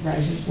of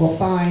Supervisors will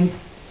find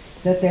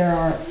that there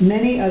are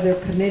many other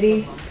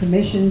committees,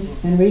 commissions,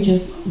 and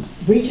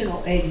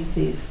regional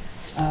agencies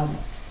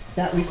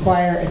that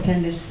require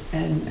attendance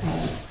and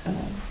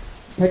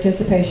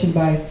participation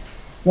by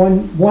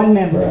one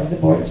member of the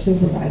Board of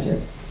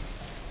Supervisors.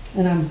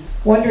 And I'm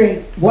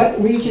wondering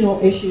what regional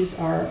issues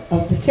are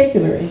of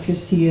particular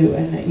interest to you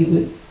and that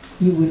you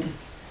would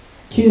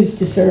choose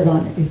to serve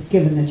on if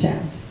given the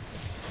chance.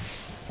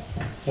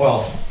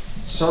 Well,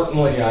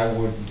 certainly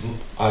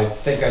I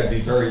think I'd be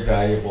very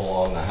valuable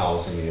on the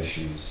housing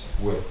issues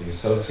with the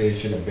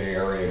Association of Bay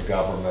Area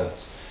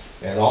Governments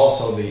and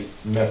also the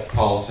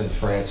Metropolitan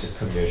Transit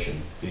Commission,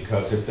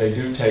 because if they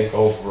do take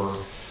over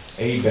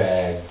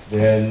ABAG,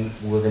 then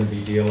we're going to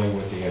be dealing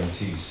with the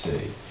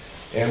MTC.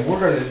 And we're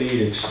going to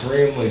need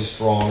extremely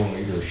strong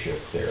leadership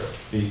there,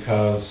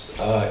 because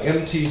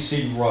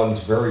MTC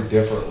runs very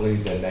differently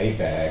than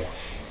ABAG.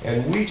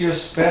 And we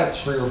just spent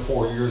 3 or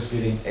 4 years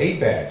getting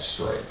ABAG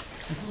straight.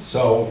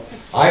 So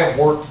I have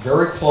worked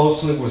very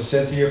closely with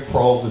Cynthia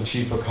Kroll, the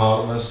chief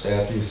economist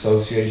at the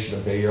Association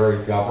of Bay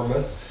Area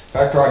Governments. In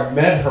fact, I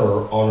met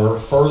her on her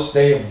first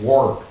day of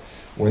work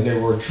when they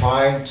were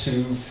trying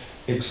to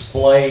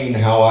explain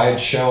how I had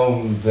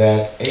shown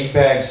that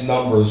ABAG's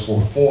numbers were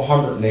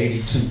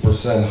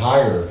 482%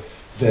 higher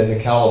than the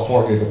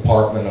California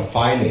Department of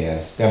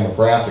Finance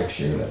demographics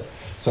unit.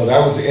 So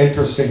that was an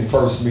interesting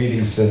first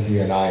meeting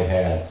Cynthia and I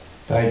had.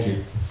 Thank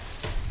you.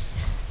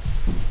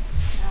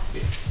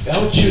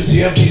 I would choose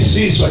the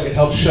MTC so I could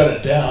help shut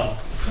it down.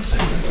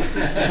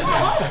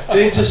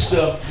 They just,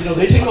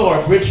 they take all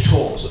our bridge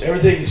tolls,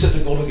 everything except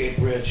the Golden Gate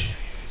Bridge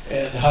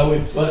and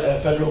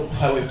federal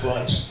highway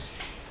funds.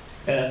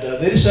 And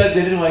they decided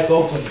they didn't like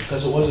Oakland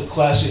because it wasn't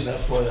classy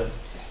enough for them.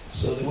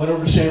 So they went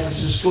over to San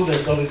Francisco.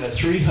 They're building a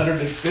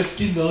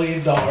 $350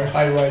 million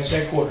high-rise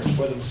headquarters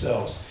for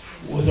themselves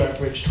with our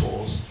bridge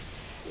tolls.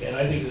 And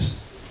I think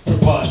it's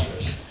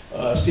preposterous.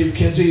 Steve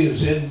Kinsey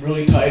is in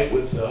really tight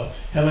with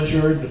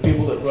Heminger and the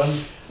people that run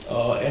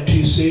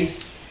MTC.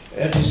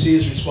 MTC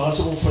is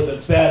responsible for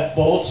the bad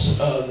bolts,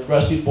 the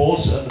rusty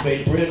bolts on the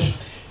Bay Bridge.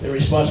 They're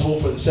responsible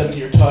for the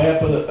 7-year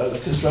tie-up of the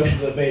construction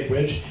of the Bay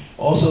Bridge.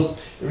 Also,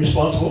 they're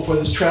responsible for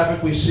this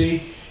traffic we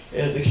see,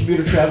 the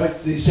commuter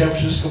traffic, the San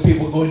Francisco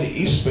people going to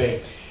East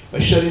Bay. By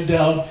shutting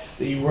down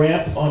the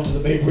ramp onto the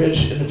Bay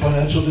Bridge in the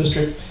financial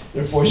district,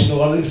 they're forcing a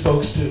lot of these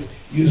folks to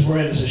use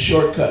Marin as a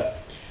shortcut.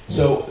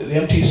 So the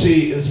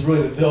MTC is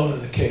really the villain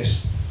in the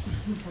case.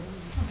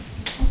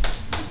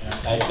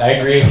 I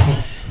agree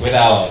with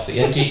Alex. The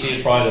MTC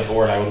is probably the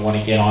board I would want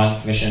to get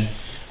on mission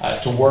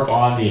to work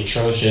on the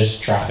atrocious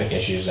traffic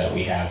issues that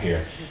we have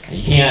here.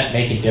 You can't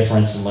make a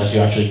difference unless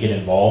you actually get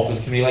involved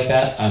with a committee like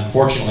that.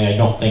 Unfortunately, I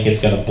don't think it's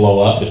going to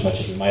blow up as much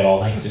as we might all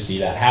like to see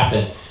that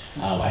happen.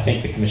 I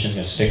think the commission's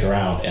going to stick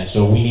around, and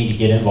so we need to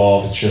get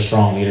involved and show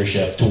strong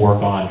leadership to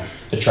work on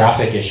the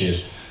traffic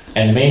issues.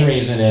 And the main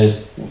reason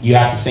is you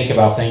have to think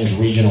about things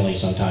regionally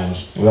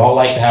sometimes. We all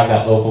like to have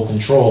that local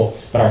control,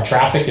 but our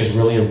traffic is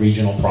really a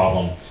regional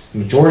problem. The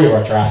majority of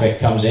our traffic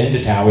comes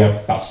into town. We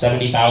have about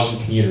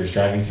 70,000 commuters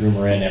driving through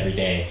Marin every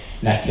day,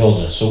 and that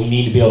kills us. So we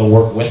need to be able to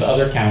work with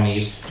other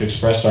counties to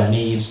express our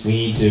needs. We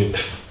need to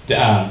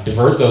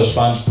divert those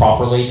funds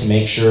properly to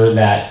make sure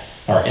that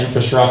our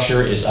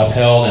infrastructure is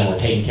upheld and we're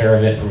taking care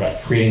of it,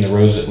 creating the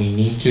roads that we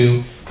need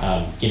to.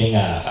 Getting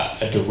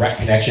a direct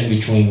connection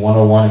between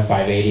 101 and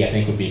 580 I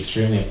think would be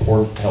extremely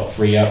important to help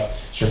free up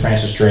Sir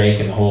Francis Drake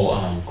and the whole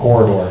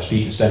corridor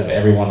speed instead of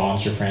everyone on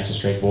Sir Francis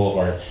Drake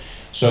Boulevard.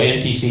 So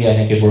MTC I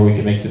think is where we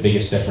can make the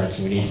biggest difference,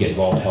 and we need to get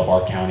involved to help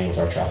our county with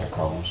our traffic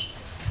problems.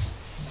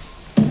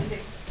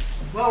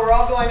 Well, we're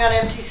all going on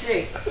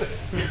MTC.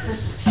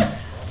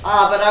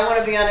 But I want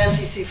to be on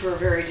MTC for a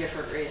very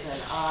different reason.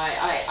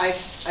 I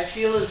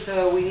feel as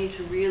though we need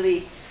to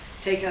really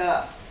take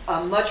a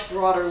much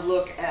broader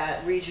look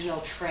at regional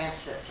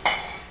transit,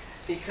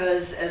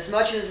 because as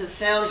much as it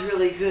sounds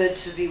really good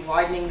to be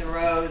widening the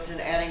roads and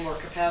adding more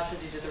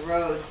capacity to the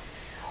roads,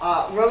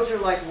 roads are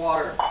like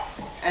water,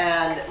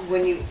 and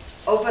when you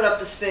open up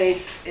the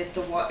space, it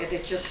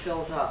just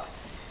fills up.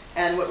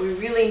 And what we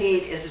really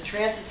need is a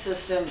transit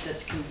system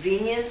that's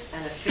convenient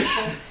and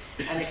efficient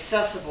and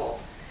accessible,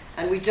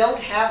 and we don't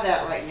have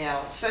that right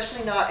now,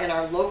 especially not in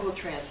our local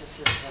transit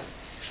system.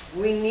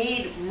 We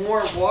need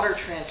more water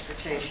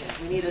transportation.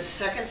 We need a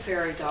second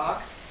ferry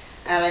dock,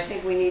 and I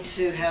think we need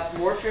to have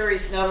more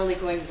ferries not only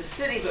going to the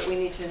city, but we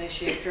need to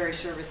initiate ferry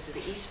service to the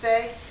East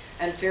Bay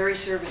and ferry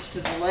service to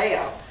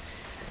Vallejo.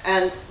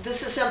 And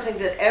this is something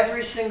that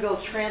every single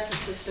transit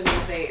system in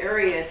the Bay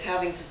Area is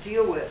having to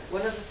deal with.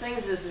 One of the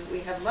things is that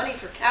we have money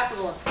for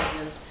capital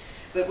improvements,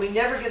 but we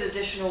never get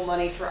additional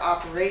money for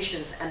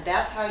operations, and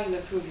that's how you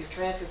improve your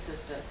transit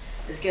system,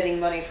 is getting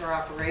money for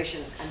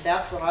operations, and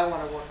that's what I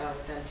want to work on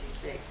with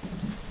MTC.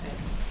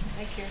 Thanks.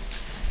 Thank you.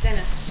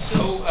 Dennis.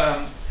 So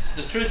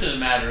the truth of the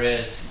matter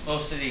is,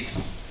 most of these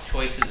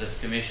choices of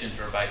commissions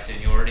are by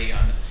seniority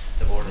on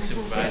the Board of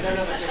Supervisors. None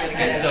of us are going to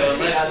get And so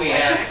unless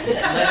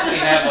we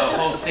have a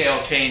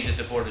wholesale change at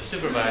the Board of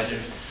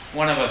Supervisors,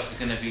 one of us is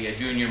going to be a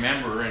junior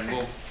member, and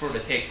we'll sort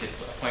of take the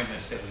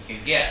appointments that we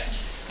can get.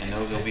 And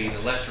those will be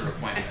the lesser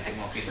appointments, they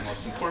won't be the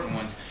most important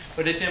ones.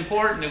 But it's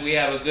important that we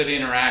have a good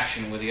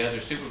interaction with the other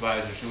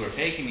supervisors who are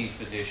taking these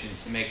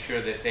positions to make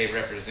sure that they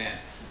represent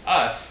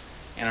us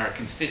and our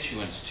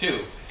constituents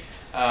too.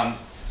 And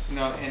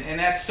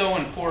that's so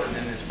important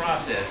in this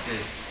process,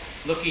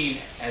 is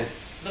looking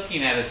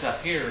at us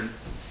up here and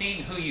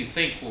seeing who you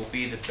think will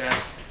be the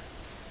best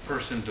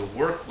person to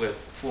work with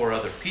for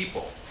other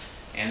people.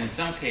 And in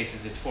some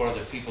cases, it's for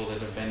other people that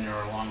have been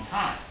there a long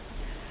time.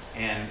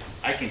 And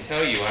I can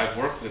tell you, I've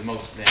worked with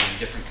most of them in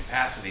different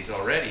capacities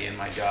already in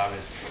my job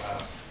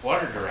as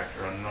water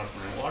director on the North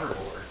Marin Water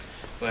Board.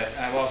 But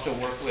I've also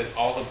worked with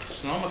all the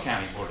Sonoma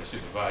County Board of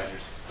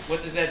Supervisors.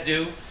 What does that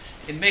do?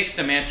 It makes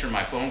them answer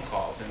my phone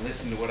calls and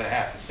listen to what I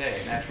have to say,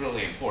 and that's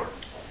really important.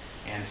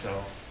 And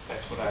so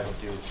that's what I would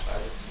do if I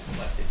was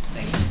elected.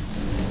 Thank you.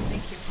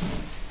 Thank you.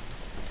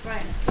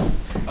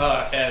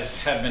 Brian. As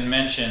had been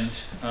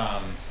mentioned,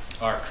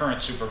 our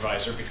current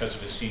supervisor, because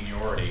of his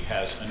seniority,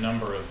 has a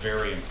number of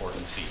very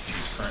important seats.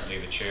 He's currently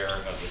the chair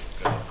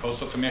of the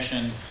Coastal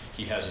Commission.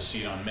 He has a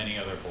seat on many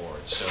other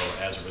boards. So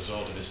as a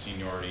result of his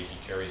seniority, he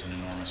carries an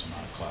enormous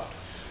amount of clout.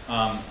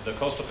 The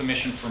Coastal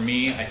Commission for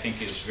me, I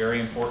think, is very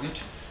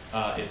important.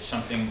 It's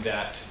something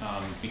that,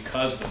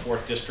 because the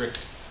 4th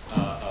District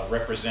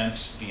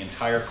represents the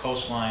entire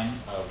coastline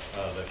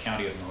of the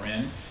county of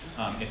Marin,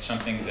 it's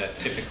something that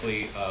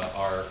typically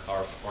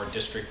our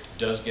district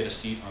does get a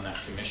seat on that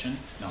commission.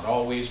 Not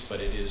always, but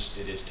it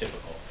is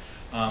typical.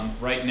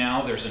 Right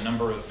now, there's a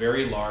number of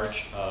very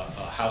large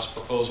house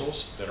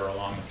proposals that are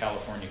along the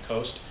California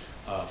coast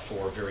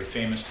for very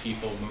famous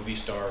people, movie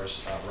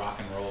stars, rock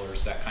and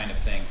rollers, that kind of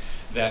thing,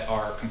 that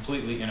are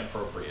completely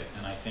inappropriate.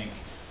 And I think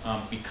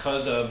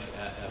because of,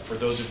 for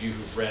those of you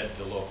who've read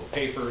the local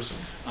papers,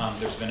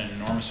 there's been an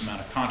enormous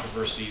amount of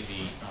controversy.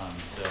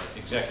 The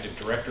executive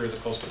director of the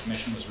Coastal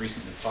Commission was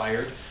recently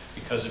fired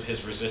because of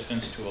his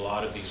resistance to a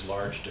lot of these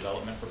large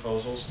development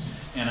proposals.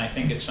 And I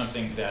think it's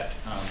something that,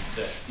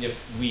 that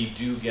if we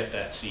do get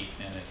that seat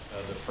and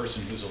the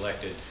person who's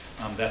elected,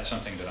 that's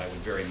something that I would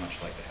very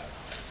much like to have.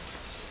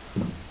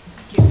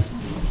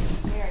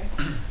 Mary.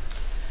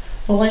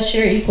 Well, I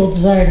share equal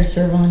desire to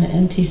serve on the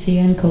MTC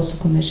and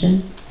Coastal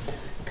Commission,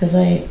 because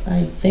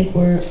I think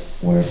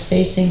we're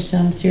facing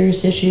some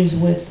serious issues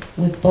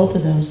with both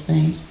of those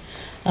things.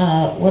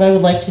 What I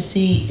would like to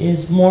see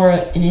is more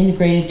an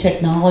integrated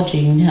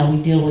technology in how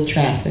we deal with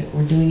traffic.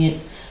 We're doing it.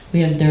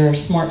 There are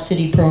smart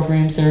city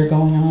programs that are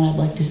going on. I'd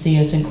like to see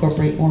us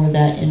incorporate more of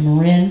that in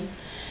Marin.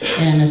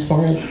 And as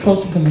far as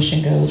Coastal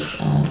Commission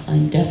goes,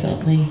 I'm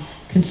definitely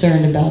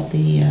concerned about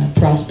the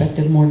prospect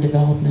of more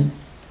development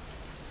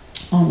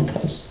on the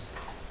coast.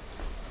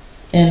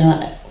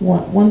 And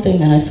one thing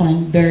that I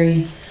find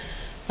very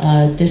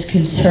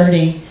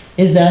disconcerting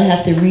is that I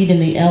have to read in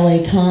the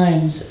LA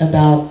Times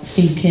about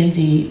Steve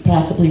Kinsey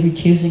possibly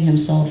recusing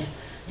himself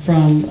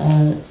from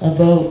a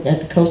vote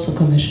at the Coastal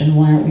Commission.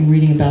 Why aren't we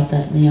reading about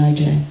that in the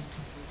IJ?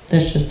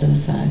 That's just an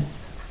aside.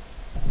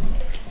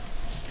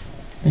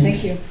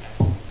 Thanks. Thank you.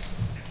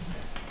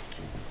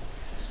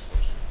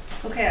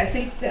 Okay, I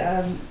think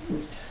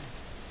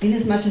in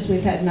as much as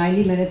we've had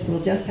 90 minutes,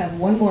 we'll just have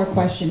one more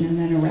question and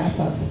then a wrap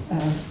up.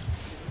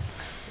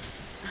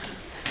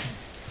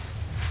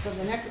 So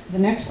the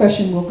next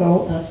question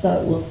we'll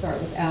start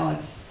with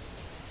Alex.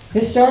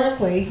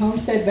 Historically,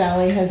 Homestead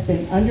Valley has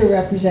been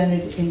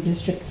underrepresented in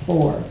District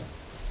 4.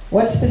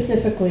 What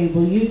specifically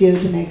will you do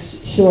to make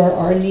sure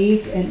our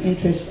needs and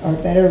interests are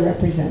better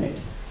represented?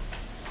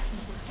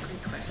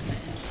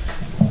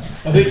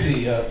 I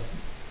think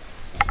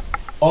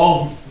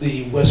all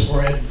the West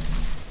Marin,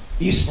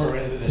 East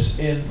Marin that is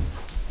in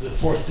the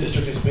 4th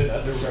District has been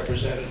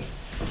underrepresented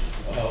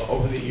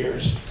over the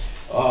years.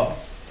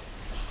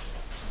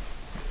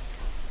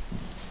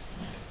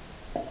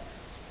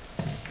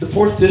 The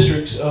 4th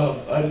District,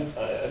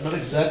 I'm not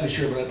exactly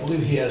sure, but I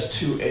believe he has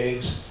 2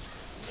 aides.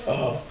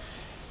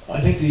 I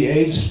think the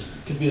aides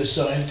can be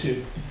assigned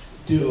to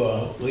do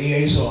a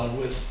liaison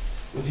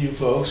with you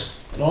folks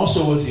and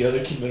also with the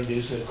other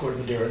communities at Corte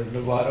Madera and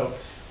Novato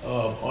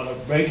on a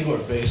regular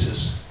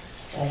basis,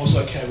 almost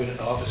like having an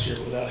office here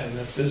without having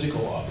a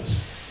physical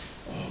office.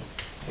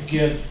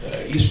 Again,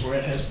 East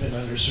Marin has been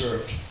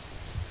underserved.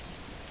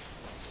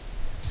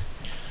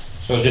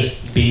 So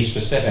just be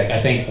specific. I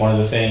think one of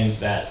the things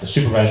that the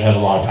supervisor has a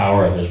lot of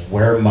power of is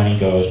where money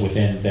goes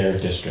within their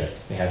district.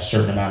 They have a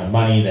certain amount of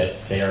money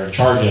that they are in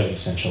charge of,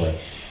 essentially.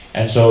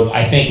 And so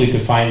I think we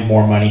could find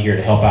more money here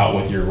to help out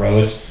with your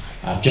roads,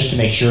 just to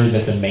make sure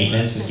that the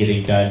maintenance is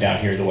getting done down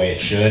here the way it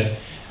should.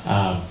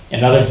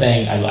 Another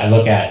thing I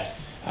look at,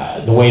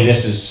 the way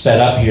this is set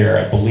up here,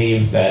 I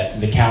believe that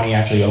the county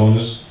actually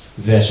owns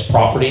this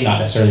property, not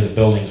necessarily the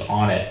buildings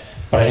on it.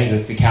 But I think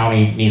that the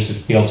county needs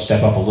to be able to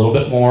step up a little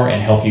bit more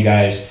and help you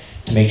guys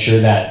to make sure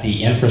that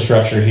the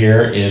infrastructure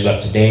here is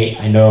up to date.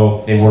 I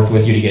know they worked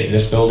with you to get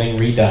this building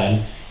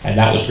redone, and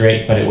that was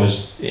great, but it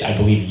was, I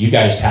believe you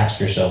guys taxed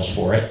yourselves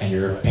for it, and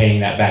you're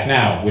paying that back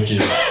now, which is,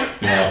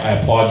 I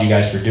applaud you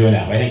guys for doing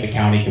that. But I think the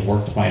county could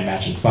work to find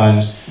matching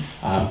funds.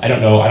 I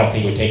don't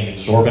think it would take an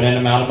exorbitant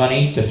amount of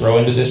money to throw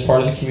into this part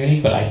of the community,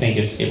 but I think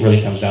it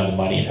really comes down to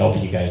money and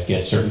helping you guys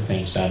get certain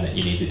things done that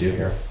you need to do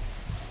here.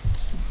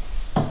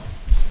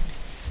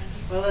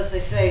 Well, as they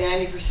say,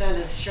 90%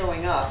 is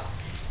showing up.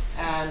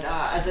 And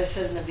as I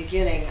said in the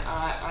beginning,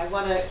 I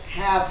want to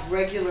have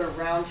regular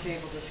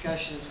roundtable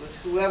discussions with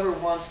whoever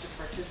wants to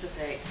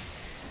participate.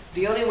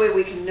 The only way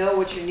we can know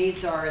what your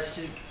needs are is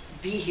to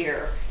be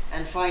here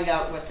and find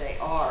out what they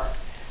are.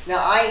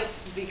 Now,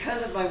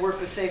 because of my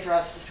work with Safe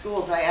Routes to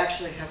Schools, I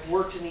actually have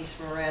worked in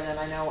East Marin, and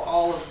I know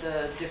all of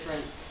the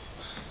different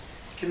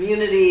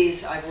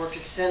communities. I've worked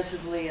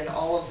extensively in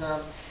all of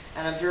them.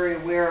 And I'm very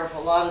aware of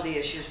a lot of the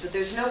issues, but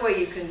there's no way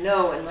you can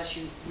know unless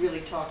you really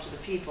talk to the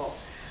people.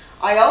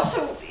 I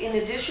also, in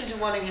addition to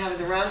wanting to have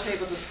the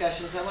roundtable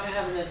discussions, I want to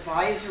have an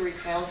advisory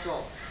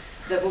council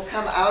that will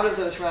come out of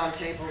those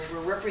roundtables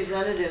where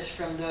representatives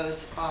from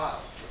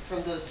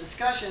those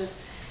discussions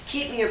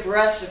keep me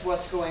abreast of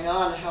what's going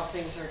on and how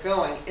things are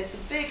going. It's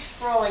a big,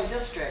 sprawling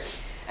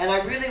district, and I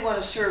really want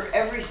to serve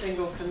every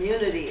single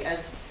community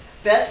as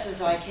best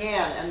as I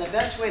can, and the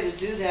best way to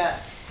do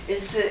that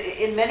is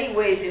to, in many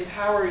ways,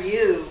 empower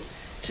you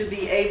to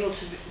be able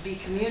to be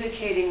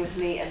communicating with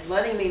me and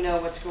letting me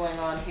know what's going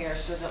on here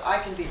so that I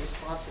can be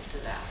responsive to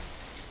that.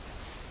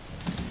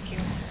 Thank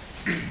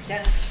you.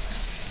 Dennis?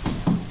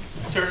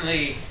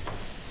 Certainly,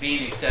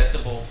 being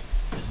accessible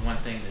is one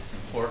thing that's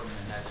important,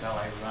 and that's how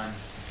I run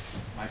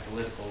my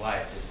political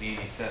life, is being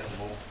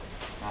accessible.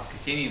 I'll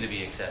continue to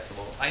be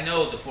accessible. I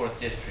know the 4th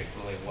District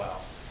really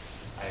well.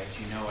 As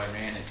you know, I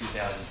ran in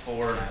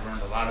 2004, and I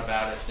learned a lot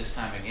about it. This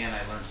time again,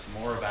 I learned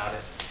some more about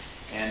it.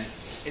 And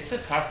it's a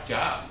tough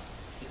job.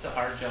 It's a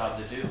hard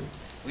job to do.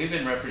 We've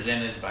been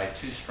represented by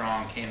 2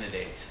 strong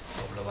candidates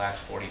over the last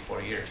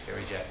 44 years,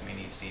 Gary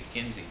Giacomini and Steve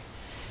Kinsey.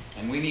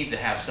 And we need to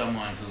have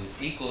someone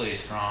who's equally as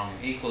strong,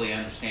 equally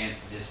understands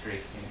the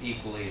district, and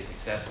equally as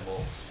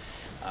accessible.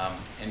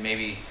 And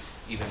maybe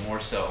even more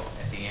so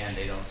at the end.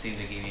 They don't seem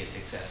to be as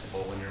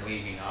accessible when they're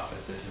leaving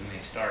office as when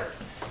they start.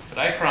 But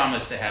I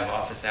promise to have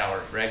office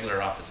hours,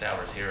 regular office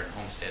hours here at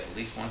Homestead at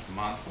least once a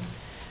month.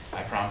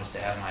 I promise to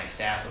have my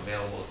staff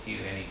available to you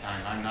anytime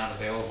I'm not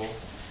available.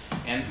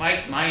 And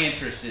my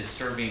interest is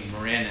serving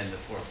Marin in the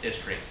 4th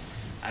District.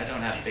 I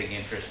don't have a big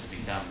interest to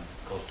become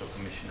coastal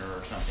commissioner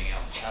or something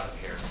else out of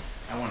here.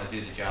 I want to do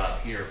the job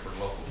here for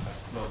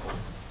local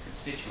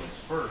constituents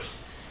first,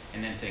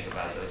 and then think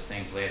about those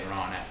things later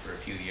on after a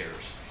few years.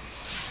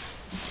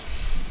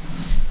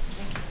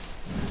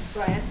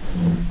 Brian?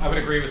 I would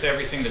agree with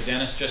everything that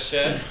Dennis just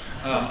said.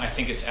 I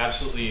think it's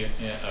absolutely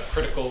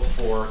critical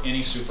for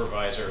any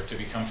supervisor to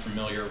become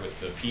familiar with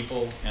the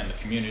people and the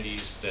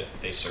communities that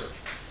they serve.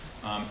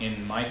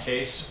 In my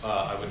case,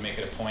 I would make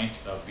it a point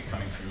of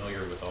becoming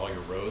familiar with all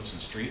your roads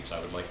and streets. I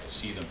would like to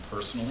see them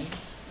personally,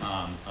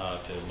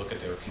 to look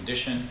at their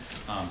condition,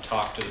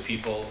 talk to the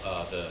people,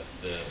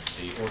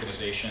 the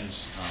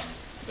organizations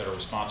that are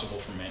responsible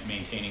for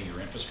maintaining your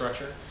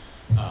infrastructure,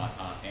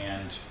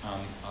 and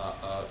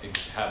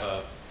have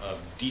a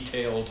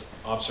detailed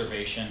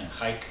observation and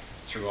hike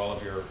through all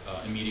of your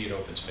immediate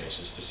open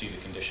spaces to see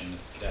the condition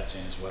that's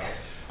in as well.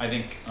 I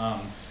think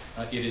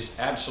it is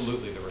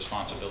absolutely the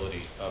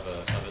responsibility of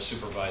a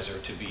supervisor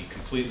to be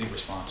completely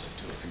responsive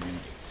to a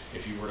community.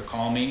 If you were to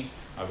call me,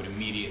 I would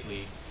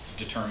immediately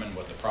determine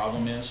what the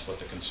problem is, what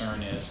the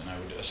concern is, and I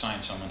would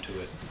assign someone to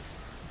it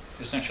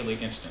essentially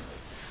instantly.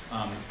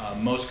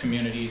 Most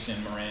communities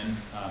in Marin,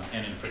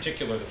 and in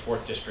particular the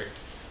 4th District,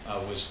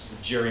 was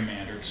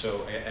gerrymandered,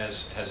 so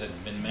as has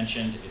been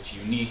mentioned, it's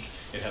unique,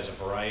 it has a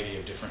variety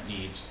of different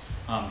needs,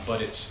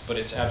 but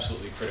it's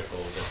absolutely critical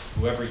that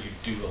whoever you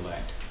do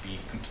elect be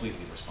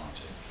completely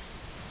responsive.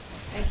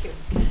 Thank you.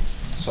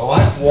 So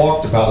I've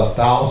walked about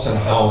 1,000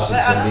 houses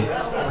in the...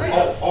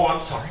 Oh,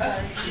 I'm sorry.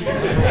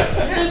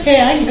 It's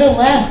okay, I can go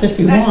last if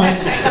you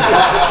want.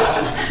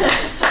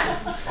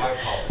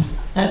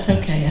 That's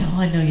okay, Al,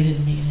 I know you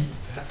didn't mean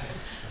it.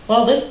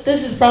 Well, this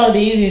is probably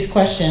the easiest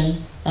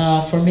question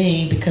for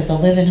me because I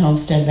live in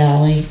Homestead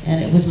Valley,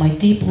 and it was my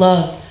deep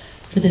love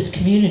for this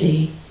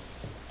community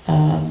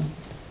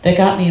that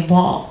got me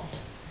involved.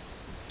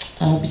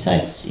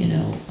 Besides, you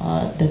know,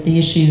 that the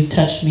issue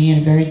touched me in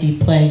a very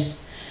deep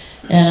place.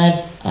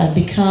 And I've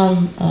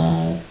become,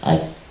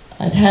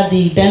 I've had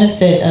the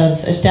benefit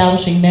of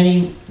establishing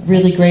many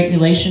really great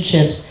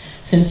relationships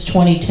since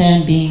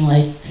 2010, being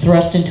like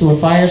thrust into a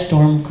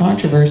firestorm of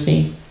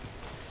controversy.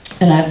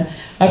 And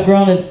I've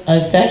grown an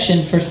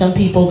affection for some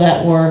people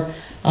that were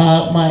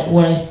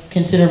what I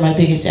consider my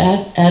biggest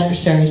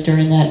adversaries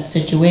during that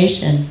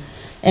situation.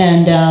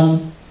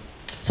 And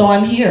so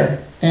I'm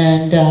here.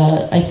 And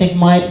I think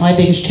my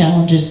biggest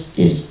challenge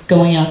is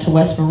going out to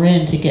West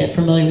Marin to get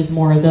familiar with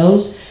more of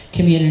those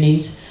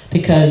communities,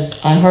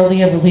 because I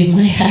hardly ever leave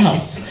my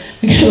house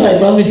because I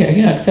love it here,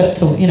 you know, except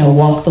to, you know,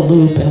 walk the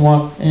loop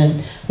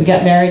and we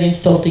got married in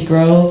Stolte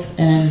Grove,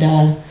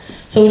 and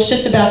so it's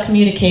just about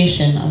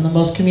communication. I'm the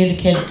most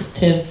communicative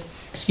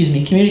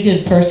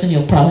person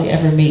you'll probably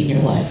ever meet in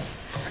your life.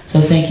 So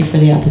thank you for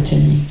the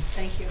opportunity.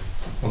 Thank you.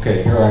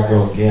 Okay, here I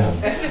go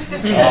again.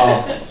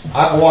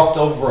 I've walked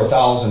over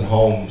 1,000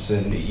 homes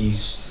in the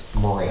East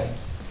Marin,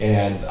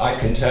 and I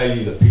can tell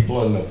you the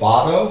people in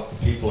Novato, the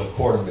people in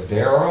Corte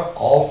Madera,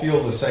 all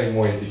feel the same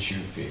way that you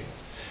feel.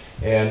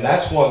 And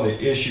that's one of the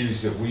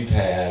issues that we've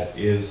had,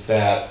 is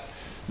that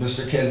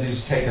Mr.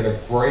 Kinsey's taken a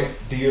great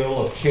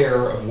deal of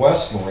care of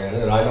West Marin,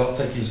 and I don't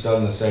think he's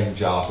done the same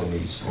job in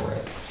East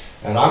Marin.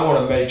 And I want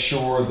to make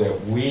sure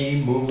that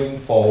we, moving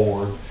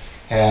forward,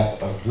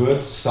 have a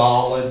good,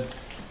 solid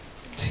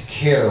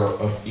care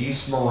of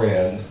East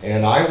Marin,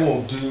 and I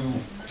will do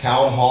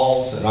town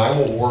halls, and I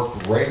will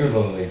work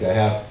regularly to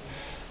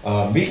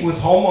have meet with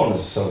homeowners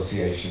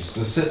associations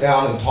to sit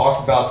down and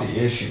talk about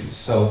the issues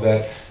so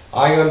that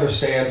I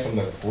understand from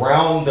the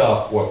ground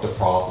up what the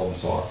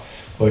problems are.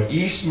 But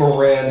East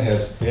Marin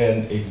has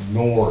been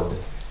ignored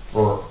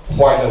for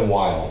quite a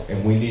while,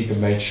 and we need to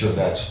make sure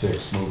that's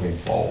fixed moving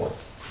forward.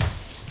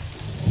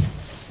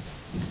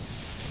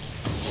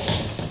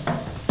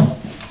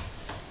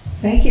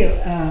 Thank you.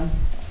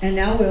 And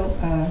now we'll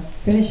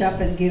finish up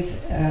and give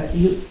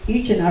you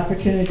each an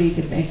opportunity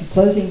to make a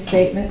closing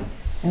statement,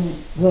 and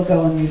we'll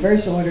go in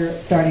reverse order,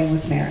 starting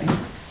with Marin. Okay.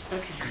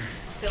 I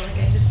feel like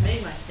I just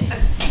made my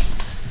statement.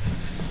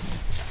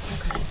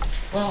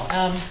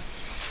 Well,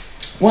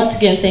 once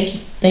again,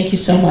 thank you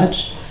so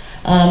much.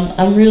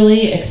 I'm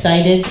really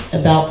excited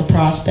about the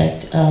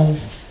prospect of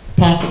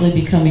possibly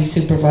becoming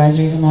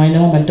supervisor, even though I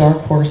know I'm a dark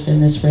horse in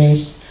this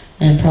race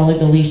and probably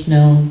the least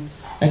known,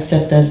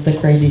 except as the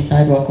crazy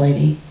sidewalk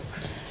lady.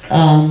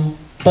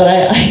 But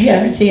I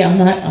guarantee I'm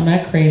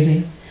not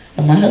crazy.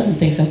 My husband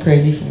thinks I'm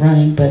crazy for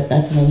running, but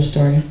that's another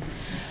story.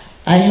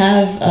 I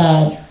have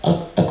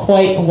a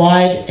quite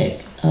wide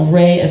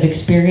array of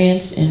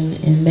experience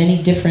in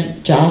many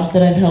different jobs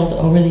that I've held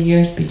over the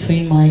years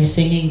between my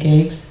singing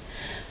gigs.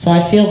 So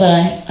I feel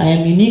that I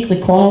am uniquely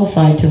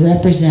qualified to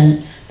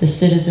represent the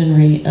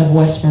citizenry of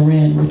West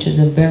Marin, which is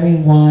a very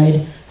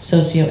wide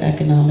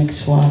socioeconomic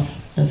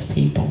swath of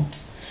people.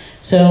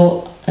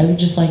 So I would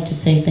just like to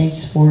say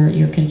thanks for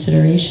your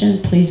consideration.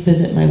 Please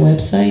visit my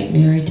website,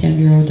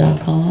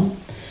 marytambureau.com.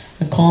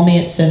 Call me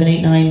at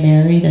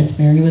 789-MARY, that's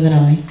Mary with an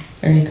I,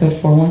 area code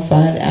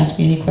 415. Ask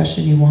me any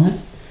question you want.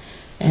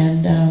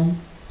 And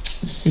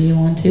see you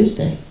on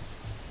Tuesday.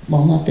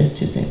 Well, not this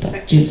Tuesday,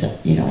 but June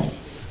 7th. You know what I mean.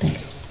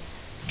 Thanks.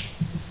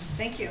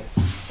 Thank you.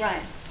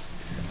 Brian.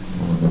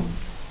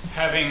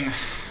 Having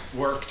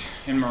worked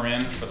in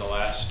Marin for the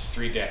last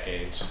 3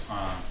 decades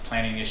on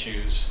planning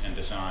issues and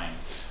design,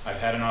 I've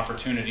had an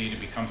opportunity to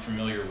become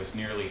familiar with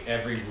nearly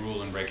every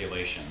rule and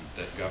regulation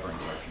that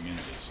governs our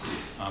communities.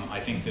 I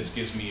think this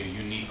gives me a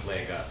unique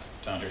leg up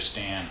to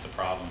understand the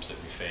problems that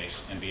we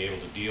face and be able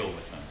to deal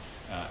with them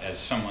as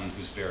someone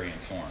who's very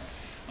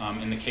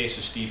informed. In the case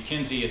of Steve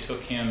Kinsey, it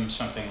took him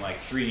something like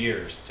 3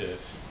 years to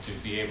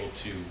be able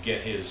to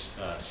get his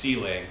sea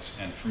legs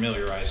and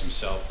familiarize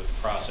himself with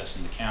the process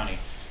in the county.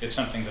 It's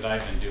something that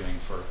I've been doing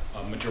for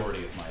a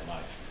majority of my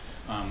life.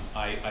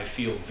 I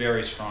feel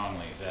very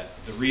strongly that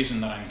the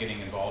reason that I'm getting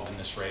involved in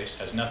this race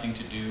has nothing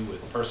to do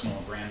with personal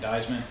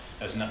aggrandizement,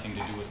 has nothing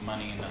to do with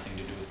money, and nothing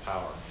to do with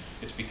power.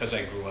 It's because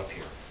I grew up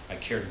here. I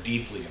care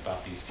deeply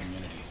about these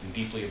communities and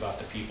deeply about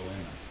the people in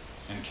them,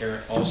 and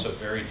care also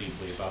very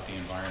deeply about the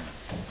environment.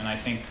 And I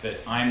think that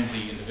I'm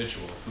the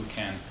individual who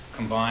can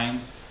combine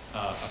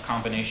a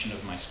combination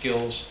of my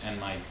skills and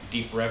my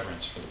deep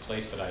reverence for the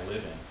place that I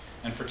live in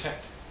and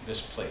protect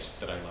this place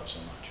that I love so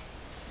much.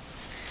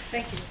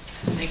 Thank you.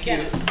 Thank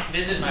you.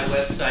 Visit my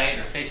website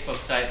or Facebook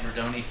site,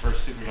 Verdoni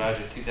First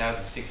Supervisor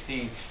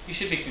 2016. You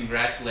should be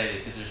congratulated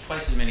because there's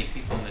twice as many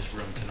people in this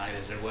room tonight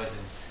as there was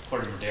in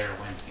Corte Madera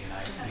Wednesday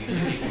night. You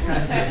should be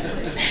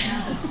congratulated.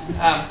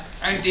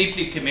 I'm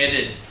deeply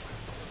committed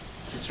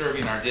to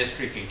serving our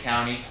district and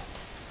county.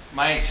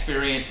 My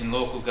experience in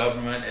local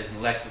government as an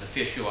elected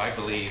official, I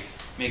believe,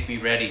 make me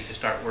ready to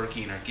start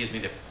working, or gives me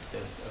the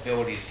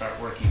ability to start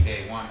working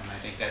day one, and I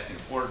think that's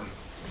important.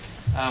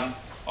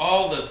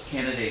 All the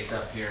candidates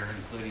up here,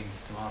 including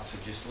Tomas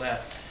who just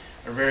left,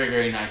 are very,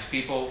 very nice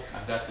people.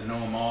 I've got to know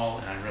them all,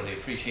 and I really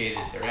appreciated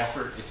their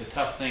effort. It's a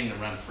tough thing to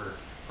run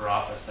for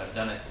office. I've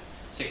done it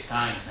 6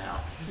 times now,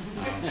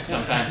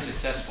 sometimes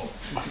successful.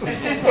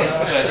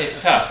 But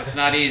it's tough. It's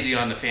not easy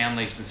on the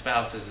families and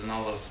spouses and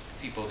all those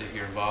people that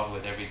you're involved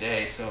with every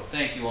day. So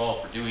thank you all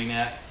for doing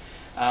that.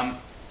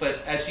 But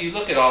as you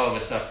look at all of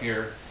us up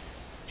here,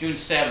 June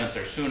 7th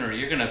or sooner,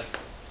 you're going to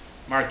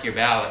mark your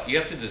ballot. You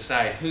have to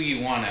decide who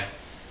you want to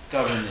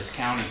govern this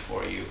county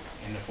for you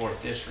in the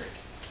 4th District.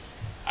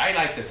 I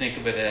like to think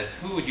of it as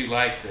who would you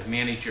like to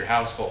manage your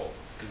household,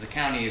 because the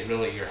county is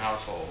really your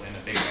household in a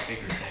bigger thing.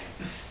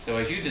 So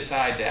as you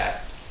decide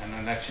that on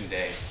election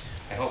day,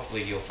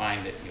 hopefully you'll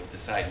find that you'll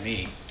decide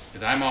me,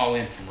 because I'm all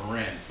in for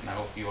Marin, and I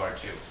hope you are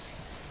too.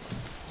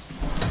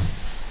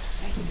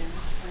 Thank you, Dennis.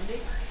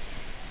 Wendy?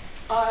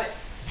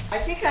 I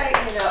think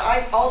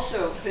I've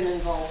also been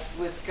involved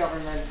with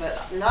government,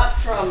 but not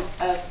from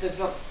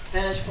the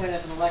vantage point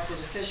of an elected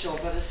official,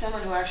 but as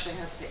someone who actually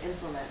has to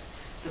implement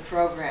the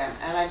program.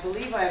 And I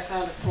believe I have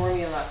found a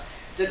formula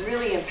that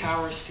really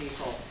empowers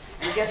people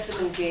and gets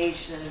them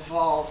engaged and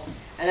involved,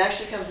 and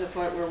actually comes to the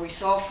point where we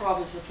solve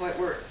problems to the point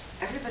where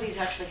everybody's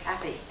actually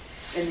happy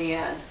in the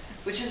end,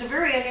 which is a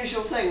very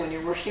unusual thing when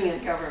you're working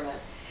in government.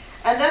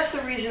 And that's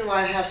the reason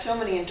why I have so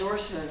many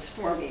endorsements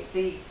for me.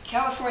 The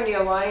California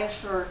Alliance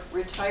for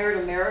Retired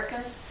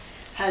Americans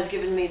has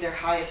given me their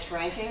highest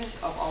rankings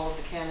of all of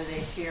the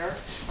candidates here.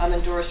 I'm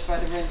endorsed by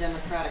the Marin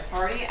Democratic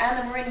Party and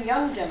the Marin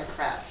Young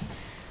Democrats,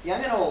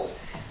 young and old.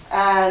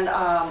 And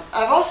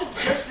I've also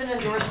just been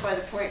endorsed by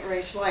the Point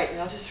Race Light, and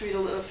I'll just read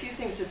a few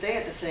things that they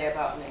had to say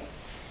about me.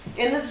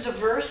 In the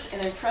diverse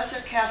and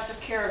impressive cast of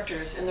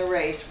characters in the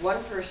race,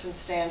 one person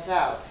stands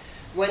out,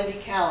 Wendy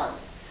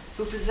Callens,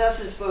 who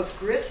possesses both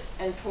grit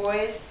and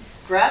poise,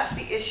 grasps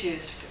the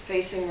issues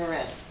facing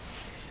Marin.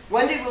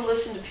 Wendy will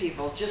listen to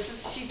people, just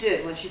as she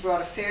did when she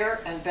brought a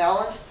fair and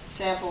balanced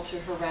sample to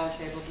her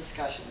roundtable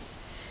discussions.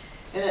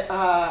 And,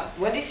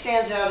 Wendy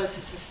stands out as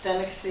a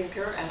systemic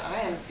thinker, and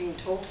I am being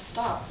told to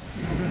stop.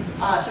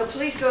 So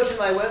please go to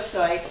my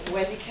website,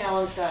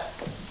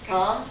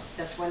 wendycallens.com,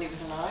 that's Wendy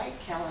with an I,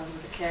 Callens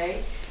with a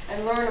K,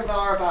 and learn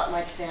more about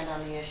my stand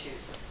on the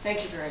issues.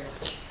 Thank you very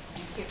much.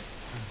 Thank you.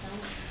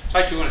 So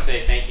I too want to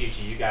say thank you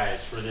to you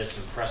guys for this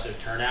impressive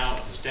turnout,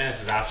 because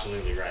Dennis is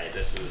absolutely right.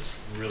 This was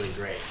really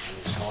great. I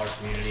mean, smaller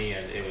community,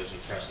 and it was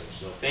impressive.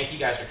 So thank you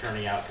guys for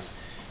turning out, because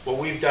what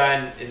we've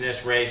done in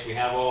this race, we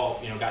have all,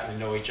 you know, gotten to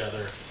know each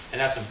other,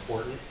 and that's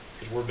important,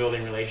 because we're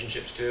building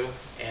relationships too,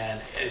 and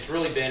it's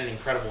really been an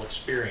incredible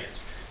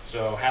experience.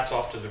 So hats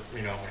off to the,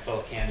 you know, my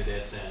fellow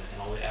candidates and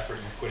all the effort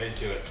you put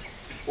into it.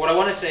 What I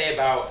want to say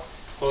about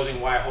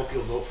closing, why I hope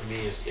you'll vote for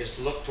me, is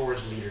to look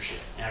towards leadership.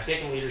 And I've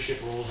taken leadership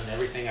roles in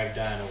everything I've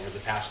done over the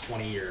past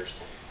 20 years,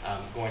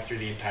 going through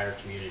the entire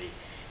community.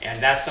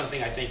 And that's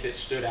something I think that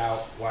stood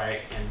out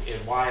and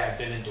is why I've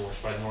been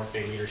endorsed by the North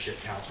Bay Leadership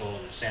Council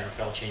and the Santa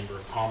Fe Chamber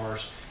of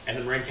Commerce and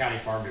the Marin County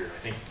Farm Bureau. I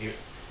think the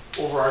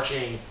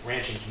overarching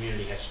ranching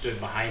community has stood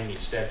behind me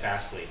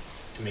steadfastly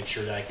to make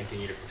sure that I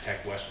continue to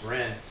protect West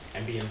Marin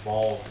and be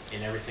involved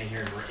in everything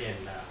here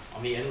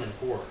on the inland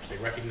corridors. They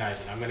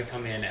recognize that I'm going to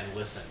come in and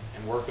listen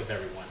and work with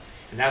everyone.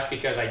 And that's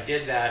because I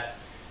did that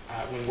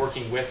when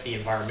working with the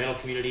environmental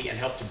community and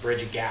helped to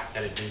bridge a gap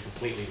that had been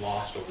completely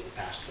lost over the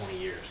past 20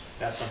 years.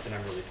 That's something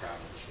I'm really proud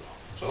of as well.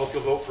 So I hope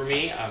you'll vote for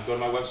me. Go to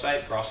my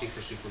website,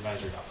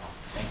 grossyforsupervisor.com.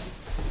 Thank you.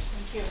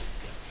 Thank you.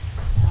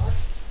 Alex?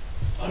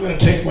 I'm going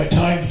to take my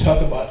time to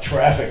talk about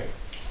traffic.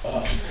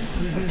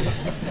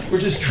 We're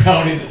just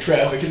drowning in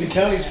traffic, and the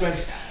county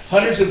spends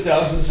hundreds of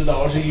thousands of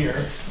dollars a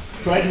year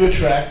trying to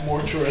attract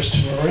more tourists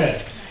to Marin.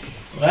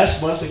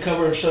 Last month, the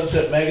cover of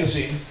Sunset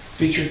Magazine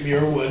featured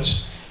Muir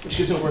Woods, which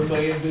gets over 1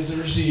 million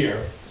visitors a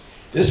year.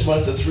 This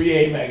month, the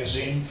 3A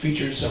magazine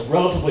features a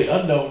relatively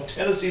unknown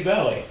Tennessee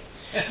Valley.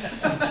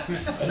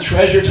 A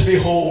treasure to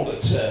behold,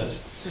 it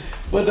says.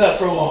 But not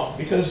for long,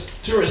 because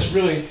tourists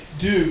really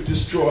do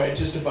destroy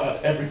just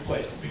about every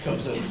place that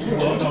becomes a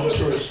well-known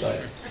tourist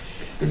site.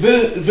 The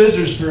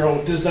Visitors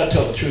Bureau does not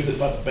tell the truth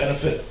about the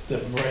benefit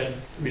that Marin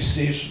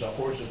receives from the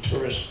hordes of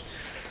tourists.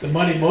 The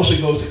money mostly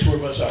goes to tour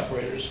bus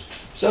operators,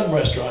 some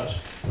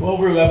restaurants, and what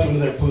we're left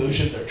with their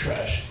pollution, their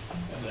trash,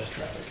 and their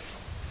traffic.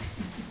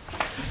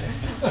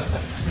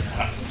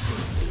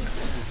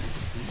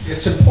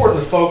 It's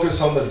important to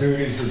focus on the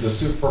duties of the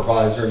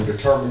supervisor in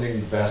determining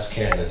the best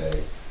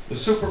candidate. The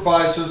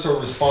supervisors are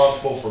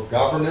responsible for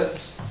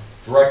governance,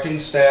 directing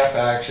staff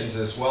actions,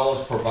 as well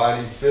as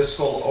providing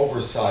fiscal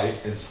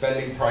oversight and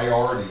spending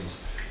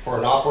priorities for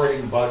an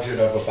operating budget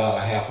of about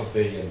 $500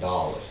 million.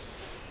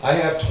 I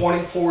have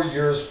 24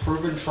 years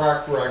proven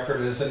track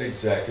record as an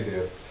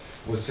executive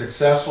with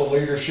successful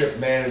leadership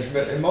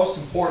management and, most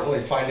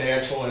importantly,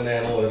 financial and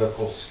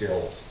analytical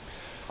skills.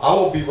 I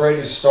will be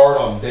ready to start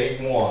on day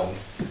one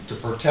to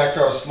protect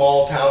our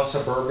small town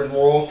suburban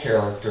rural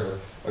character,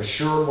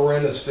 assure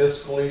Marin is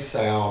fiscally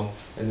sound,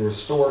 and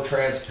restore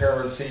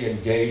transparency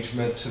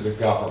engagement to the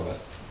government.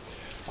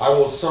 I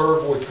will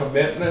serve with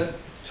commitment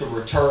to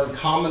return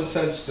common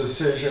sense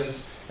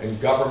decisions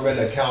and government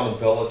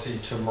accountability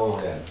to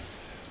Marin.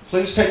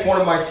 Please take one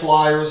of my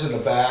flyers in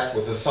the back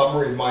with a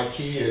summary of my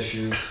key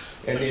issues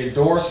and the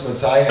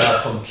endorsements I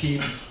have from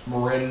key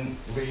Marin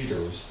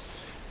leaders,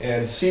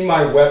 and see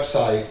my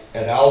website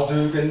at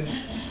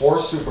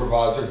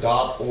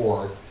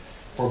alduganforsupervisor.org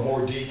for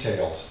more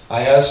details.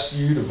 I ask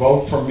you to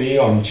vote for me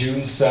on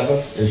June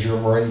 7th as your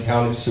Marin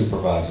County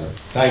Supervisor.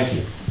 Thank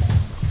you.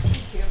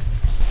 Thank you.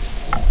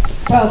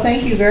 Well,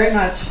 thank you very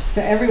much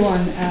to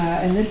everyone,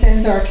 and this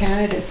ends our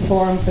candidates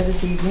forum for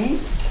this evening.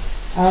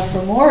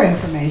 For more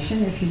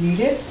information, if you need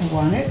it or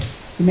want it,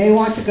 you may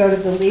want to go to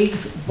the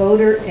League's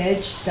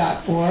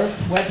voteredge.org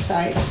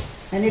website,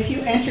 and if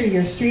you enter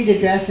your street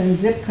address and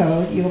zip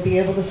code, you'll be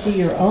able to see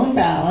your own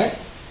ballot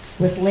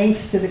with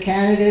links to the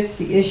candidates,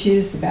 the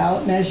issues, the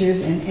ballot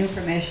measures, and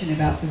information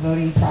about the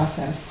voting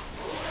process.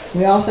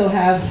 We also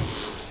have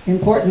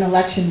important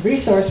election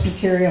resource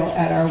material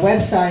at our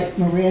website,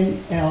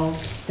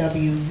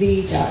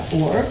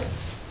 marinlwv.org.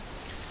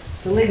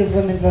 The League of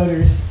Women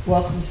Voters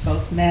welcomes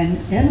both men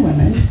and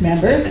women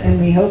members, and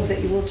we hope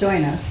that you will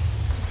join us.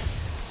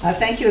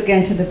 Thank you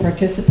again to the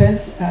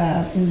participants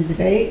in the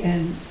debate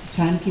and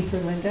timekeeper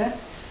Linda,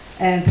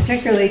 and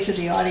particularly to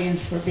the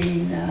audience for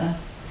being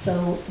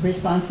so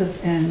responsive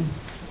and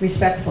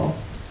respectful.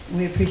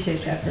 We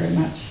appreciate that very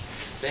much.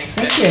 Thank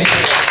you.